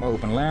plants on some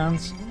open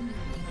lands.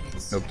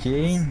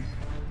 Okay.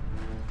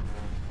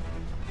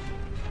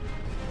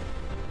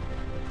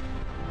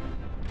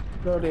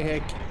 What the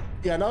heck?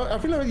 Yeah, now I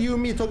feel like you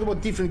and me talk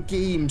about different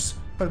games,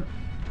 but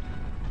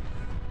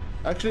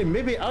actually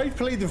maybe I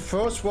played the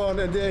first one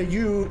and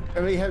you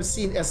may have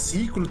seen a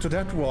sequel to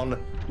that one,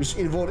 which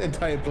involved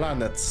entire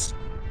planets.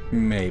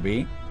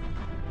 Maybe.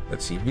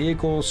 Let's see.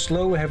 Vehicles,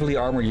 slow, heavily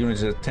armored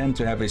units that tend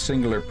to have a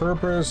singular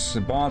purpose.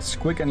 Bots,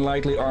 quick and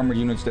lightly armored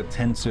units that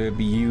tend to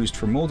be used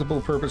for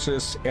multiple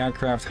purposes.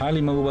 Aircraft,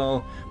 highly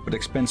mobile, but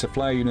expensive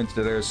flyer units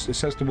that are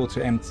susceptible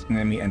to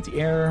enemy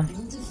anti-air.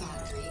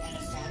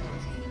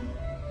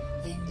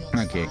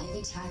 Okay.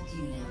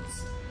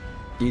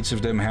 Each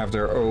of them have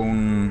their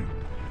own...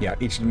 Yeah,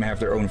 each of them have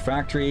their own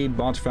factory.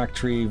 Bot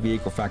factory,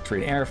 vehicle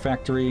factory, and air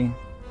factory.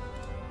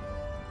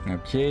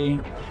 Okay.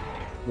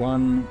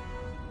 1,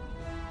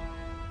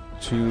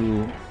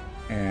 2,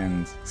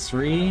 and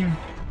 3.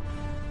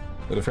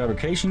 For the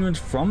fabrication unit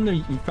from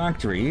the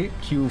factory,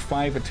 queue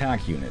 5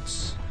 attack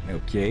units.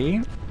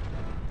 Okay.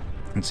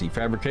 Let's see.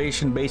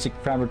 Fabrication, basic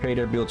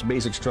fabricator builds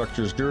basic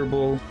structures,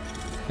 durable.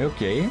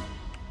 Okay.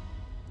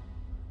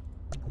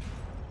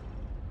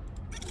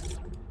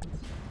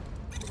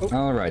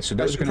 Alright, so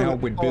those can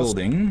help with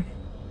building.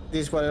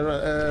 This one,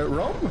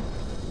 Rom?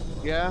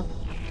 Yeah?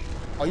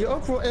 Are you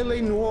up for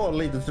LA Noir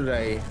later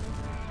today?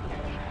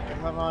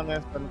 If I'm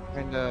honest, I'm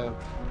kind of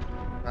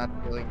not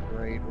feeling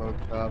great. Woke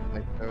up,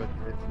 my throat's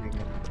itching,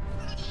 and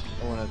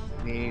I want to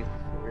sneeze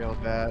real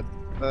bad.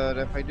 But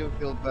if I do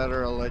feel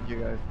better, I'll let you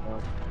guys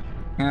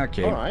know.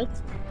 Okay. Alright.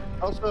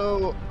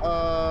 Also,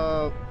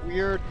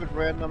 weird but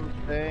random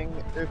thing.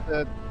 There's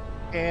a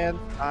chance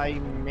I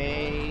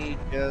may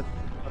just,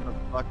 on the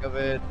fuck of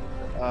it,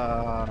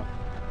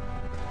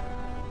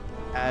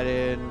 add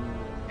in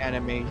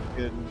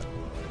animation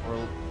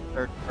for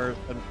third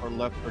person for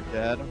Left 4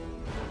 Dead.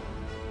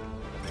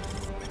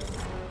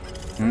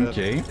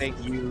 Okay.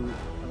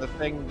 The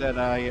thing that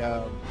I,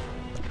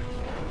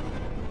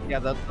 yeah,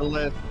 that's the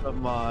list of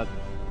mods.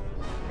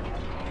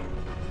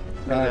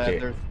 Okay.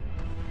 They're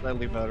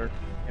slightly better,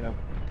 you know.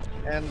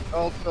 And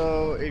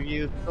also, if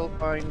you still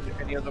find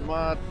any other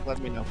mods, let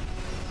me know.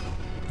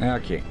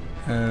 Okay.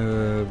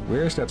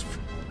 Where's that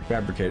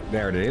fabricator?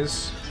 There it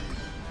is.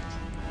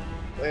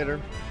 Later.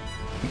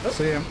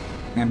 See ya.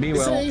 And be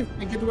well. Safe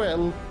and get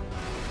well.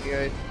 You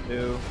guys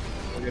too.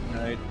 Good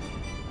night.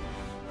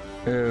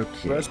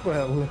 Okay. Rest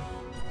well.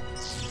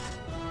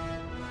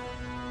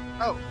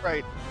 Oh,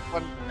 right.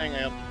 One thing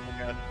I almost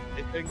forgot.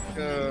 I think,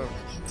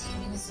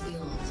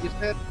 you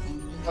said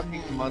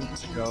fucking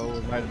months ago,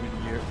 it might have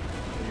been years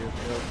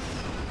ago,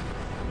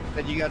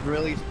 that you got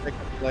really sick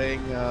of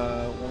playing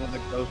one of the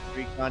Ghost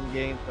Recon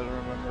games. I don't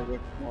remember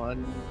which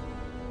one.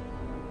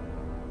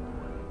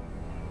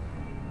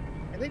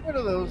 I think one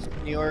of those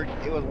New York.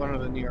 It was one of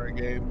the New York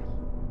games.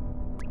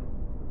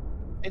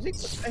 I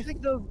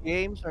think those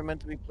games are meant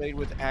to be played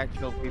with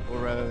actual people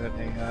rather than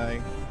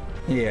AI.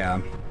 Yeah.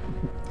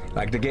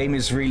 Like, the game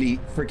is really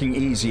freaking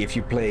easy if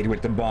you play it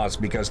with the bots,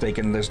 because they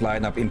can just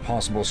line up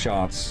impossible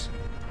shots.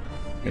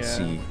 Let's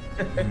see.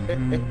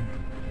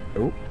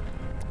 Oh.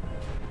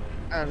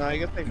 I don't know, I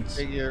guess I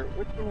figure...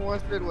 Which one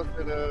was it? Was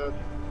it a...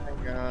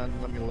 Hang on,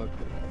 let me look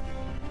it up.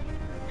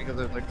 Because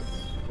there's like a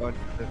bunch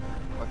of different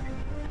fucking...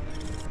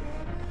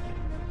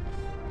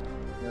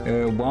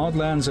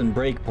 Wildlands and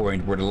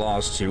Breakpoint were the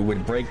last two,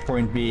 with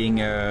Breakpoint being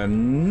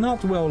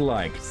not well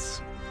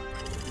liked.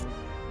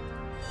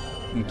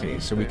 Okay,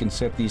 so we can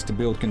set these to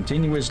build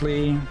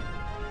continuously.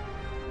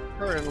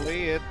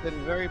 Currently, it's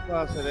been very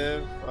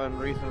positive on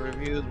recent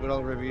reviews, but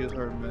all reviews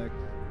are mixed.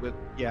 But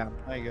yeah,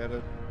 I get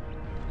it.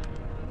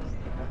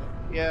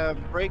 Yeah,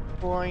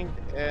 Breakpoint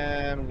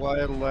and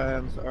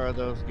Wildlands are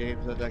those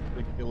games that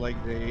actually feel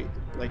like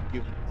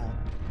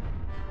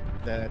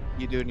that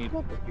you do need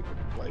other people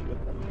to play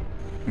with them.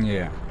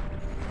 Yeah.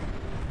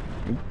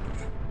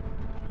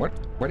 What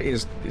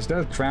is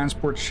that a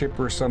transport ship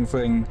or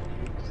something?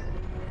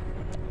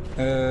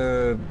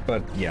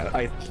 But yeah,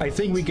 I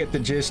think we get the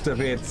gist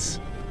of it.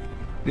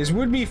 This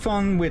would be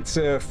fun with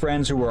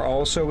friends who are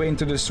also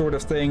into this sort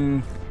of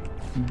thing,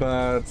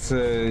 but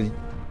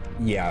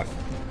yeah,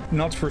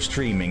 not for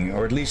streaming,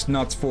 or at least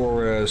not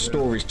for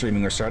story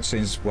streaming or such,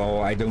 since,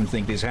 well, I don't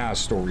think this has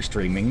story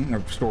streaming,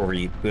 or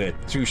story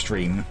to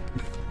stream.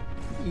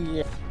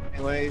 Yeah.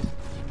 Anyways,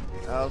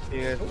 I'll see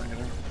you guys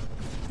later.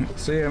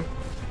 See ya.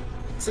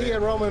 See ya,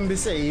 Roman. Be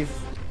safe.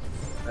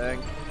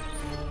 Thanks.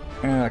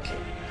 Okay.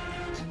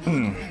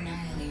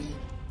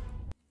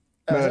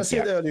 As I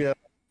said earlier,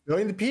 we're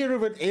in the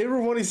period when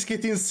everyone is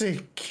getting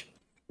sick.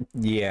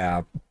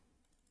 Yeah.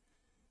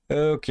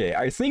 Okay,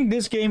 I think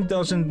this game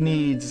doesn't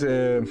need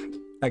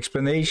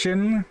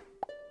explanation.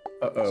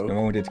 Uh-oh. The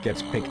moment it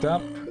gets picked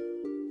up.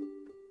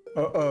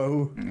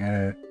 Uh-oh.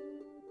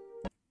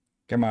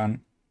 Come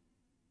on.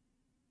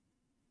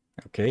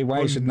 Okay,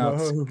 why is it not...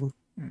 No.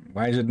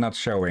 Why is it not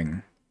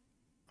showing?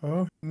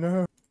 Oh,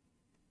 no.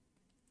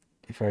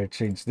 If I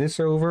change this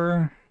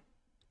over...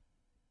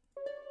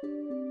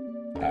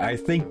 I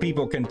think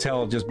people can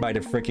tell just by the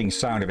freaking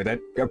sound of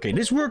it. Okay,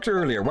 this worked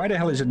earlier. Why the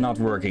hell is it not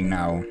working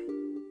now?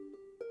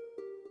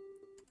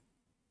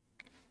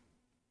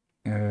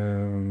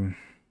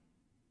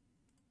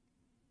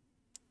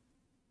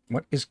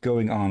 What is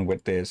going on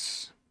with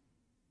this?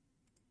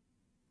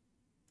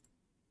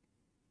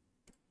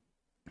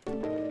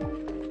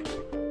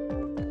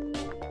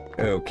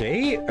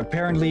 Okay,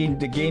 apparently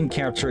the game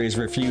capture is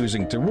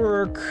refusing to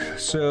work,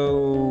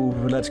 so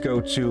let's go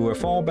to a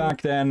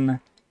fallback then.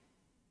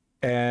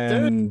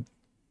 And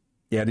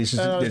yeah, this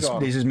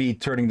is me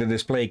turning the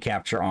display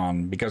capture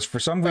on, because for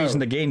some reason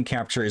the game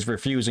capture is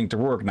refusing to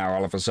work now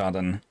all of a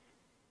sudden.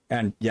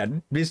 And yeah,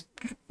 this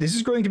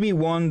is going to be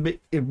one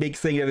big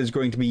thing that is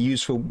going to be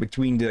useful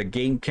between the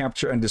game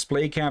capture and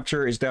display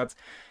capture, is that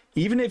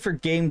even if a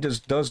game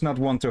does not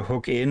want to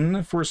hook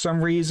in for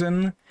some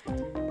reason,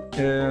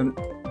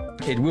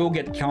 it will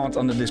get caught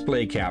on the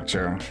display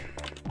capture.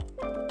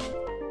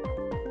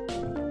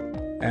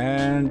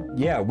 And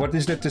yeah, what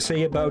is there to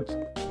say about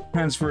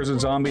Plants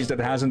vs. Zombies that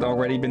hasn't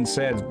already been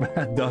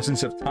said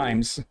dozens of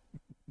times?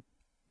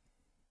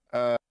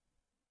 Yeah,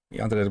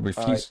 that it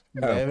refuse.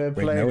 Oh,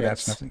 wait, no,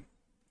 that's nothing.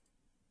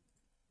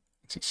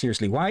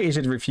 Seriously, why is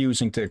it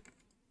refusing to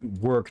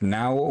work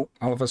now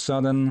all of a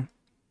sudden?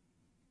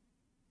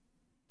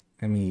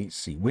 Let me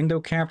see. Window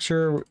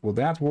capture, will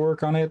that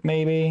work on it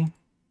maybe?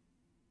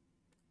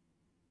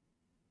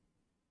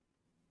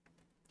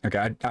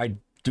 Okay, I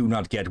do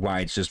not get why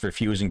it's just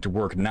refusing to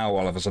work now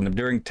all of a sudden.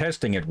 During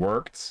testing it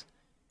worked.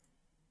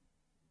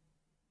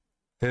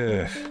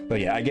 But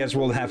yeah, I guess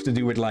we'll have to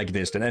do it like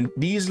this then. And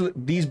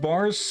these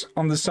bars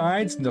on the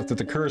sides, not that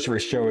the cursor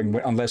is showing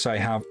unless I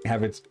have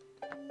it...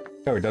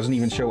 Oh, it doesn't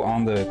even show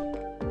on the...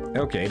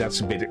 Okay, that's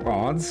a bit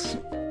odd.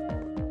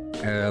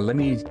 Let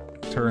me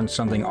turn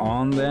something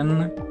on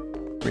then.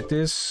 With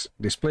this,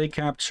 display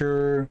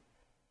capture,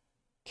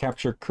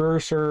 capture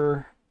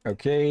cursor,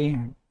 okay.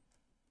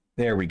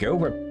 There we go.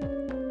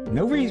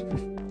 No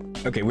reason...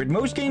 Okay, with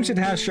most games it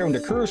has shown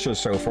the cursor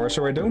so far,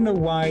 so I don't know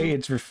why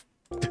it's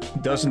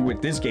doesn't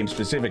with this game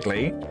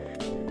specifically.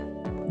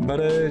 But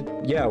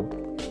yeah,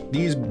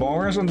 these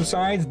bars on the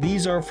sides,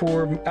 these are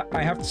for...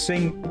 I have to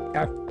sing...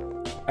 I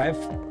have...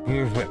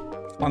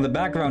 On the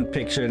background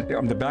picture,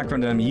 on the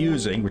background that I'm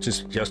using, which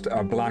is just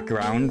a black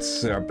background,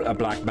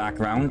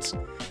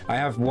 I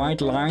have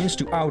white lines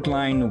to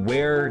outline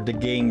where the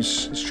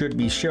games should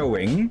be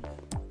showing,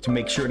 to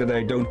make sure that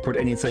I don't put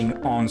anything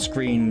on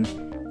screen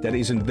that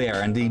isn't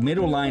there. And the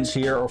middle lines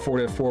here are for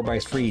the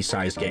 4x3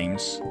 size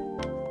games.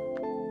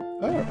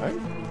 Alright.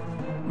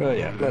 Well,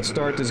 yeah, let's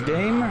start this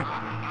game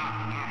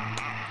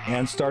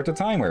and start the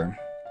timer.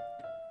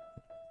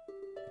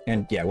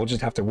 And yeah, we'll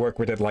just have to work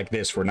with it like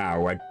this for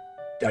now. I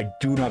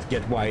do not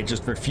get why it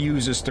just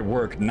refuses to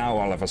work now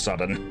all of a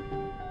sudden.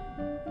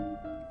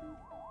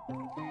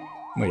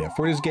 Well, yeah,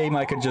 for this game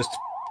I could just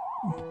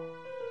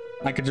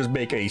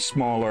make a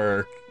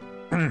smaller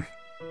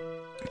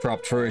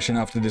cropped version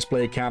of the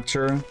display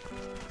capture.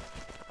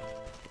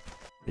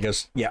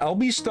 Because, yeah, I'll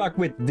be stuck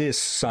with this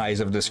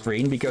size of the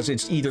screen, because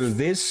it's either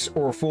this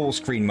or full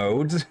screen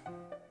mode.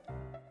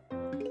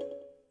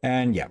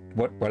 And yeah,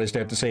 what is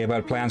there to say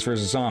about Plants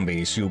vs.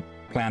 Zombies? You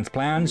plant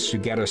plants, you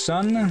gather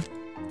sun,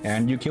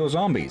 and you kill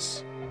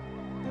zombies.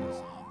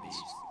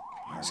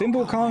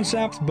 Simple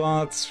concept,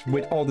 but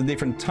with all the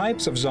different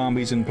types of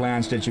zombies and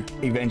plants that you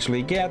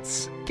eventually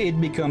get,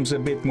 it becomes a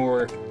bit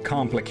more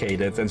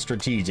complicated and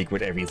strategic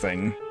with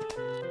everything.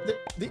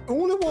 The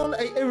only one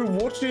I ever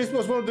watched this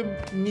was one of the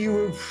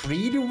newer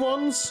 3D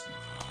ones,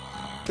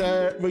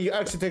 where you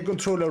actually take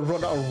control and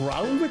run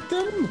around with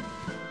them.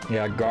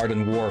 Yeah,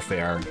 Garden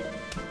Warfare.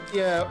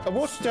 Yeah, I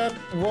watched that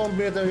one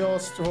where they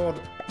just thought,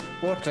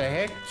 what the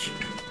heck?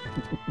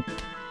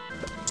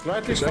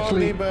 Slightly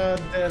funny, but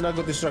then I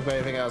got distracted by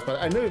everything else.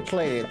 But I never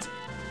played it.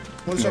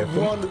 Was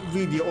one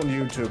video on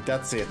YouTube,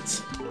 that's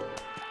it.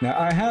 Now,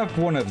 I have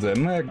one of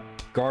them,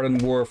 Garden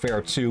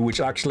Warfare 2, which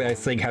actually I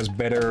think has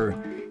better...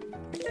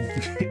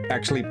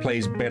 actually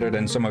plays better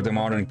than some of the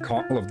modern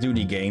Call of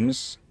Duty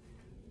games.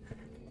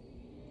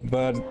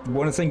 But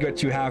one thing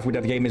that you have with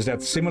that game is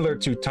that, similar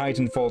to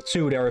Titanfall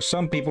 2, there are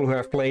some people who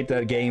have played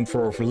that game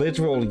for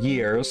literal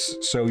years,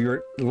 so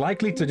you're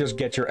likely to just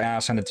get your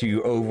ass handed to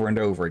you over and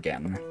over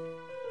again.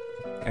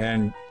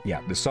 And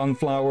yeah, the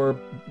Sunflower,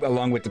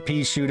 along with the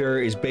Pea Shooter,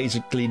 is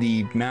basically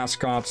the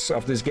mascots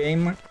of this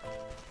game.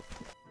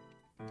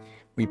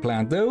 We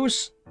plant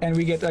those, and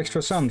we get extra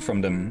sun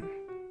from them.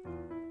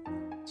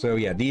 So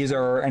yeah, these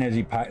are our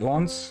energy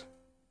pylons.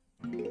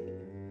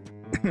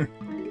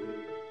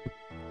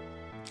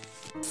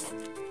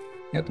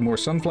 Yeah, the more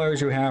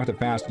sunflowers you have, the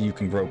faster you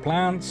can grow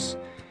plants.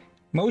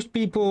 Most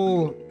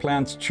people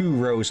plant 2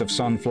 rows of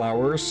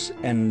sunflowers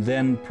and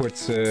then put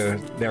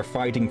their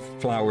fighting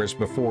flowers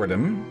before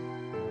them.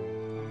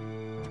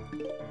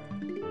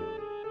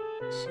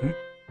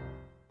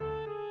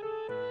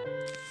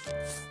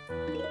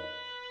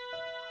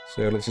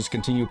 So let's just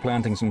continue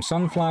planting some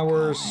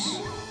sunflowers.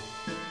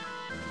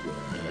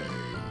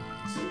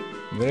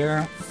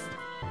 There.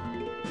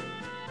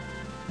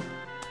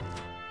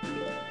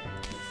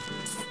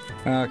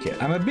 Okay,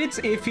 I'm a bit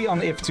iffy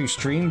on if to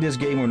stream this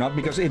game or not,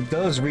 because it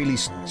does really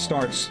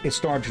starts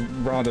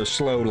rather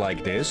slow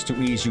like this to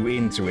ease you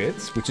into it,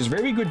 which is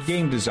very good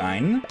game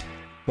design,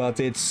 but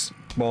it's,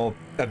 well,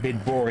 a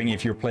bit boring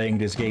if you're playing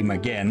this game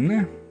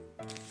again.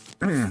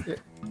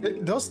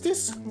 Does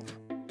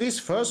this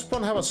first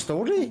one have a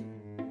story?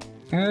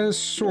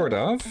 Sort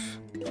of.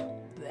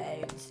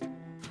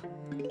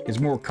 It's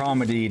more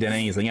comedy than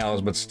anything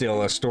else, but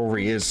still, a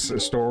story is a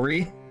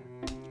story.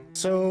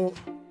 So,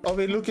 are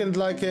we looking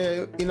like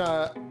in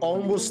a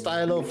almost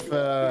style of?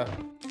 Oh,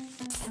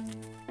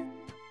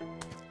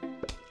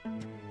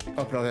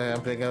 I'm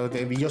playing out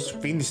there. We just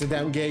finished the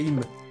damn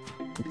game.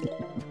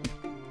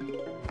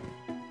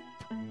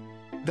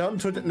 Done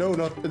to the, no,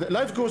 not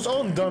life goes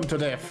on. Done to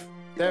death.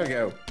 There we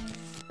go.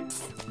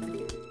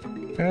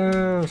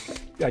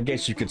 I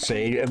guess you could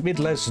say a bit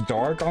less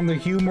dark on the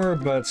humor,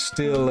 but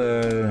still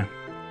a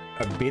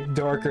bit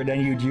darker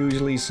than you'd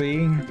usually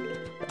see.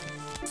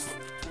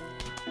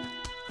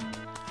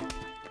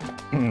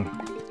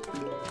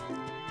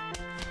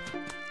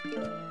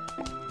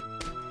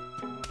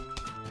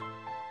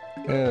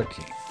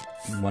 Okay,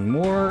 one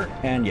more,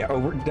 and yeah,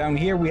 over down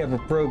here we have a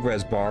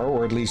progress bar,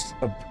 or at least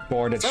a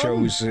bar that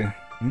shows.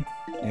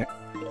 Yeah,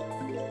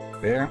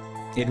 there.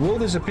 It will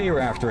disappear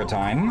after a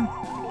time.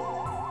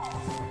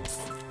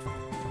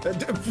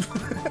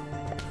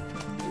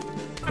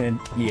 And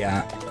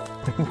yeah.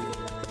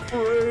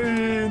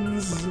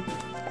 Brains.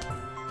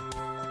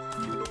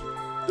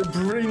 The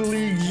Brain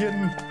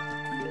Legion.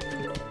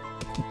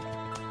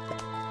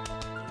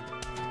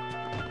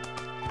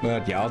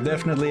 But yeah, I'll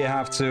definitely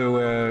have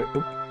to.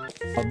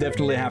 I'll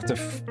definitely have to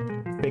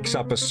fix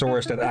up a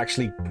source that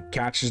actually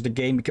catches the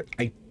game, because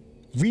I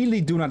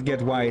really do not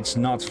get why it's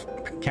not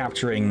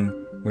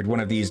capturing with one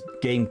of these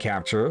game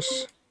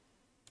captures.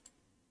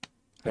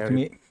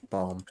 Very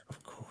bombed,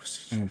 of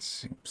course. Let's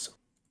see.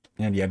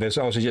 And yeah, there's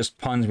also just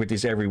puns with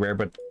this everywhere,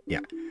 but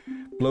yeah.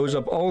 Blows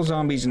up all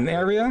zombies in the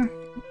area.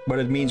 What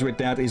it means with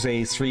that is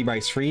a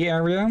 3x3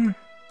 area.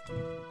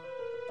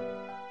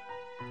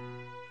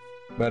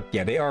 But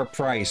yeah, they are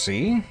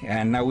pricey.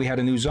 And now we had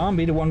a new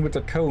zombie, the one with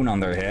the cone on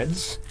their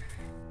heads.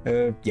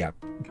 Yeah,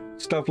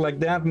 stuff like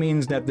that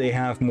means that they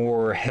have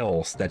more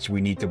health that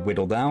we need to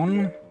whittle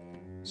down.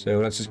 So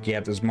let's just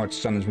get as much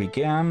sun as we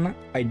can.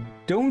 I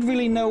don't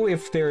really know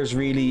if there's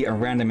really a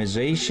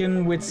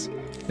randomization with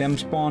them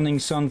spawning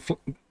sun.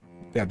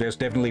 Yeah, there's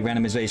definitely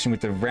randomization with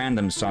the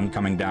random sun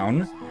coming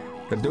down.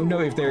 But I don't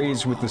know if there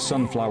is with the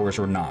sunflowers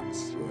or not.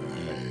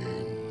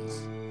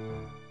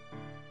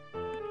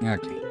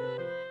 Okay.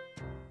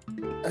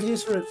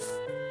 Is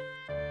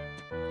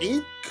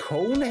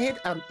Conehead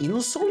an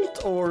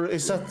insult, or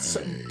is that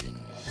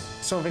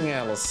something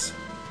else?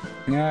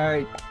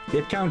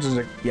 It counts as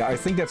a... Yeah, I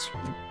think that's...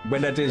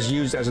 When that is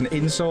used as an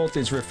insult,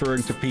 it's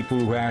referring to people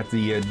who had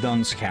the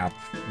dunce cap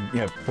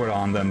put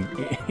on them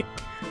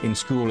in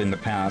school in the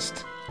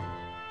past.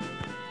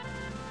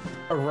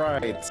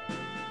 Right.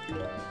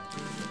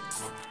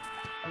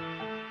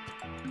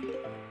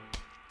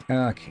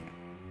 Okay.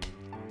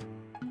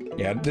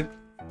 Yeah,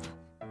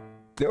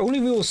 the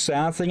only real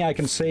sad thing I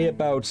can say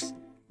about...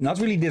 Not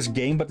really this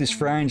game, but this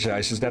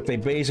franchise, is that they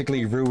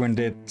basically ruined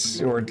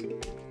it, or...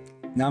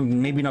 Now,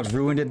 maybe not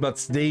ruined it, but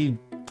they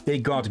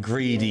got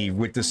greedy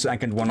with the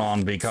second one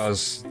on,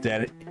 because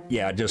that,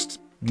 yeah, just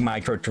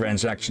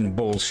microtransaction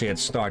bullshit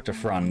start to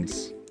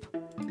front.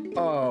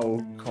 Oh,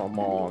 come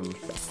on.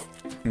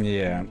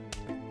 Yeah.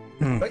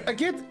 Like, I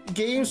get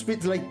games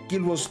with like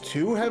Guild Wars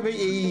 2 have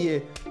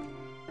a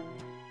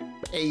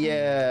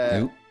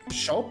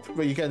shop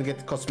where you can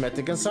get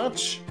cosmetic and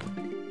such.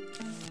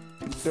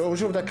 So I'm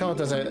sure that count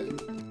as a...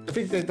 I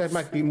think that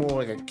might be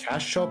more like a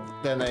cash shop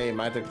than a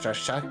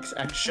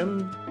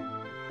microtransaction.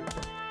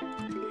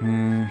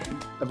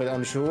 A bit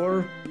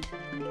unsure.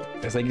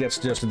 I think that's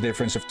just a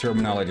difference of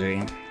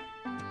terminology.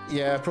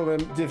 Yeah,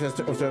 probably difference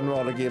of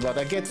terminology, but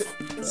I get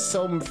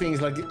some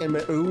things like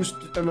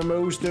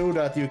MMOs do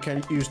that you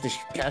can use the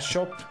cash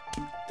shop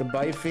to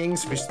buy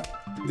things, which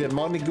the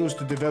money goes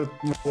to develop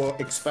more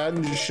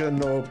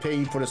expansion or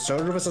pay for the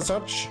service and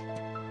such.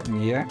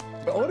 Yeah.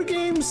 But other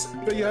games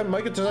where you have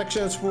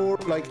microtransactions for,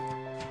 like,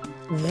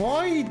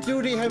 why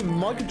do they have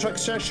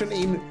microtransaction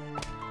in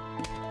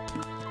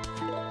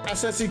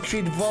Assassin's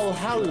Creed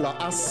Valhalla,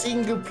 a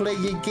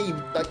single-player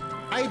game? Like,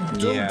 I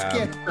don't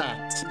get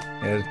that.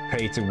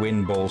 pay to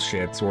win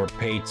bullshit, or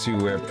pay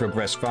to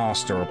progress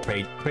faster, or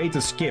pay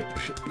to skip,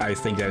 I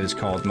think that is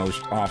called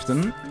most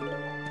often.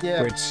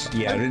 Yeah. Which,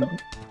 yeah,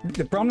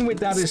 the problem with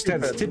that is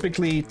that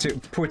typically to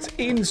put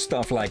in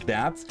stuff like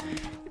that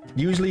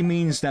usually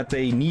means that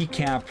they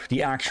kneecap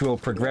the actual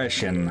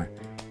progression.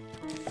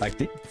 Like,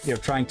 they're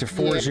trying to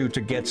force you to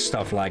get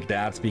stuff like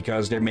that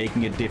because they're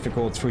making it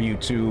difficult for you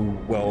to,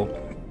 well,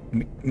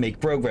 make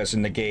progress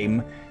in the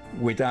game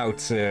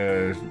without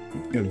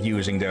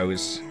using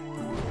those.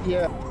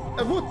 Yeah,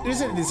 I bought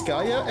recently this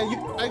guy,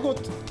 and I got,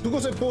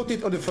 because I bought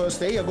it on the first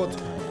day, I got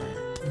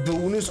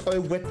bonus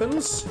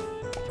weapons.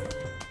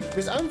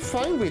 Because I'm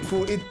fine with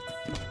for it.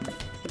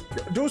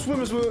 Those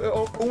weapons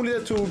were only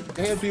there to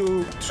help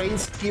you train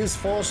skills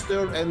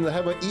faster and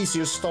have an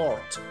easier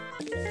start.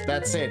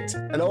 That's it.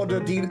 And all the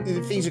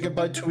things you can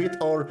buy to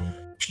it are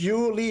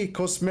purely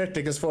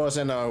cosmetic as far as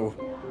I know.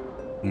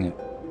 Yeah.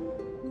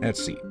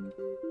 Let's see.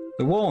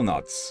 The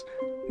walnuts.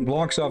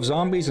 Blocks off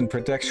zombies and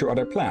protects your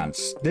other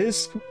plants.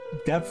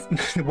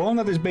 The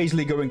walnut is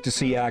basically going to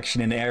see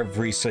action in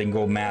every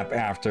single map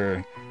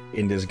after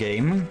in this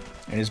game.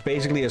 And it's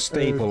basically a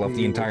staple of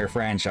the entire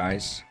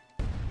franchise.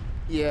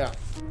 Yeah,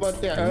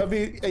 but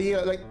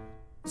yeah, like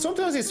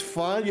sometimes it's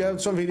fine. You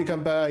have something you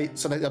can buy,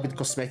 something a bit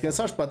cosmetic and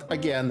such. But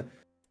again,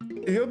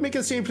 if you make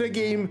a simple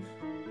game,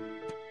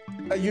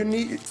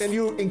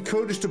 you're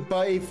encouraged to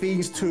buy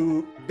things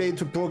to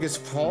progress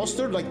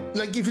faster.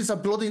 Like if it's a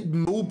bloody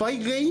mobile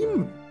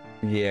game.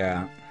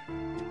 Yeah.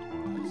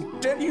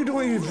 Then you're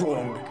doing it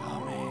wrong.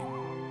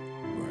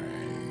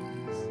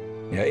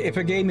 Yeah, if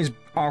a game is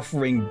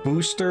offering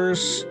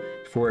boosters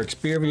for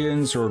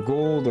experience or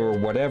gold or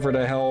whatever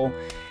the hell,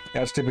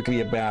 that's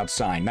typically a bad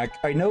sign. Like,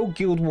 I know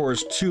Guild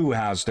Wars 2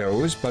 has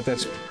those, but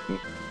that's...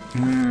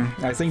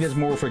 I think that's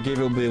more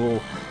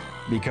forgivable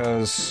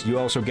because you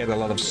also get a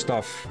lot of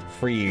stuff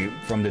free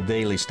from the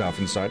daily stuff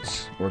and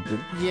such. Or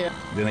yeah.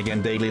 Then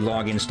again, daily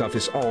login stuff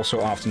is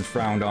also often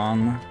frowned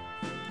on.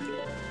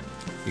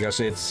 Because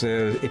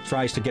it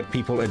tries to get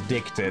people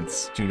addicted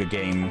to the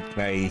game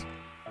by,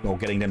 well,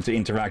 getting them to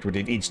interact with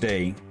it each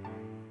day.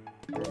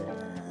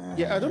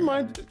 Yeah, I don't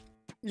mind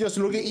just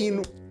logging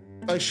in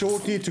a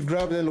shortly to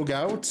grab and log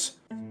out,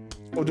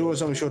 or do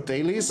some short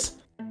dailies,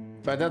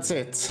 but that's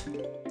it.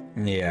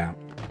 Yeah.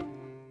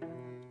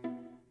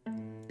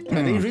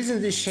 And they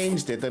recently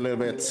changed it a little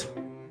bit.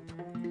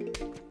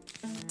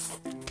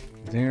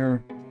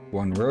 There,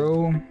 one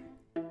row.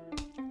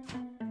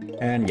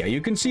 And yeah, you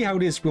can see how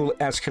this will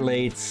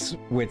escalate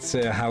with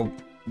how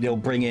they'll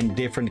bring in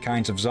different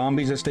kinds of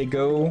zombies as they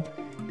go.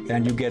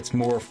 And you get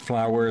more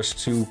flowers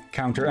to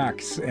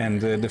counteract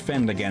and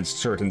defend against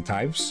certain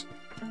types.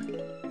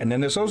 And then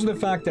there's also the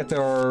fact that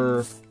there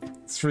are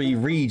 3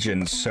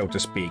 regions, so to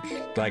speak.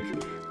 Like,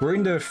 we're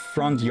in the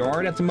front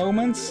yard at the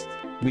moment.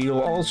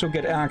 We'll also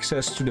get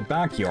access to the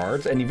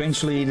backyard, and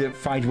eventually the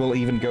fight will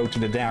even go to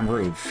the damn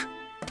roof,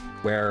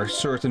 where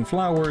certain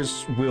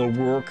flowers will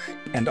work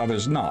and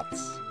others not.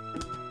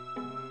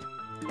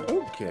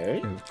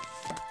 Okay.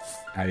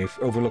 I've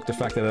overlooked the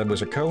fact that that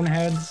was a cone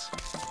head.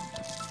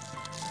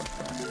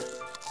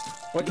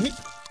 What?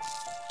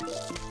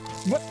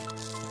 What?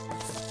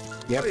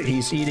 Yep,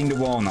 he's eating the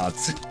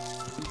walnuts.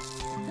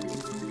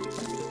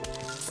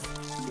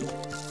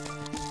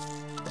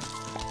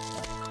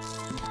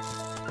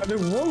 And the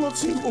walnuts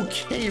seem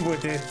okay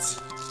with it.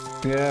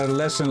 Yeah,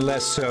 less and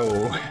less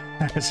so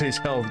as his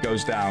health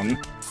goes down.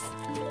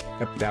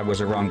 Yep, that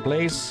was a wrong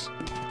place.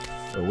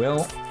 Oh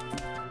well.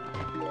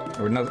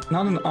 Or not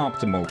an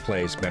optimal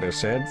place, better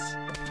said.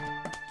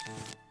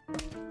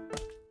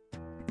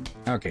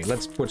 Okay,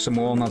 let's put some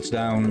walnuts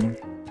down.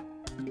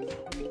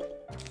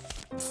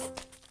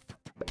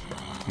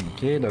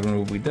 Okay, that one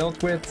will be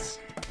dealt with.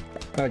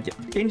 But yeah,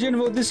 in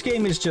general, this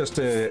game is just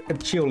a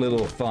chill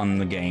little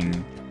fun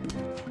game.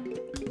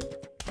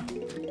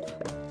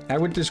 I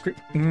would describe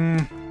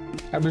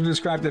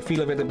the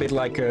feel of it a bit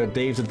like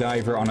Dave the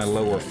Diver on a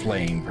lower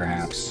flame,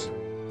 perhaps.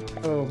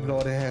 Oh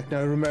bloody heck! Now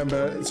I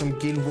remember some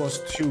Guild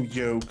Wars 2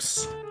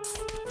 jokes.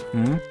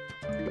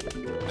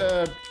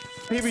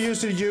 People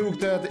used to joke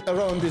that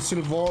around the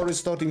Silvar is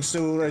starting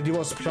soon and he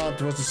was planned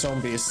towards the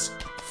zombies.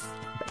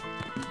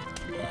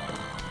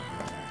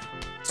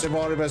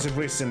 Silvar versus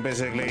Risen,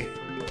 basically.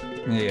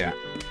 Yeah.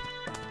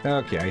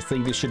 Okay, I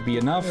think this should be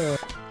enough.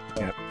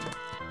 Yeah.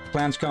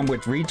 Plants come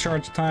with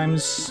recharge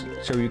times,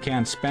 so you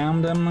can't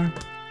spam them.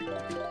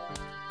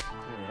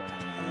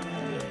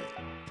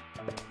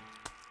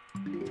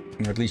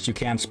 Or at least you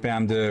can't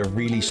spam the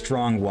really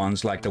strong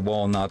ones, like the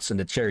walnuts and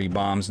the cherry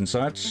bombs and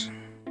such.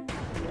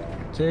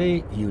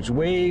 Okay, huge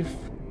wave.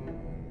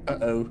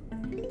 Uh-oh.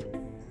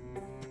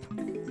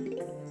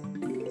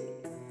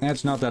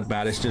 That's not that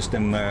bad, it's just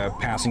them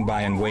passing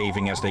by and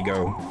waving as they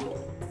go.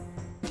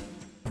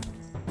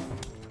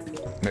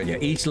 But yeah,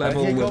 each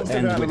level will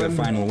end with a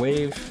final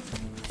wave.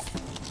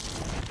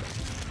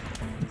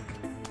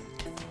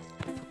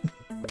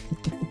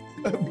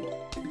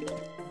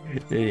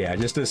 Yeah,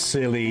 just a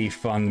silly,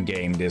 fun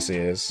game this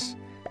is.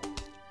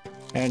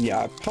 And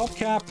yeah,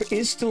 PopCap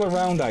is still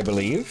around, I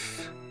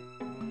believe.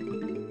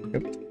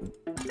 Yep.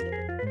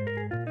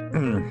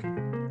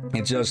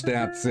 It's just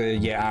that,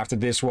 yeah, after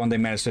this one, they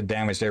managed to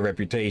damage their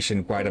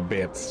reputation quite a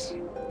bit.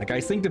 Like,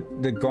 I think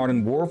the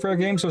Garden Warfare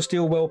games are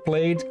still well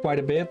played quite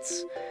a bit.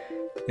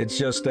 It's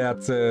just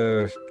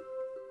that,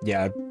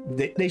 yeah,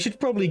 they should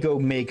probably go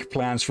make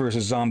Plants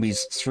vs.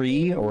 Zombies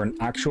 3 or an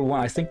actual one.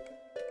 I think,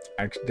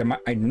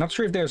 I'm not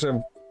sure if there's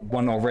a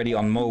one already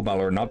on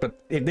mobile or not, but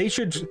if they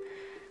should...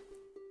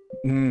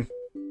 I'm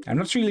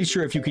not really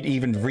sure if you could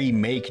even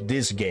remake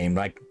this game,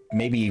 like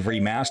maybe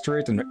remaster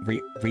it and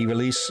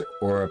re-release,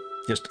 or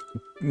just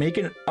make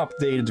an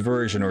updated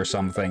version or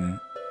something.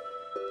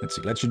 Let's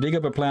see, let's dig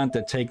up a plant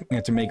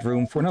to make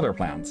room for another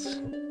plant.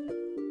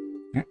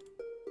 Yeah.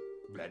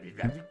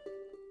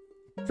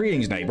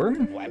 Greetings, neighbor.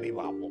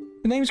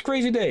 The name's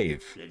Crazy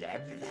Dave.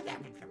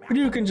 But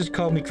you can just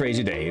call me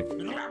Crazy Dave.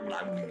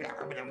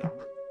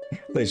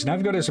 Listen,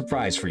 I've got a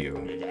surprise for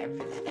you.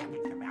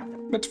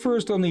 But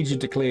first I'll need you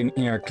to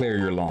clear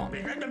your lawn.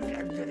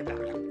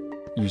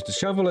 Use the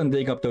shovel and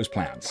dig up those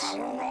plants.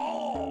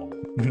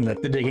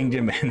 Let the digging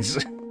commence.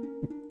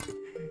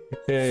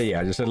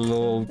 Yeah, just a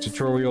little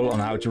tutorial on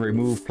how to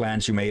remove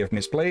plants you may have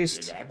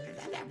misplaced.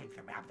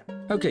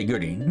 Okay,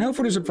 goody. Now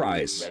for the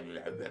surprise.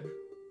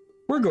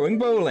 We're going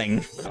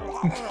bowling.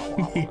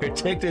 Here,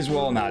 take this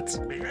walnut.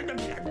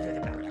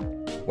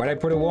 Why'd I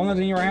put a walnut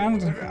in your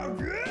hand?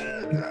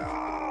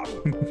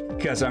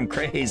 Because I'm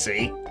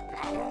crazy.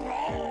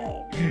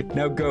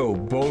 Now go,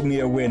 bowl me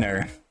a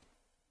winner.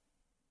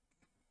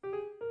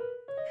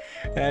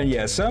 And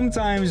yeah,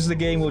 sometimes the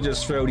game will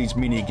just throw these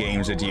mini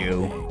games at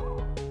you.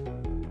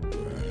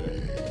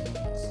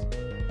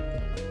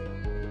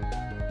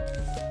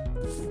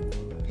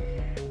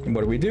 And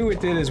what we do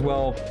with it is,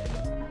 well,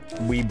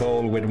 we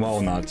bowl with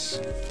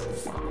walnuts.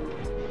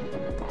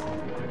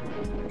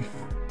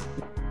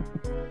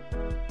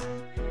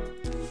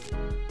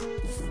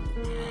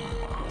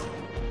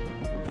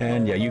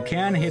 And yeah, you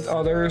can hit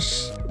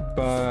others,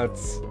 but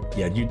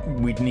yeah,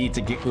 we'd need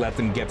to let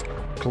them get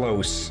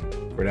close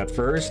for that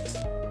first.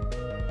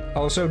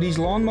 Also, these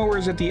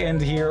lawnmowers at the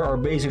end here are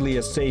basically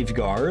a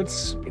safeguard.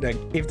 Like,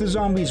 if the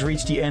zombies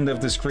reach the end of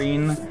the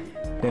screen,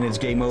 then it's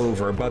game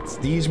over. But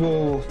these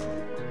will,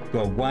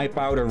 well, wipe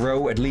out a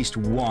row at least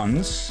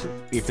once,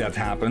 if that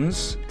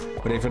happens.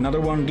 But if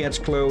another one gets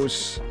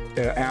close,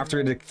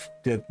 after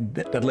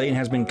that lane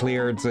has been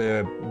cleared,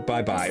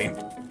 bye-bye.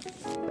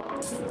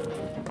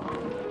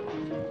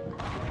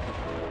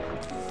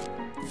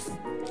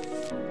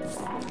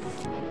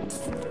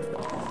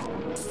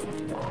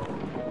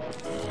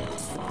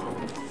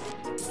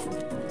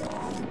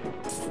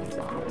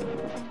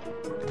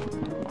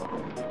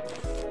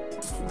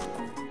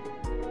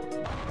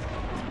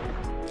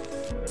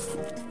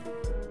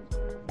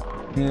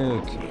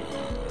 Okay.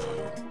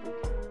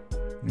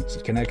 Let's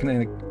see, can I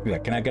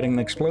get an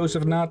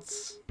explosive nut?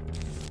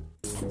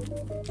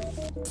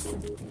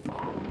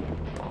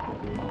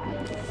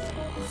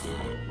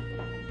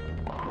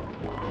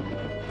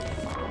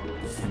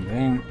 And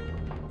then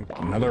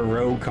another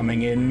row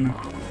coming in.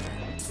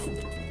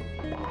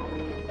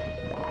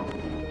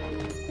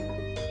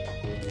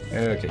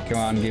 Okay, come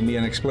on, give me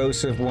an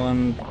explosive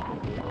one.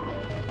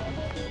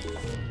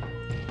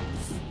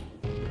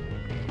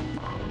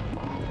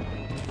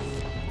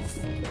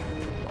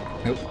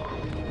 Nope.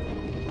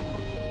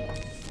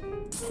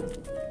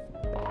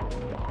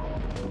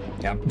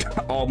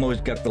 Yep,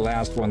 almost got the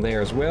last one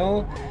there as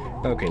well.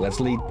 Okay, let's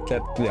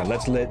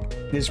let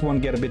this one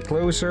get a bit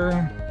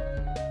closer.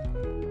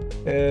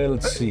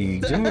 Let's see,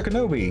 General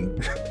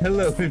Kenobi.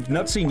 Hello, we've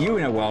not seen you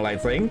in a while, I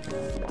think.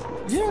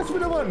 Yes, we're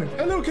the one.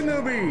 Hello,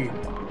 Kenobi.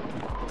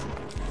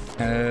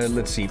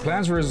 Let's see,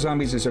 Plants vs.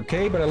 Zombies is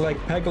okay, but I like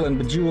Peggle and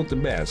Bejeweled the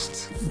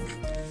best.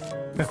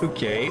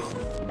 Okay.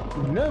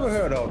 Never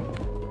heard of.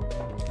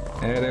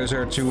 Those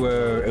are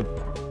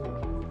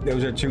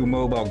two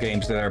mobile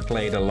games that are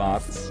played a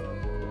lot.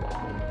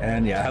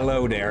 And yeah,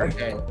 hello there.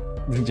 Okay.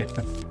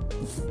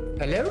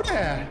 Hello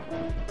there.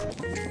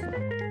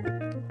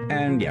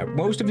 And yeah,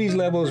 most of these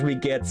levels we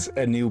get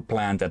a new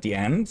plant at the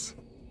end.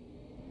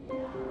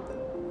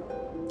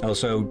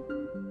 Also,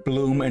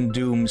 Bloom and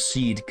Doom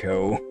Seed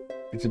Co.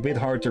 It's a bit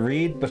hard to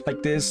read, but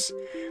like this.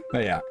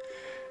 But yeah.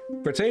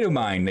 Potato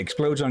Mine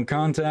explodes on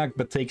contact,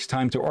 but takes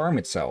time to arm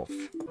itself.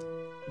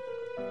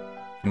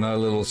 Another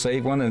little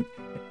save one,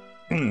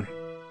 and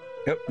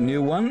yep,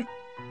 new one,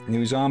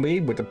 new zombie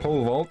with the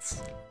pole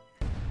vault.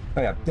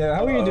 Oh yeah,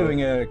 how are you doing,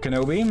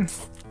 Kenobi?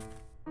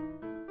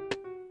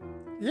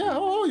 Yeah,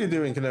 how are you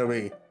doing,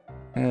 Kenobi?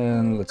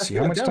 And let's see,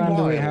 how much time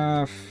do we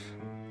have?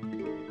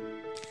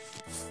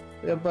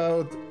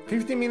 About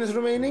 15 minutes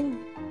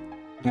remaining.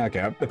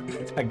 Okay,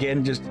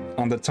 again, just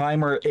on the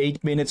timer,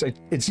 8 minutes.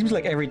 It seems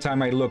like every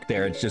time I look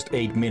there, it's just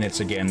 8 minutes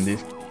again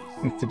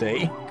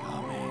today.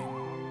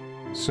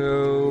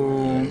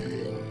 So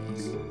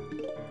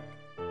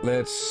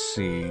let's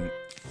see.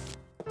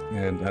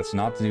 Let's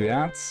not do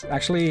that.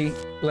 Actually,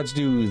 let's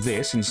do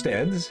this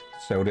instead.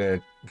 So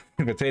the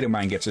Potato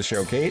Mine gets a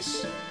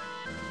showcase.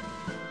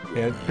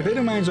 Yeah,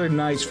 Potato Mines are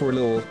nice for a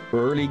little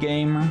early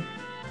game.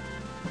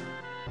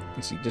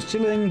 Let's see, just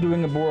chilling,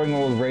 doing a boring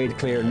old raid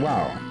cleared.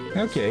 Wow.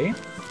 Okay.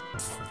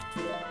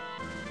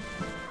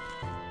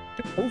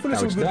 Hopefully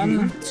Now it's some good done.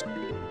 loot.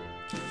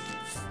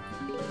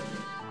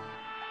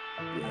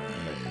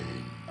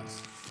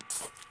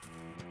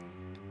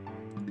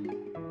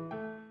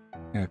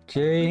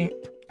 Okay.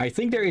 I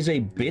think there is a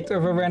bit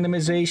of a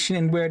randomization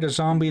in where the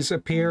zombies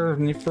appear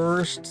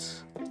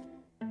first.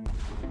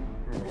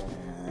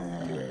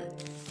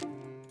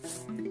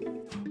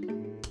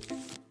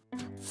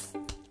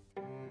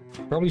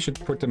 Probably should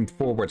put them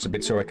forwards a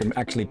bit so I can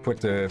actually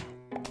put the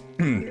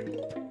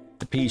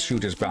the pea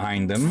shooters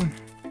behind them.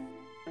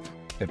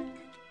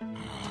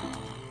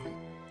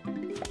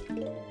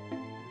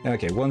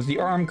 Okay, once the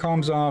arm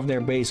comes off,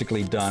 they're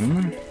basically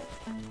done.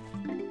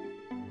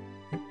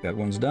 That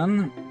one's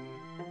done.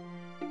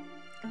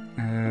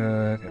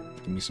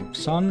 Give me some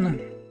sun.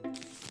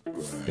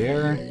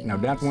 There. Now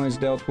that one is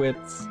dealt with.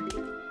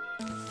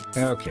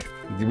 Okay.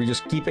 We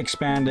just keep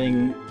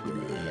expanding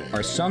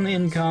our sun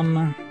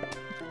income.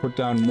 Put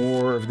down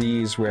more of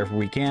these wherever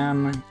we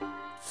can.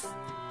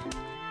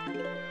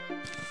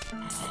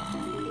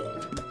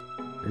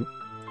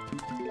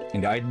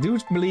 And I do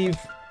believe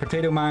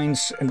potato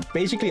mines and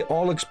basically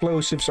all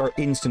explosives are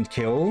instant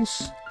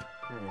kills.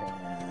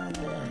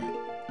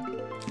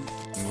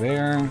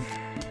 There.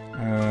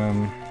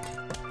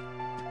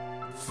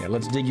 Yeah,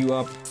 let's dig you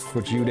up,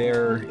 put you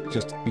there,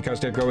 just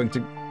because there's going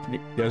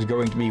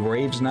to be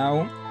waves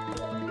now.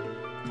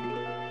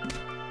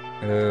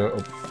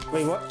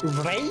 Wait, what?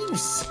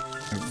 Waves?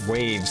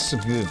 Waves.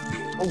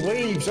 Oh,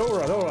 waves,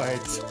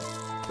 alright.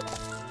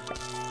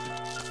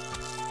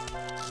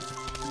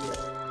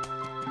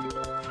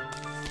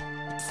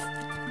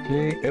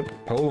 Okay, yep,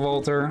 pole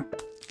vaulter.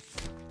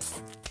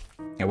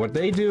 And what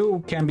they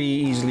do can be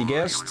easily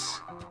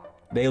guessed.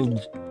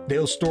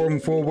 They'll storm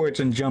forwards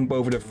and jump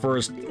over the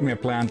first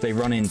plant they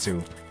run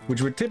into,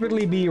 which would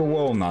typically be your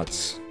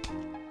walnuts.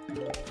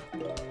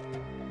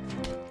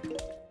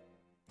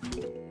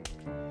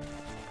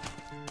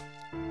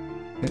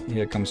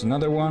 Here comes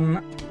another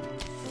one.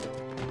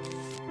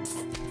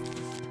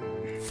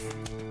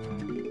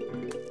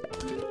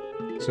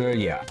 So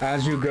yeah,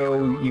 as you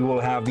go, you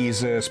will have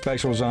these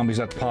special zombies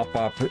that pop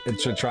up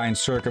to try and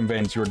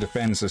circumvent your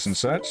defenses and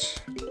such.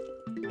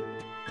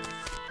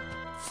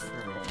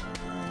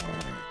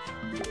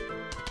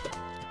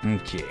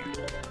 Okay.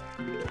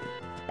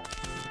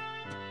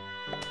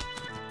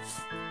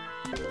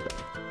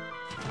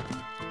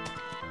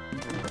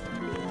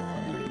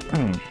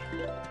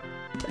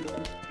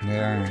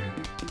 There.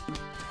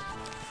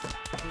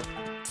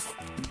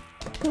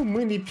 So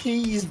many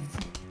peas.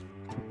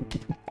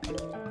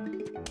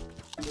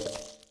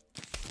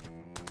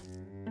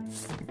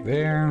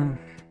 There.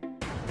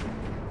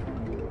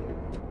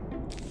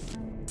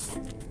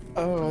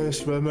 Oh, I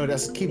just remember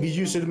that kid we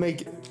used to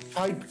make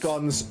pipe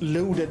guns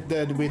loaded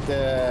with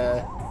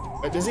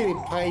there's a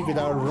pipe with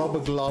our rubber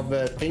glove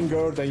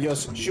finger and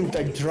just shoot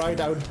a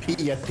dried out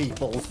pea at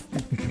people.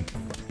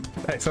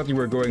 I thought you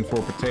were going for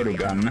a potato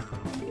gun.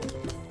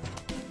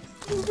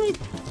 We've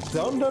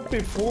done that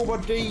before,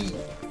 but it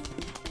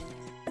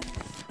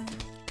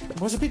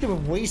was a bit of a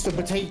waste of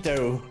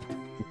potato.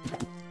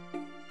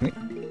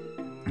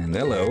 And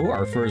hello,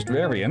 our first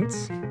variant.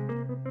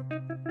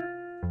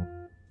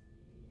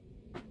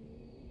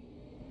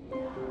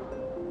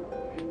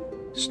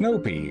 Snow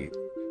pea.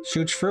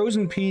 Shoots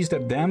frozen peas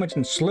that damage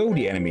and slow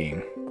the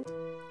enemy.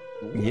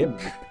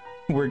 Yep,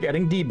 we're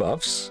getting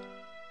debuffs.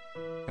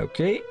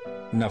 Okay,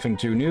 nothing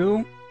too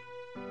new.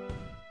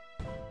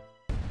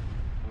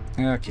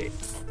 Okay.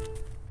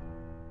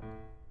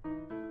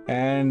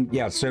 And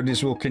yeah, so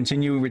this will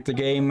continue with the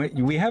game.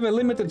 We have a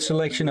limited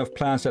selection of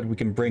plants that we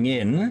can bring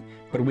in,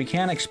 but we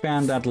can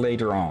expand that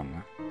later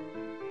on.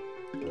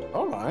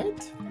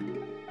 Alright.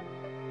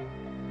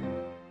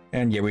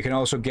 And yeah, we can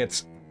also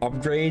get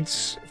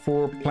upgrades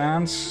for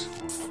plants.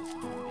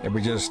 That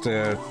we just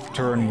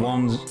turn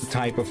one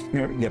type of...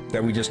 Yep,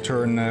 that we just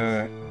turn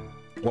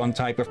one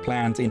type of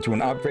plant into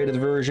an upgraded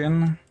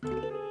version.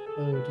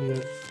 Oh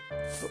dear.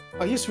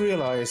 I just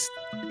realized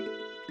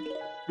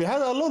we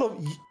had a lot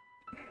of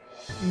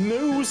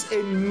no's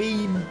and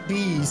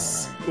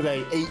maybes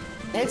today.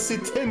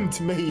 Hesitant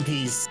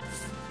maybes.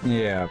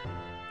 Yeah.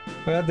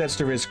 But that's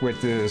the risk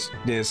with this.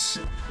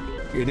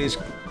 It is...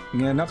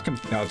 Yeah, no,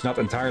 it's not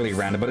entirely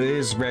random, but it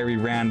is very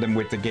random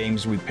with the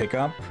games we pick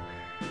up.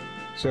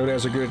 So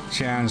there's a good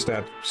chance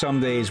that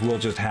some days we'll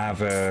just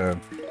have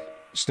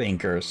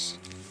stinkers.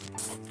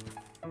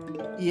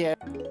 Yeah.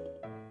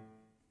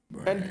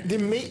 And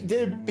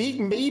the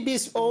big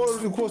maybes are,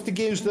 of course, the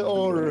games that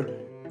are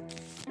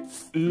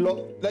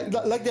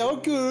like they are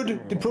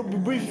good. They're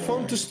probably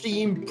fun to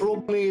stream.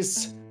 Problem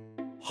is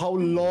how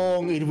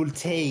long it will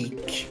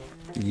take.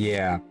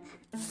 Yeah.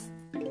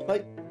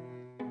 Like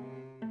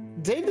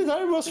Day to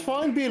Day was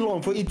fine being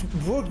long, for it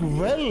worked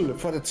well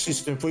for that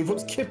system. For it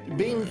was kept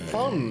being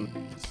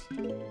fun.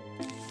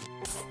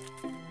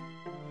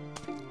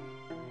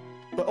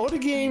 But other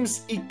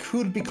games, it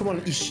could become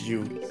an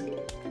issue.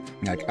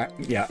 Like,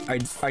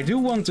 I do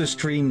want to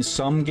stream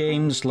some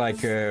games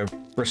like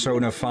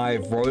Persona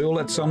 5 Royal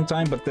at some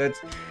time, but that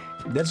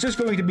that's just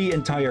going to be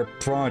entire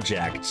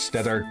projects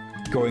that are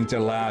going to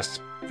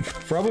last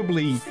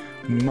probably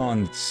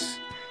months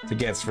to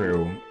get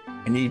through.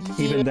 And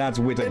even that's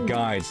with a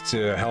guide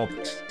to help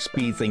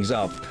speed things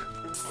up.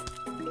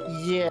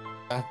 Yeah.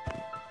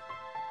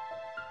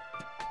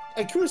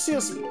 I could see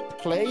us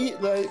play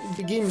the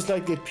games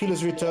like the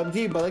Pillars of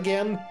Eternity, but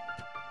again,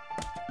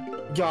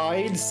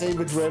 guide,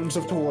 Saved Realms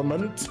of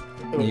Torment.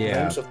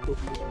 Yeah.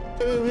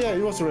 Yeah,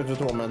 it was Realms of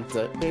Torment.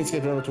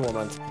 Planescape Realms of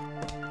Torment.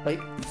 Like,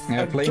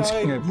 yeah,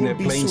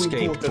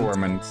 Planescape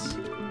Torment.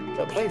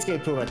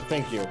 Planescape Torment,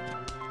 thank you.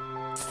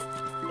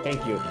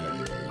 Thank you.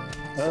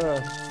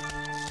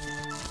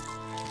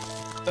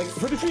 Like,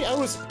 33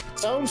 hours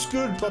sounds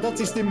good, but that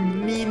is the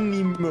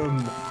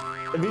minimum.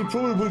 And we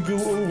probably will go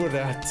over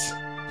that.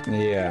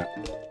 Yeah.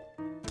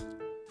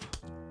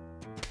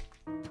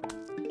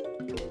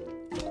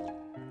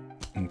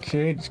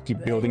 Okay, just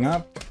keep building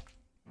up.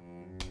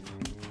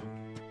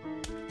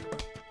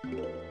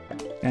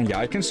 And yeah,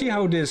 I can see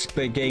how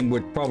the game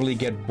would probably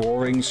get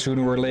boring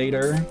sooner or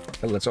later.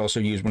 But let's also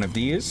use one of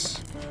these.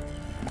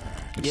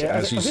 Which,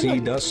 as you see,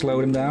 like, does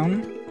slow them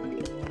down.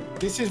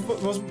 This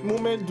was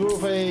moment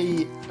of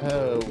a...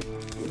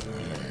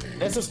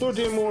 as a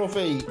story more of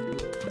a...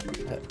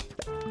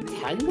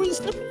 time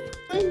waster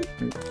thing?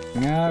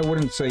 Yeah, I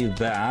wouldn't say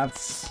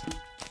that.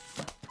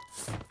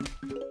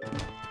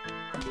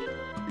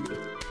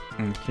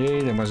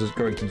 Okay, then we're just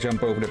going to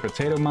jump over the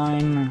potato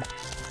mine.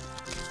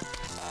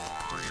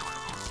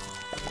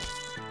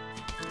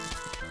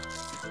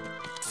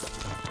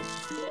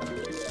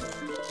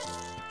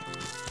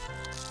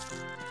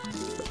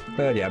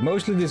 But yeah,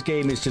 mostly this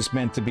game is just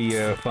meant to be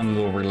a fun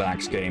little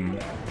relax game.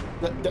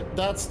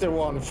 That's the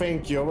one,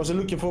 thank you. I was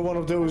looking for one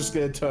of those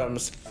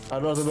terms.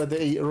 I'd rather bet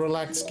a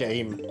relax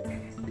game.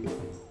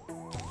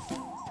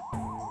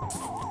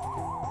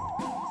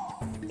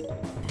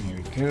 Here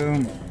we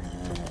go.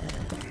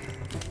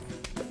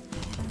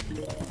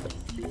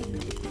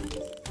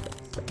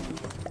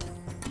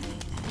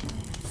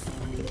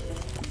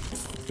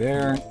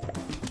 There.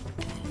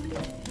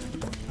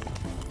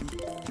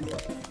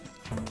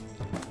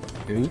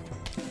 Ooh.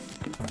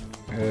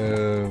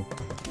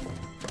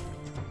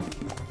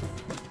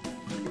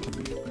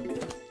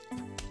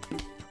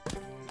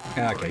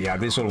 Okay, yeah,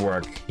 this will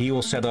work. He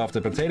will set off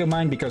the potato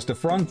mine because the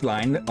front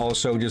line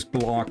also just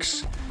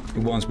blocks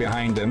the ones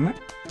behind him.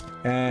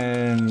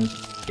 And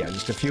yeah,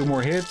 just a few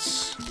more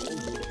hits.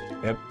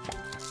 Yep.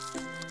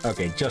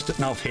 Okay, just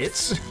enough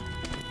hits.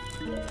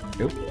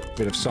 Oop,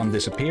 bit of sun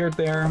disappeared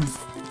there.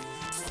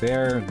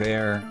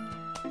 There.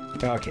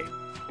 Okay.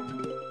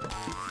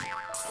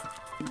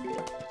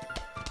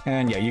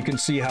 And yeah, you can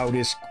see how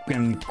this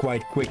can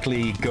quite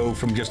quickly go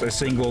from just a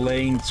single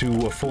lane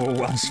to a full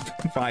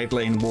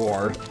 5-lane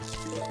war.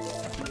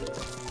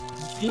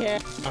 Yeah,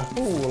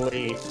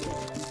 holy.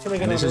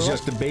 And this is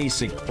just the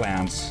basic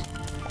plans.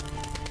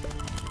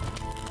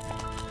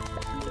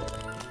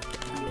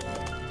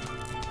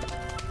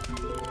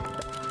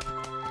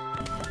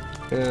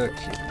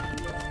 Okay.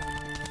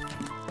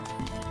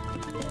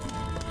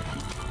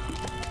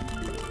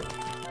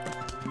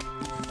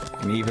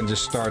 And even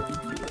just start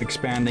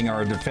expanding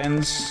our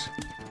defense.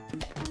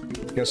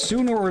 Because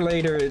sooner or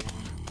later,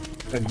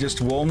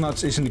 just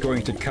walnuts isn't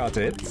going to cut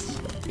it.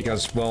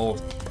 Because, well,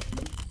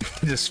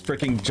 this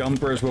freaking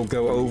jumpers will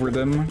go over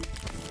them.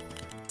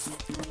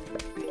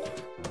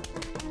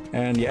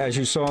 And yeah, as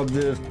you saw,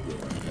 the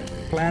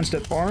plants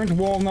that aren't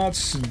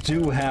walnuts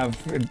do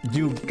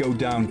go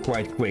down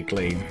quite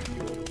quickly.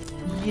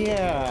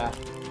 Yeah,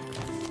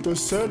 go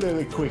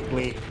certainly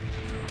quickly.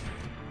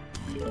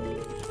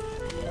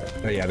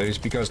 Yeah, that is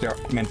because they're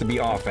meant to be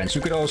offense.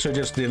 You could also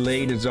just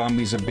delay the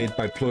zombies a bit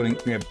by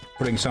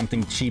putting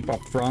something cheap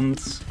up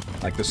front,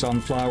 like the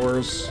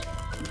sunflowers.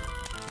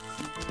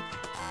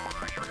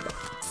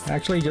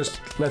 Actually,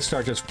 let's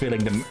start just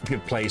filling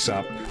the place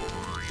up.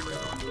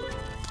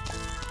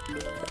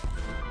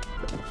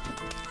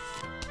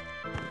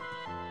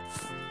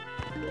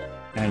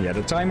 And yeah,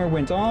 the timer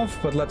went off,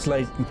 but let's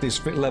let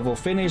this level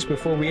finish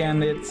before we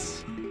end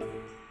it.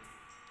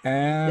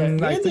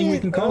 And yeah, I think we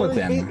can call it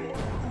then.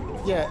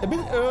 Yeah, a bit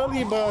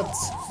early, but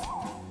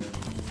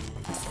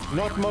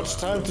not much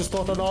time to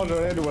start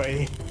another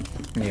anyway.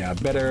 Yeah,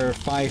 better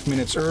 5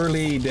 minutes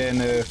early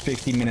than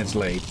 50 minutes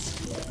late.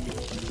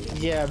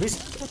 Yeah, we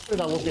started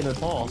a lot in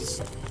advance.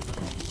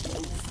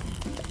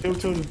 Due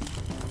to,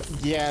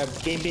 yeah,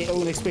 game being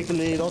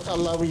unexpectedly not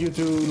allowing you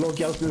to log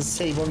out and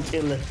save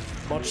until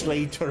much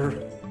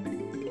later.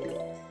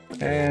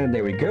 And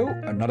there we go,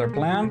 another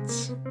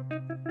plant.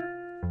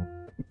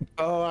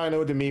 Oh, I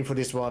know the meme for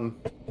this one.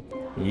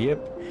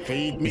 Yep.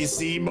 Feed me,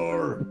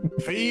 Seymour!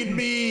 Feed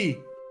me!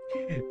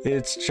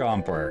 It's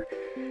Chomper.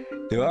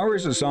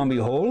 Devours a zombie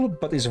whole,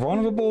 but is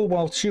vulnerable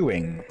while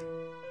chewing.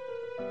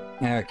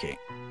 Okay.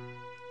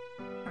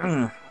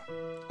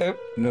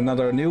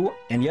 Another new,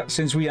 and yeah,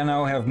 since we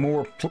now have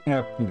more,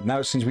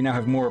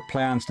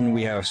 plants than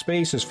we have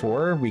spaces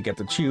for, we get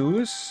to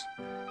choose.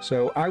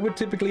 So I would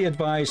typically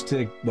advise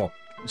to, well,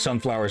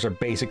 sunflowers are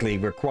basically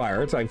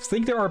required. I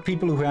think there are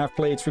people who have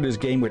played through this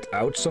game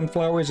without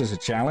sunflowers as a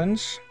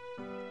challenge.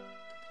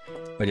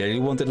 But yeah,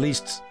 you want at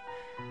least...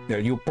 Yeah,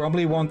 you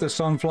probably want the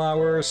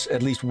sunflowers,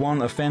 at least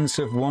one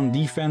offensive, one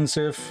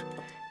defensive.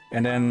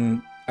 And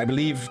then, I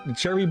believe, the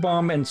cherry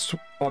bomb and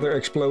other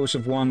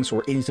explosive ones,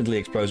 or instantly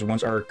explosive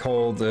ones, are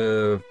called...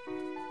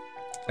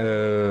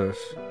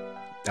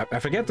 I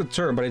forget the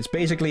term, but it's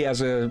basically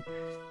as a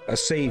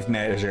save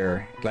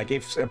measure. Like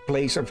if a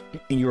place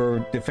in your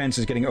defense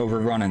is getting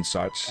overrun and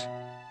such.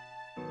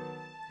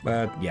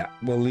 But yeah,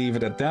 we'll leave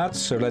it at that.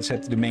 So let's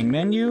head to the main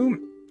menu.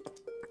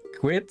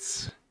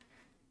 Quit.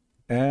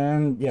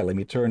 And yeah, let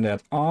me turn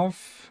that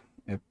off.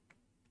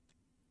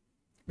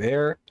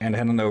 There, and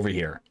head on over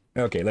here.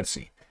 Okay, let's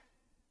see.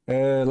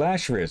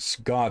 Lazarus,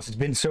 God, it's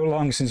been so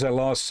long since I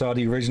last saw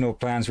the original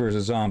Plants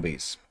vs.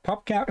 Zombies.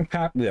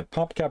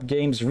 PopCap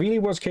Games really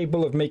was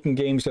capable of making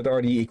games that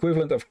are the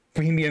equivalent of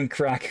premium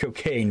crack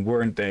cocaine,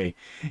 weren't they?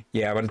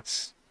 Yeah, but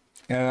it's...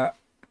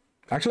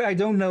 actually, I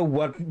don't know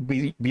what...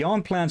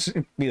 Beyond Plants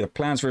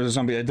vs.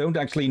 Zombies, I don't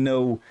actually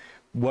know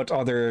what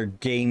other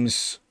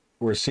games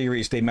or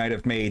series they might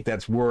have made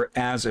that were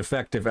as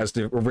effective as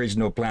the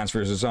original Plants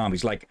vs.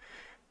 Zombies. Like,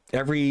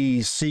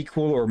 every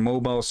sequel or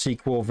mobile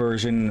sequel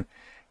version...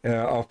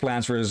 of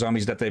Plants vs.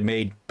 Zombies that they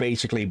made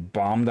basically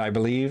bombed, I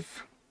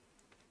believe.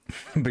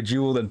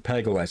 Bejeweled and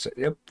Peggle, I said.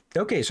 Yep.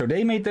 Okay, so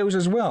they made those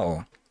as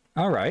well.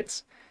 All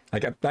right.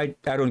 Like I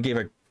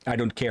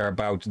don't care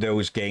about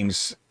those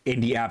games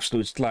in the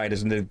absolute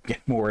slightest, and I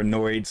get more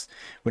annoyed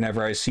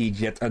whenever I see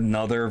yet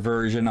another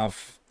version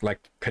of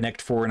like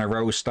Connect 4 in a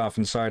row stuff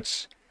and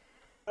such.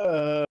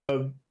 You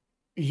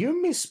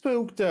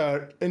misspoke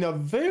there in a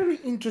very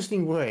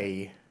interesting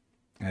way.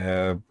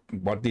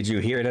 What did you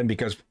hear then?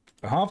 Because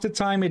half the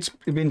time it's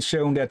been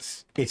shown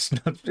that it's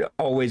not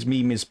always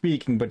me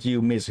misspeaking, but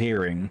you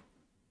mishearing.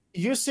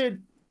 You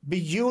said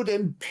Bejeweled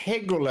and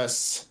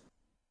Peggoless.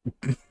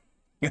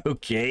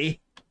 Okay.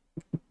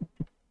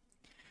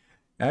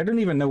 I don't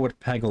even know what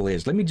Peggle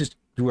is. Let me just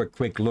do a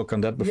quick look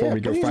on that before we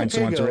go find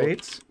someone to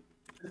rate.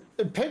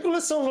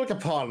 Peggoless sounds like a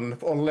pun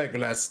on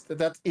Legolas.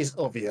 That is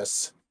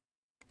obvious.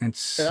 Let's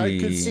see. And I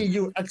could see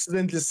you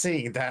accidentally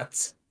saying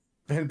that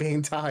when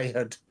being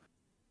tired.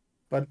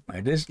 But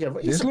this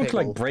looks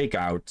like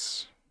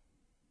Breakouts.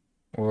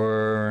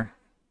 Or...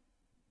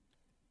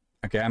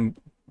 Okay, I'm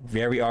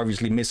very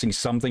obviously missing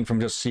something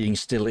from just seeing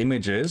still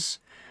images.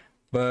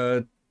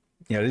 But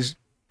yeah,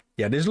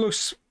 this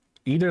looks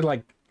either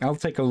like... I'll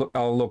take a look.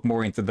 I'll look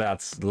more into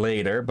that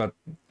later, but...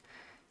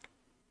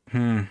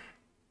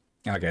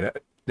 Okay,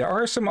 there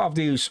are some of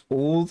these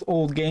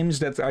old games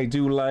that I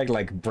do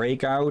like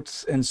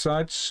Breakout and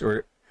such,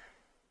 or...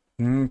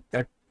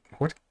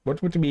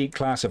 What would be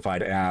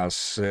classified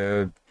as?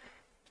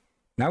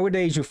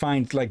 Nowadays you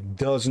find like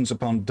dozens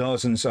upon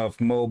dozens of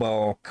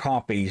mobile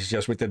copies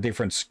just with a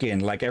different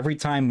skin. Like every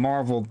time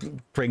Marvel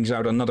brings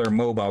out another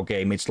mobile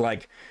game, it's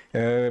like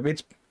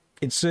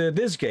it's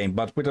this game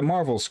but with a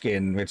Marvel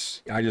skin,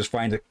 which I just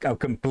find a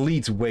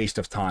complete waste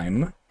of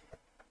time.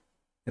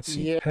 Let's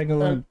see,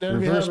 Peggle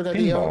Reverse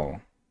Pinball.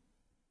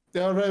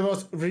 They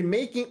was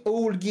remaking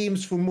old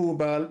games for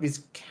mobile, which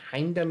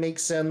kinda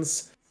makes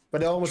sense. But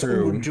they're almost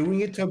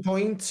overdoing it to a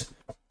point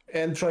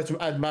and try to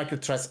add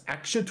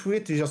microtransaction to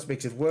it. It just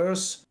makes it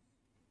worse.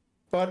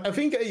 But I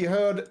think you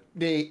heard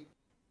the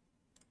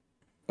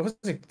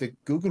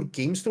Google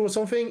Game Store or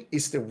something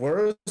is the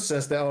worst,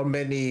 as there are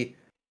many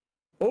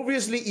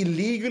obviously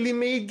illegally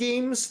made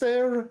games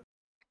there.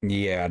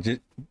 Yeah,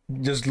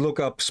 just look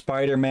up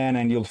Spider-Man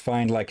and you'll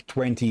find like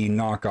 20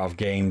 knockoff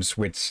games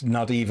with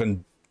not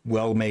even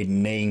well-made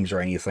names or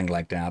anything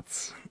like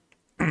that.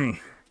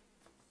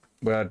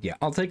 But yeah,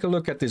 I'll take a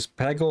look at this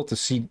Peggle to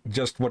see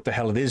just what the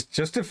hell it is,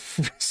 just to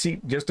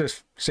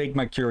sate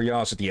my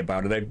curiosity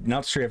about it. I'm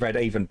not sure if I'd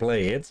even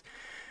play it.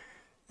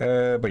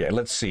 But yeah,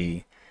 let's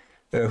see.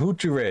 Who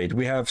to rate?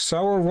 We have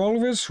Sour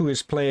Walrus, who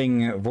is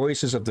playing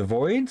Voices of the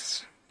Void.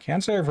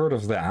 Can't say I've heard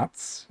of that.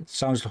 It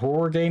sounds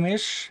horror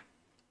game-ish.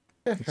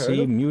 Let's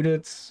see,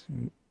 muted.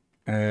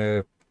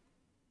 Okay,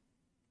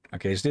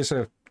 is this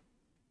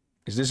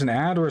an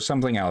ad or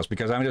something else?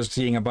 Because I'm just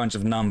seeing a bunch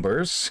of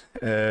numbers.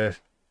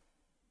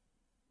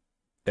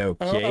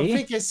 Okay. I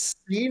think I've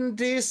seen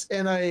this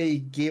and I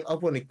gave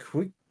up on it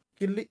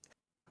quickly.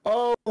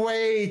 Oh,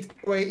 wait,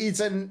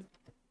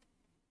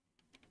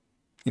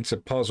 it's a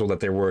puzzle that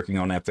they're working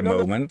on at the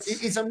moment.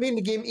 It's a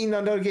mini game in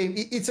another game.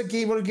 It's a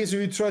game where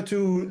you try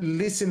to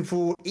listen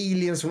for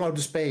aliens from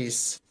outer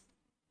space.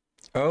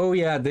 Oh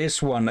yeah,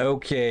 this one.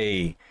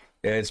 Okay.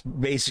 It's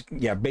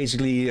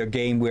basically a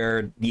game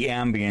where the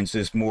ambience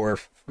is more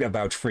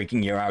about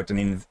freaking you out than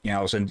anything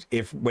else. And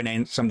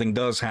when something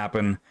does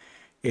happen,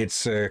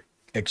 it's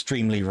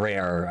extremely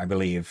rare, I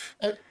believe.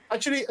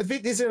 Actually, I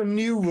think this is a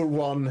newer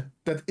one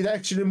that it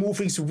actually more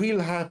things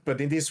will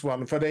happen in this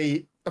one. I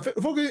think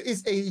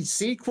it's a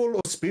sequel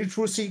or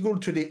spiritual sequel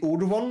to the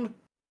older one.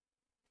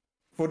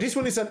 For this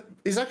one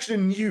is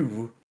actually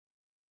new.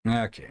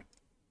 Okay.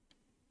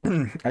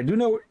 I do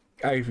know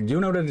I do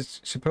know that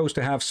it's supposed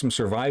to have some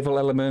survival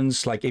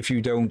elements, like if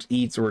you don't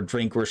eat or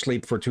drink or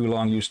sleep for too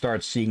long, you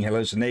start seeing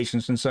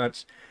hallucinations and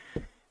such.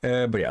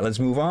 But yeah, let's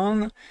move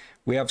on.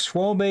 We have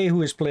Swalbe,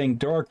 who is playing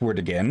Darkwood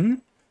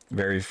again.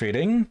 Very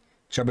fitting.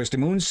 Chubbis the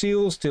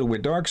Moonseal, still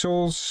with Dark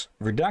Souls.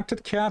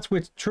 Redacted Cat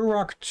with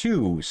Turok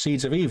 2,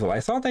 Seeds of Evil. I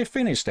thought I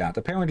finished that.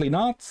 Apparently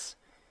not.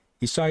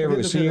 Isaiah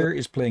Wazir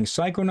is playing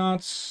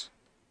Psychonauts.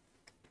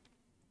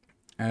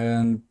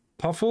 And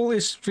Puffle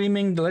is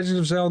streaming The Legend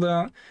of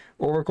Zelda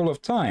Oracle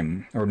of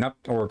Time. Or not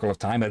Oracle of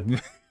Time,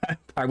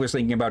 I was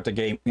thinking about the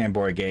Game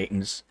Boy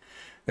games.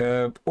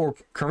 Or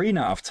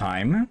Karina of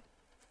Time.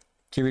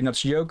 Kiri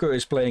Natsuyoko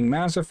is playing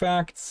Mass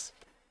Effect.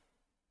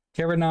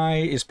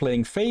 Karenai is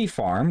playing Fae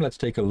Farm. Let's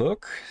take a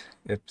look.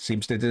 It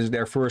seems that this is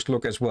their first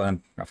look as well.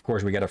 And of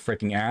course, we get a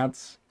freaking ad.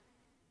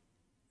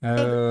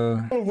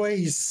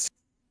 Always.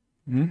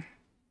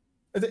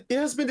 It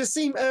has been the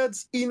same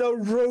ads in a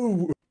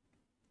row.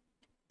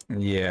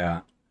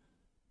 Yeah.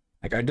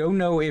 Like, I don't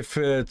know if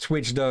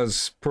Twitch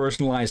does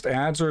personalized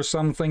ads or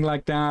something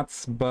like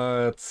that,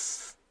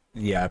 but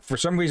yeah, for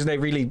some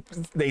reason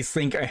they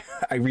think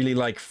I really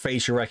like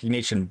facial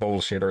recognition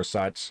bullshit or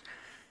such.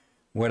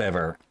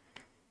 Whatever.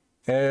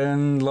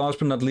 And last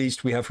but not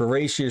least, we have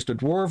Horatius the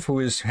Dwarf, who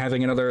is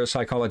having another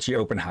psychology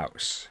open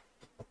house.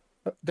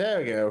 There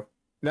we go.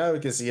 Now we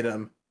can see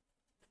them.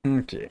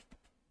 Okay.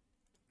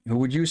 Who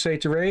would you say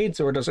to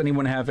raid, or does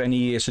anyone have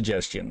any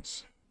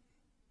suggestions?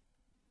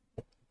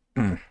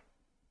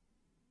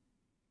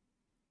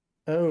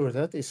 Oh,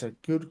 that is a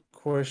good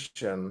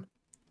question.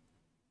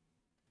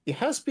 It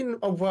has been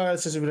a while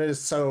since we raided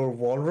Sour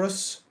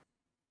Walrus.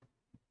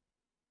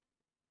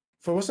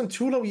 For it wasn't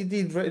too long we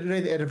did raid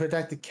a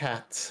Redacted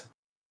Cat.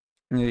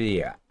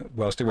 Yeah,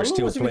 whilst they were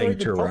still playing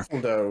Tura.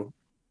 Puffle, though?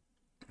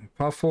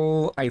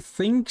 Puffle, I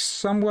think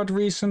somewhat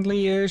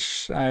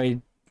recently-ish. I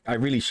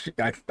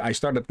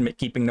started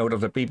keeping note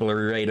of the people who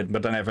raided,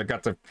 but then I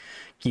forgot to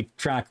keep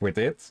track with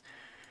it.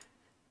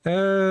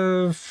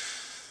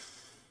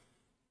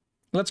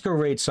 Let's go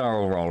raid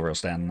Sour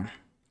Walrus then.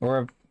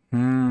 Or,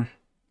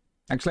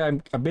 actually,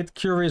 I'm a bit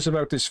curious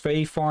about this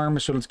Fae Farm,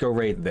 so let's go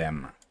raid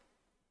them.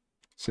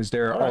 Since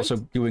they're also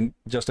doing,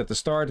 just at the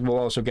start, we'll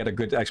also get a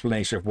good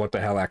explanation of what the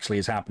hell actually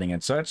is happening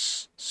and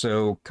such.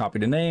 So, copy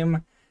the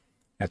name,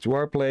 add to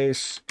our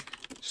place,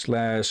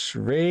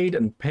 /raid,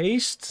 and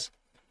paste.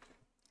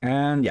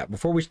 And yeah,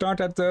 before we start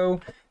that though,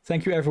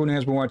 thank you everyone who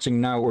has been watching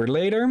now or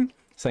later.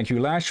 Thank you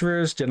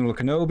Lashverse, General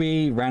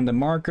Kenobi, Random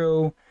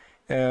Marco,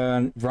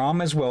 and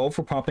Ram as well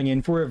for popping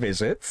in for a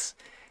visit.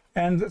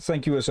 And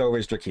thank you as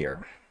always,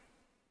 Drakir.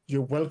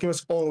 You're welcome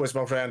as always,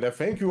 my friend. And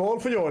thank you all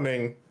for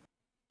joining.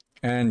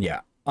 And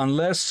yeah,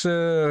 unless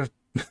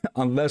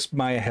unless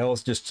my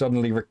health just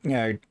suddenly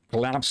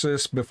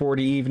collapses before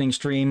the evening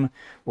stream,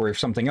 or if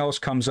something else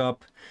comes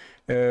up,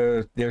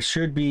 there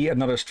should be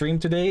another stream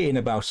today in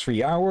about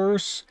 3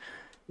 hours.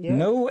 Yeah.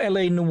 No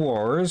LA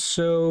Noir,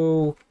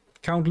 so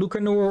Count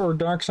Lucanor or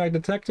Darkside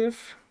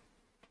Detective?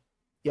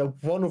 Yeah,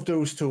 one of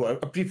those two.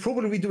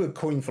 Probably we do a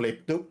coin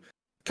flip.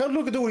 Count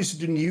Lucanor is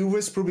the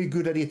newest, probably a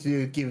good idea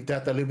to give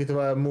that a little bit of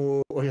a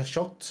more of a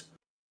shot.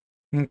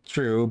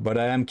 True, but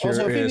I am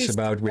curious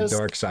about with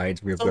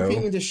Darkside we'll go.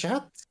 Something in the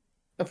chat?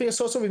 I think I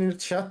saw something in the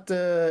chat.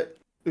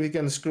 We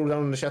can scroll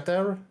down in the chat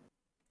there.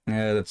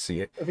 Let's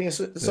see it. I think I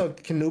saw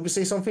Kenobi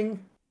say something.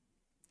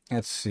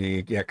 Let's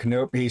see. Yeah,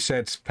 Kenobi, he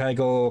said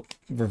Peggle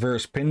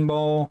reverse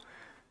pinball.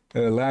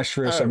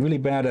 Lashverse, I'm really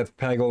bad at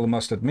Peggle,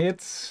 must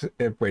admit.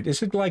 Wait,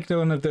 is it like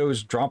one of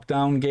those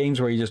drop-down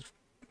games where you just...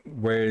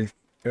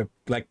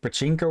 like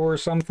Pachinko or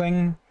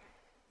something?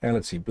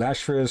 Let's see.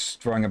 Lashverse,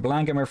 drawing a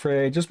blank, I'm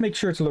afraid. Just make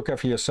sure to look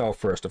after yourself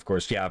first, of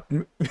course. Yeah.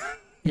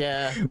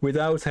 Yeah.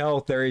 Without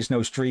health, there is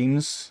no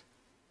streams.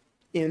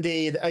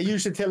 Indeed. I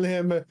usually tell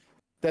him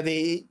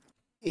that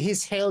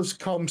his health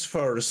comes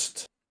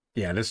first.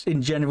 Yeah, that's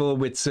in general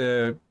with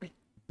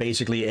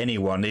basically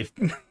anyone.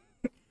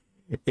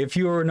 If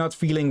you're not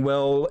feeling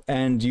well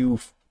and you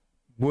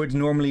would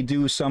normally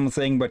do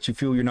something, but you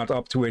feel you're not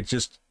up to it,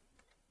 just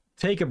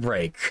take a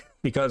break.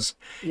 Because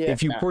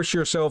if you push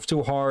yourself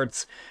too hard,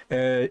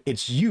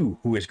 it's you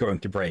who is going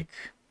to break.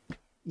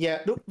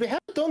 Yeah, look, we have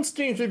done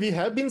streams where we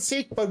have been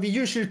sick, but we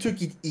usually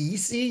took it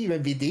easy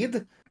when we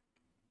did.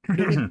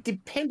 It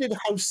depended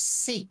how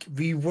sick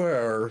we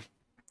were.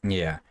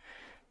 Yeah.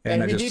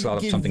 And I just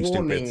thought of something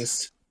warnings.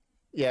 Stupid.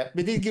 Yeah,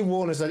 we did give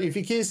warnings that if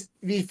in case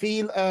we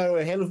feel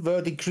our health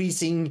were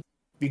decreasing,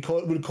 we'll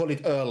call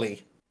it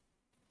early.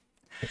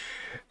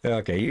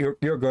 Okay,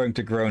 you're going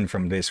to groan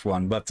from this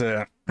one, but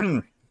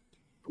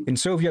in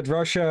Soviet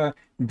Russia,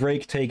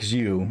 break takes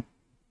you.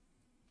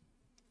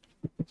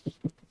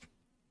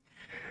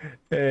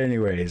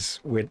 Anyways,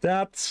 with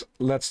that,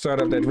 let's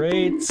start up that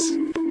raid.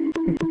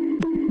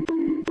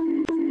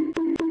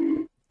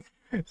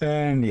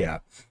 And yeah,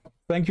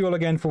 thank you all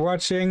again for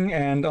watching,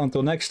 and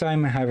until next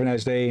time, have a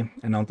nice day,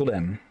 and until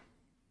then.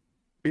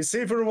 Be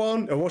safe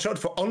everyone, and watch out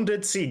for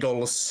undead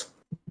seagulls.